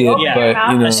look like you it, opened your but,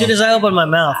 mouth you know. As soon as I open my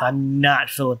mouth, I'm not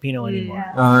Filipino anymore.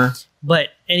 Yeah. But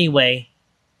anyway,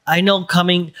 I know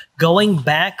going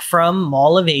back from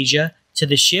Mall of Asia to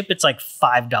the ship, it's like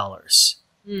 $5.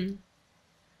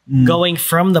 Going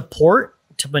from the port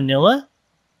to Manila,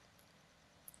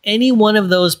 any one of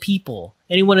those people,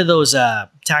 any one of those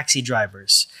taxi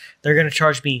drivers, they're going to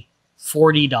charge me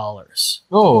 $40.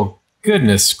 Oh,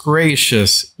 goodness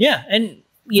gracious. Yeah, and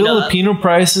you know, Filipino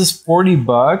prices,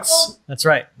 $40? that's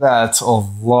right. That's a For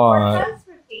lot.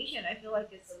 transportation, I feel like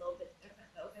it's a little bit different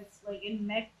though. It's like in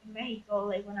Mexico,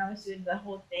 like when I was doing the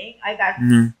whole thing, I got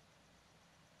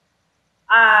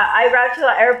I arrived to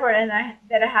the airport and I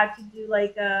had to do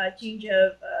like a change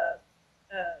of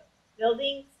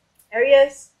buildings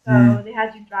areas. So they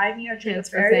had to drive me or take a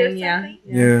Transfer ferry or thing, something.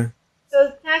 Yeah. So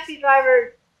the taxi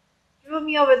driver drew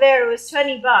me over there. It was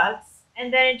 $20,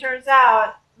 and then it turns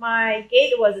out my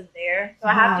gate wasn't there, so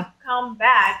I had to come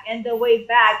back. And the way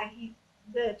back, and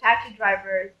the taxi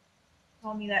driver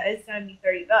told me that it's gonna be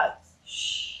 $30.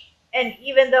 And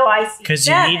even though I see Because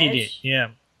you Spanish, needed it. Yeah.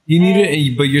 You need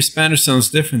it, but your Spanish sounds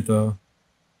different, though.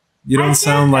 You I don't get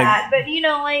sound like... that, but you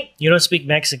know, like You don't speak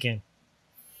Mexican.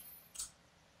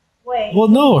 way. Well,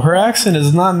 no, her accent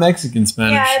is not Mexican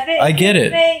Spanish. Yeah, I get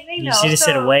it. They know. You should have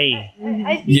said way.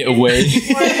 I think Yeah, it's way.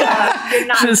 more, you're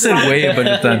not Should have said way a bunch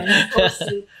of times. Yeah, supposed to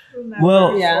crew members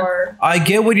Well, Yeah. or- I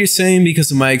get what you're saying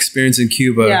because of my experience in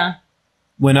Cuba. Yeah.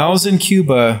 When I was in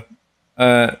Cuba,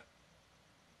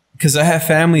 because I have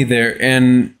family there,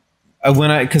 and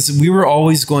because we were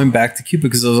always going back to Cuba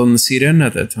because I was on the Sirena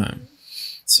at that time.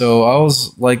 So I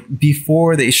was like,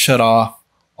 before they shut off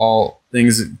all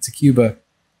things to Cuba,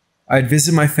 I'd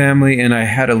visit my family and I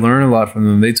had to learn a lot from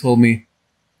them. They told me,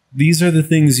 these are the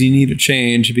things you need to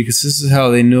change because this is how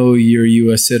they know you're a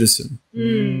U.S. citizen.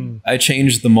 I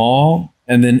changed them all,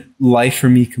 and then life for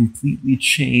me completely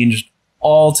changed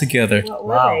altogether. What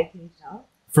Wow. were they? Can you tell?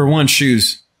 For one,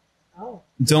 shoes. Oh.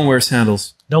 Don't wear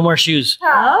sandals. Don't wear shoes.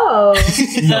 Oh.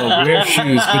 No, wear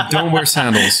shoes, but don't wear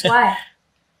sandals. Why?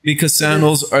 Because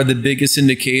sandals are the biggest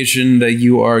indication that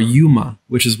you are Yuma,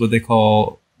 which is what they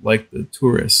call like the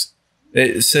tourists.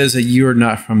 It says that you're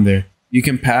not from there. You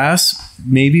can pass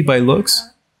maybe by looks,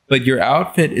 but your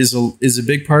outfit is a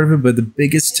big part of it. But the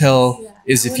biggest tell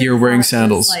is if you're wearing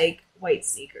sandals. Like white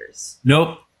sneakers.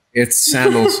 Nope, it's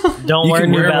sandals. Don't You wear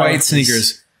can New wear white Balances.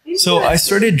 sneakers. So I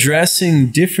started dressing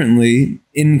differently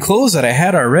in clothes that I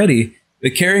had already,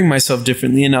 but carrying myself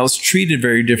differently, and I was treated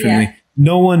very differently. Yeah.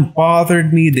 No one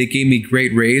bothered me. They gave me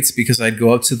great rates because I'd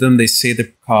go up to them. They say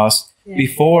the cost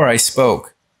before I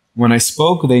spoke. When I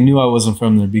spoke, they knew I wasn't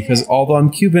from there because although I'm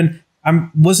Cuban, I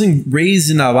wasn't raised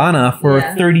in Havana for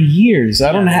 30 years.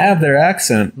 I don't have their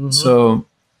accent. So,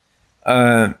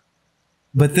 but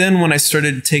then when I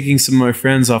started taking some of my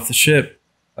friends off the ship,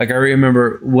 like I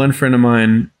remember one friend of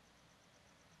mine,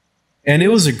 and it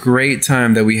was a great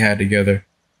time that we had together.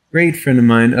 Great friend of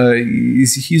mine.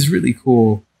 He's really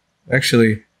cool.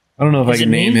 Actually, I don't know if I Is can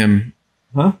it name me? him.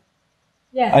 Huh?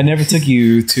 Yeah. I never took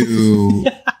you to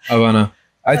Havana.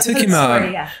 I took him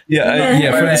out.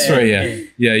 Yeah, for the story,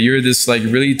 yeah. You're this like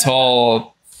really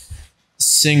tall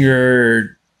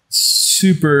singer,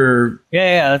 super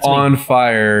That's me. on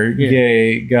fire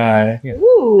gay guy.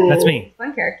 Ooh. That's me.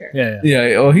 Fun character. Yeah.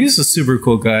 Yeah, oh, he's a super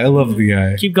cool guy. I love the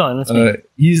guy. Keep going. That's me.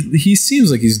 He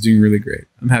seems like he's doing really great.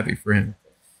 I'm happy for him.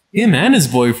 Him and his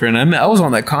boyfriend. I was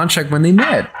on that contract when they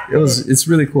met. It's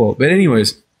really cool. But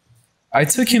anyways, I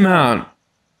took him out.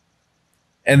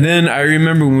 And then I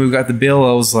remember when we got the bill,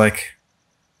 I was like,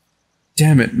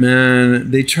 damn it, man.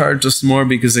 They charged us more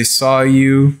because they saw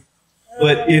you.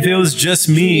 But if it was just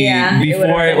me, Yeah, it before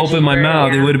would've I been opened my cheaper,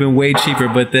 mouth, it yeah. would have been way cheaper.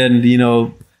 But then,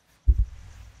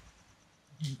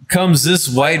 comes this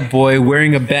white boy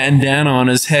wearing a bandana on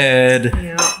his head,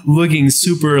 looking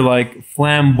super like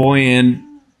flamboyant.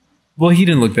 Well, he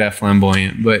didn't look that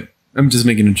flamboyant, but I'm just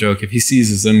making a joke. If he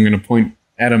sees us, I'm going to point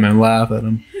at him and laugh at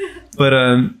him. But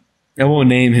I won't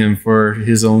name him for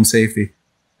his own safety.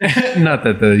 Not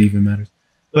that even matters.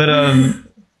 But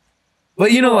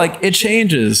like it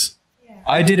changes.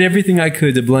 I did everything I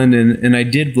could to blend in, and I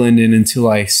did blend in until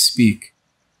I speak.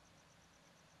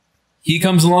 He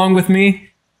comes along with me.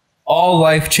 All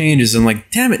life changes. I'm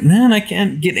like, damn it, man, I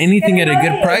can't get anything at a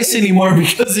good price anymore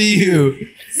because of you.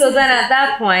 So then at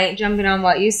that point, jumping on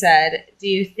what you said, do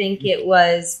you think it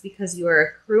was because you were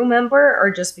a crew member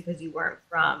or just because you weren't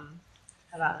from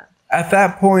Havana? At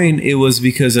that point, it was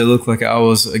because I looked like I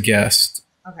was a guest.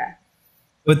 Okay.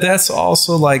 But that's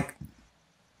also like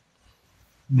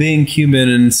being Cuban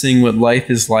and seeing what life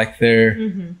is like there.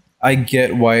 I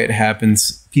get why it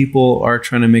happens. People are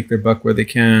trying to make their buck where they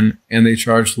can, and they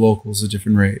charge locals a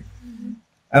different rate.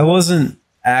 I wasn't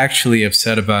actually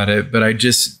upset about it, but I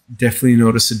just definitely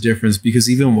noticed a difference because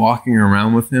even walking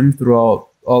around with him throughout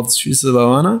all the streets of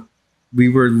Havana, we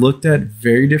were looked at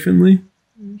very differently,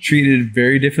 treated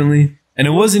very differently. And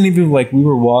it wasn't even like we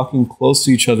were walking close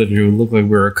to each other to look like we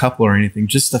were a couple or anything.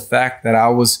 Just the fact that I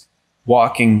was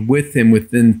walking with him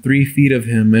within 3 feet of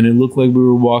him and it looked like we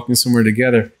were walking somewhere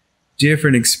together.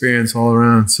 Different experience all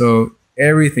around. So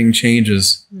everything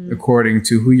changes according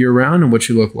to who you're around and what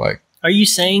you look like. Are you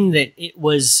saying that it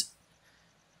was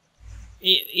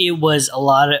a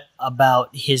lot about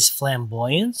his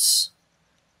flamboyance,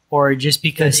 or just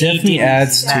because it definitely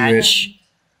adds to it?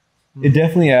 It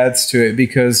definitely adds to it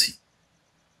because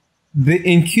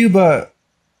in Cuba,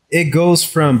 it goes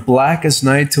from black as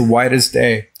night to white as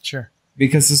day. Sure.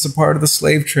 Because it's a part of the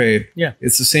slave trade. Yeah.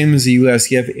 It's the same as the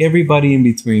U.S. You have everybody in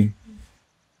between.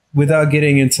 Without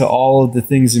getting into all of the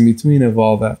things in between of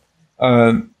all that.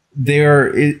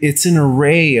 It's an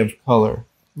array of color.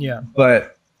 Yeah.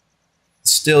 But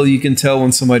still, you can tell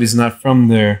when somebody's not from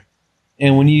there.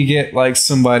 And when you get like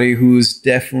somebody who's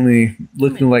definitely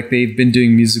looking like they've been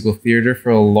doing musical theater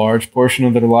for a large portion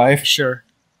of their life. Sure.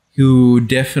 Who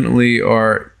definitely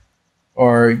are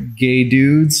gay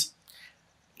dudes.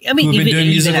 I mean, who've been doing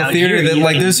musical theater. That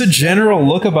like, there's a general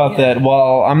look about that.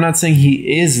 While I'm not saying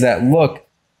he is that look,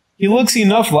 he looks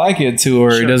enough like it to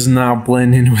where he does not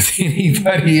blend in with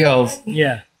anybody else.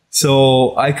 Yeah.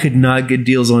 So I could not get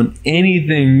deals on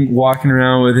anything walking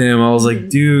around with him. I was like,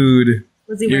 dude.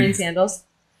 Was he wearing sandals?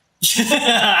 At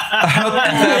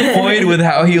that point, with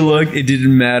how he looked, it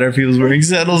didn't matter if he was wearing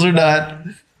sandals or not.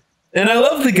 And I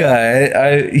love the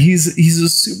guy. He's a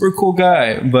super cool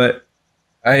guy, but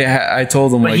I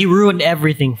told him, but he ruined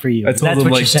everything for you. I told him,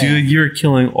 like, dude, you're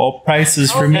killing all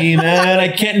prices for me, man. I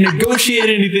can't negotiate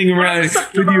anything around with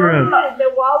you around.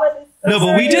 The wallet is No,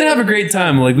 but we did have a great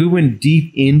time. Like, we went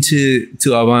deep into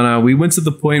Havana. We went to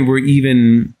the point where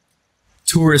even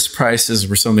tourist prices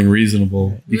were something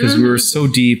reasonable because we were so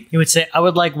deep. He would say, I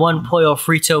would like 1 pollo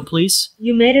frito, please.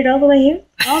 You made it all the way here?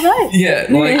 All right. Yeah,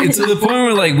 like, it's to the point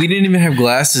where, like, we didn't even have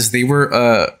glasses. They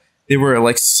were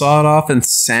like sawed off and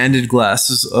sanded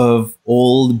glasses of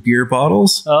old beer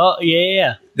bottles. Oh,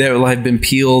 yeah. That have been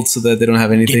peeled so that they don't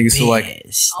have anything. So, like,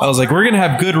 I was like, we're going to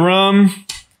have good rum.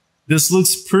 This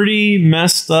looks pretty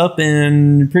messed up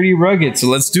and pretty rugged, so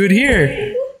let's do it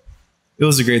here. It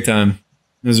was a great time.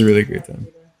 It was a really great time.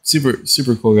 Super,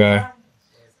 super cool guy.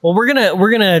 Well, we're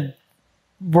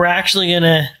actually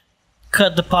gonna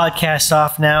cut the podcast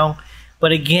off now.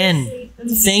 But again,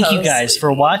 thank you guys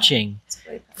for watching.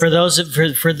 For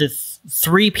the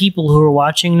 3 people who are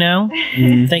watching now,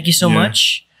 thank you so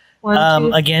much.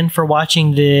 Again, for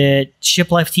watching the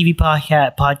Shiplife TV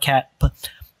podcast.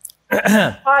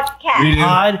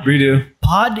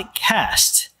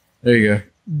 There you go.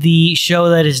 The show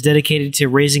that is dedicated to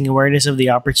raising awareness of the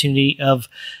opportunity of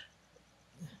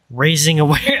raising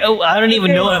awareness. I don't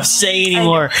even know what I'm saying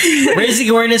anymore. Raising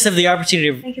awareness of the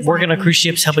opportunity of working on cruise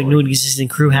ships, helping new and existing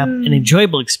crew have an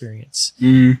enjoyable experience.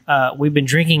 We've been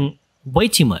drinking way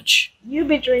too much. You've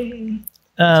been drinking.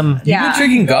 You've been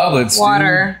drinking goblets.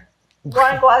 Water. Dude.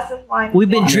 1 glass of wine. We've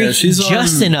been drinking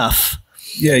just enough.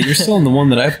 Yeah, you're still on the one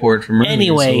that I poured from earlier.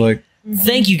 Anyway, so like,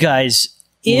 thank you guys.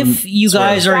 If you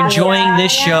guys are enjoying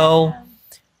this show,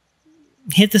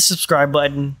 hit the subscribe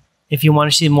button. If you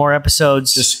want to see more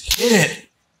episodes, just hit it.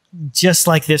 Just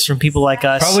like this from people like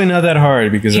us. Probably not that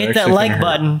hard because hit that like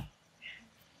button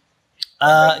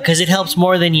because it helps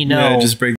more than you know. Yeah, just break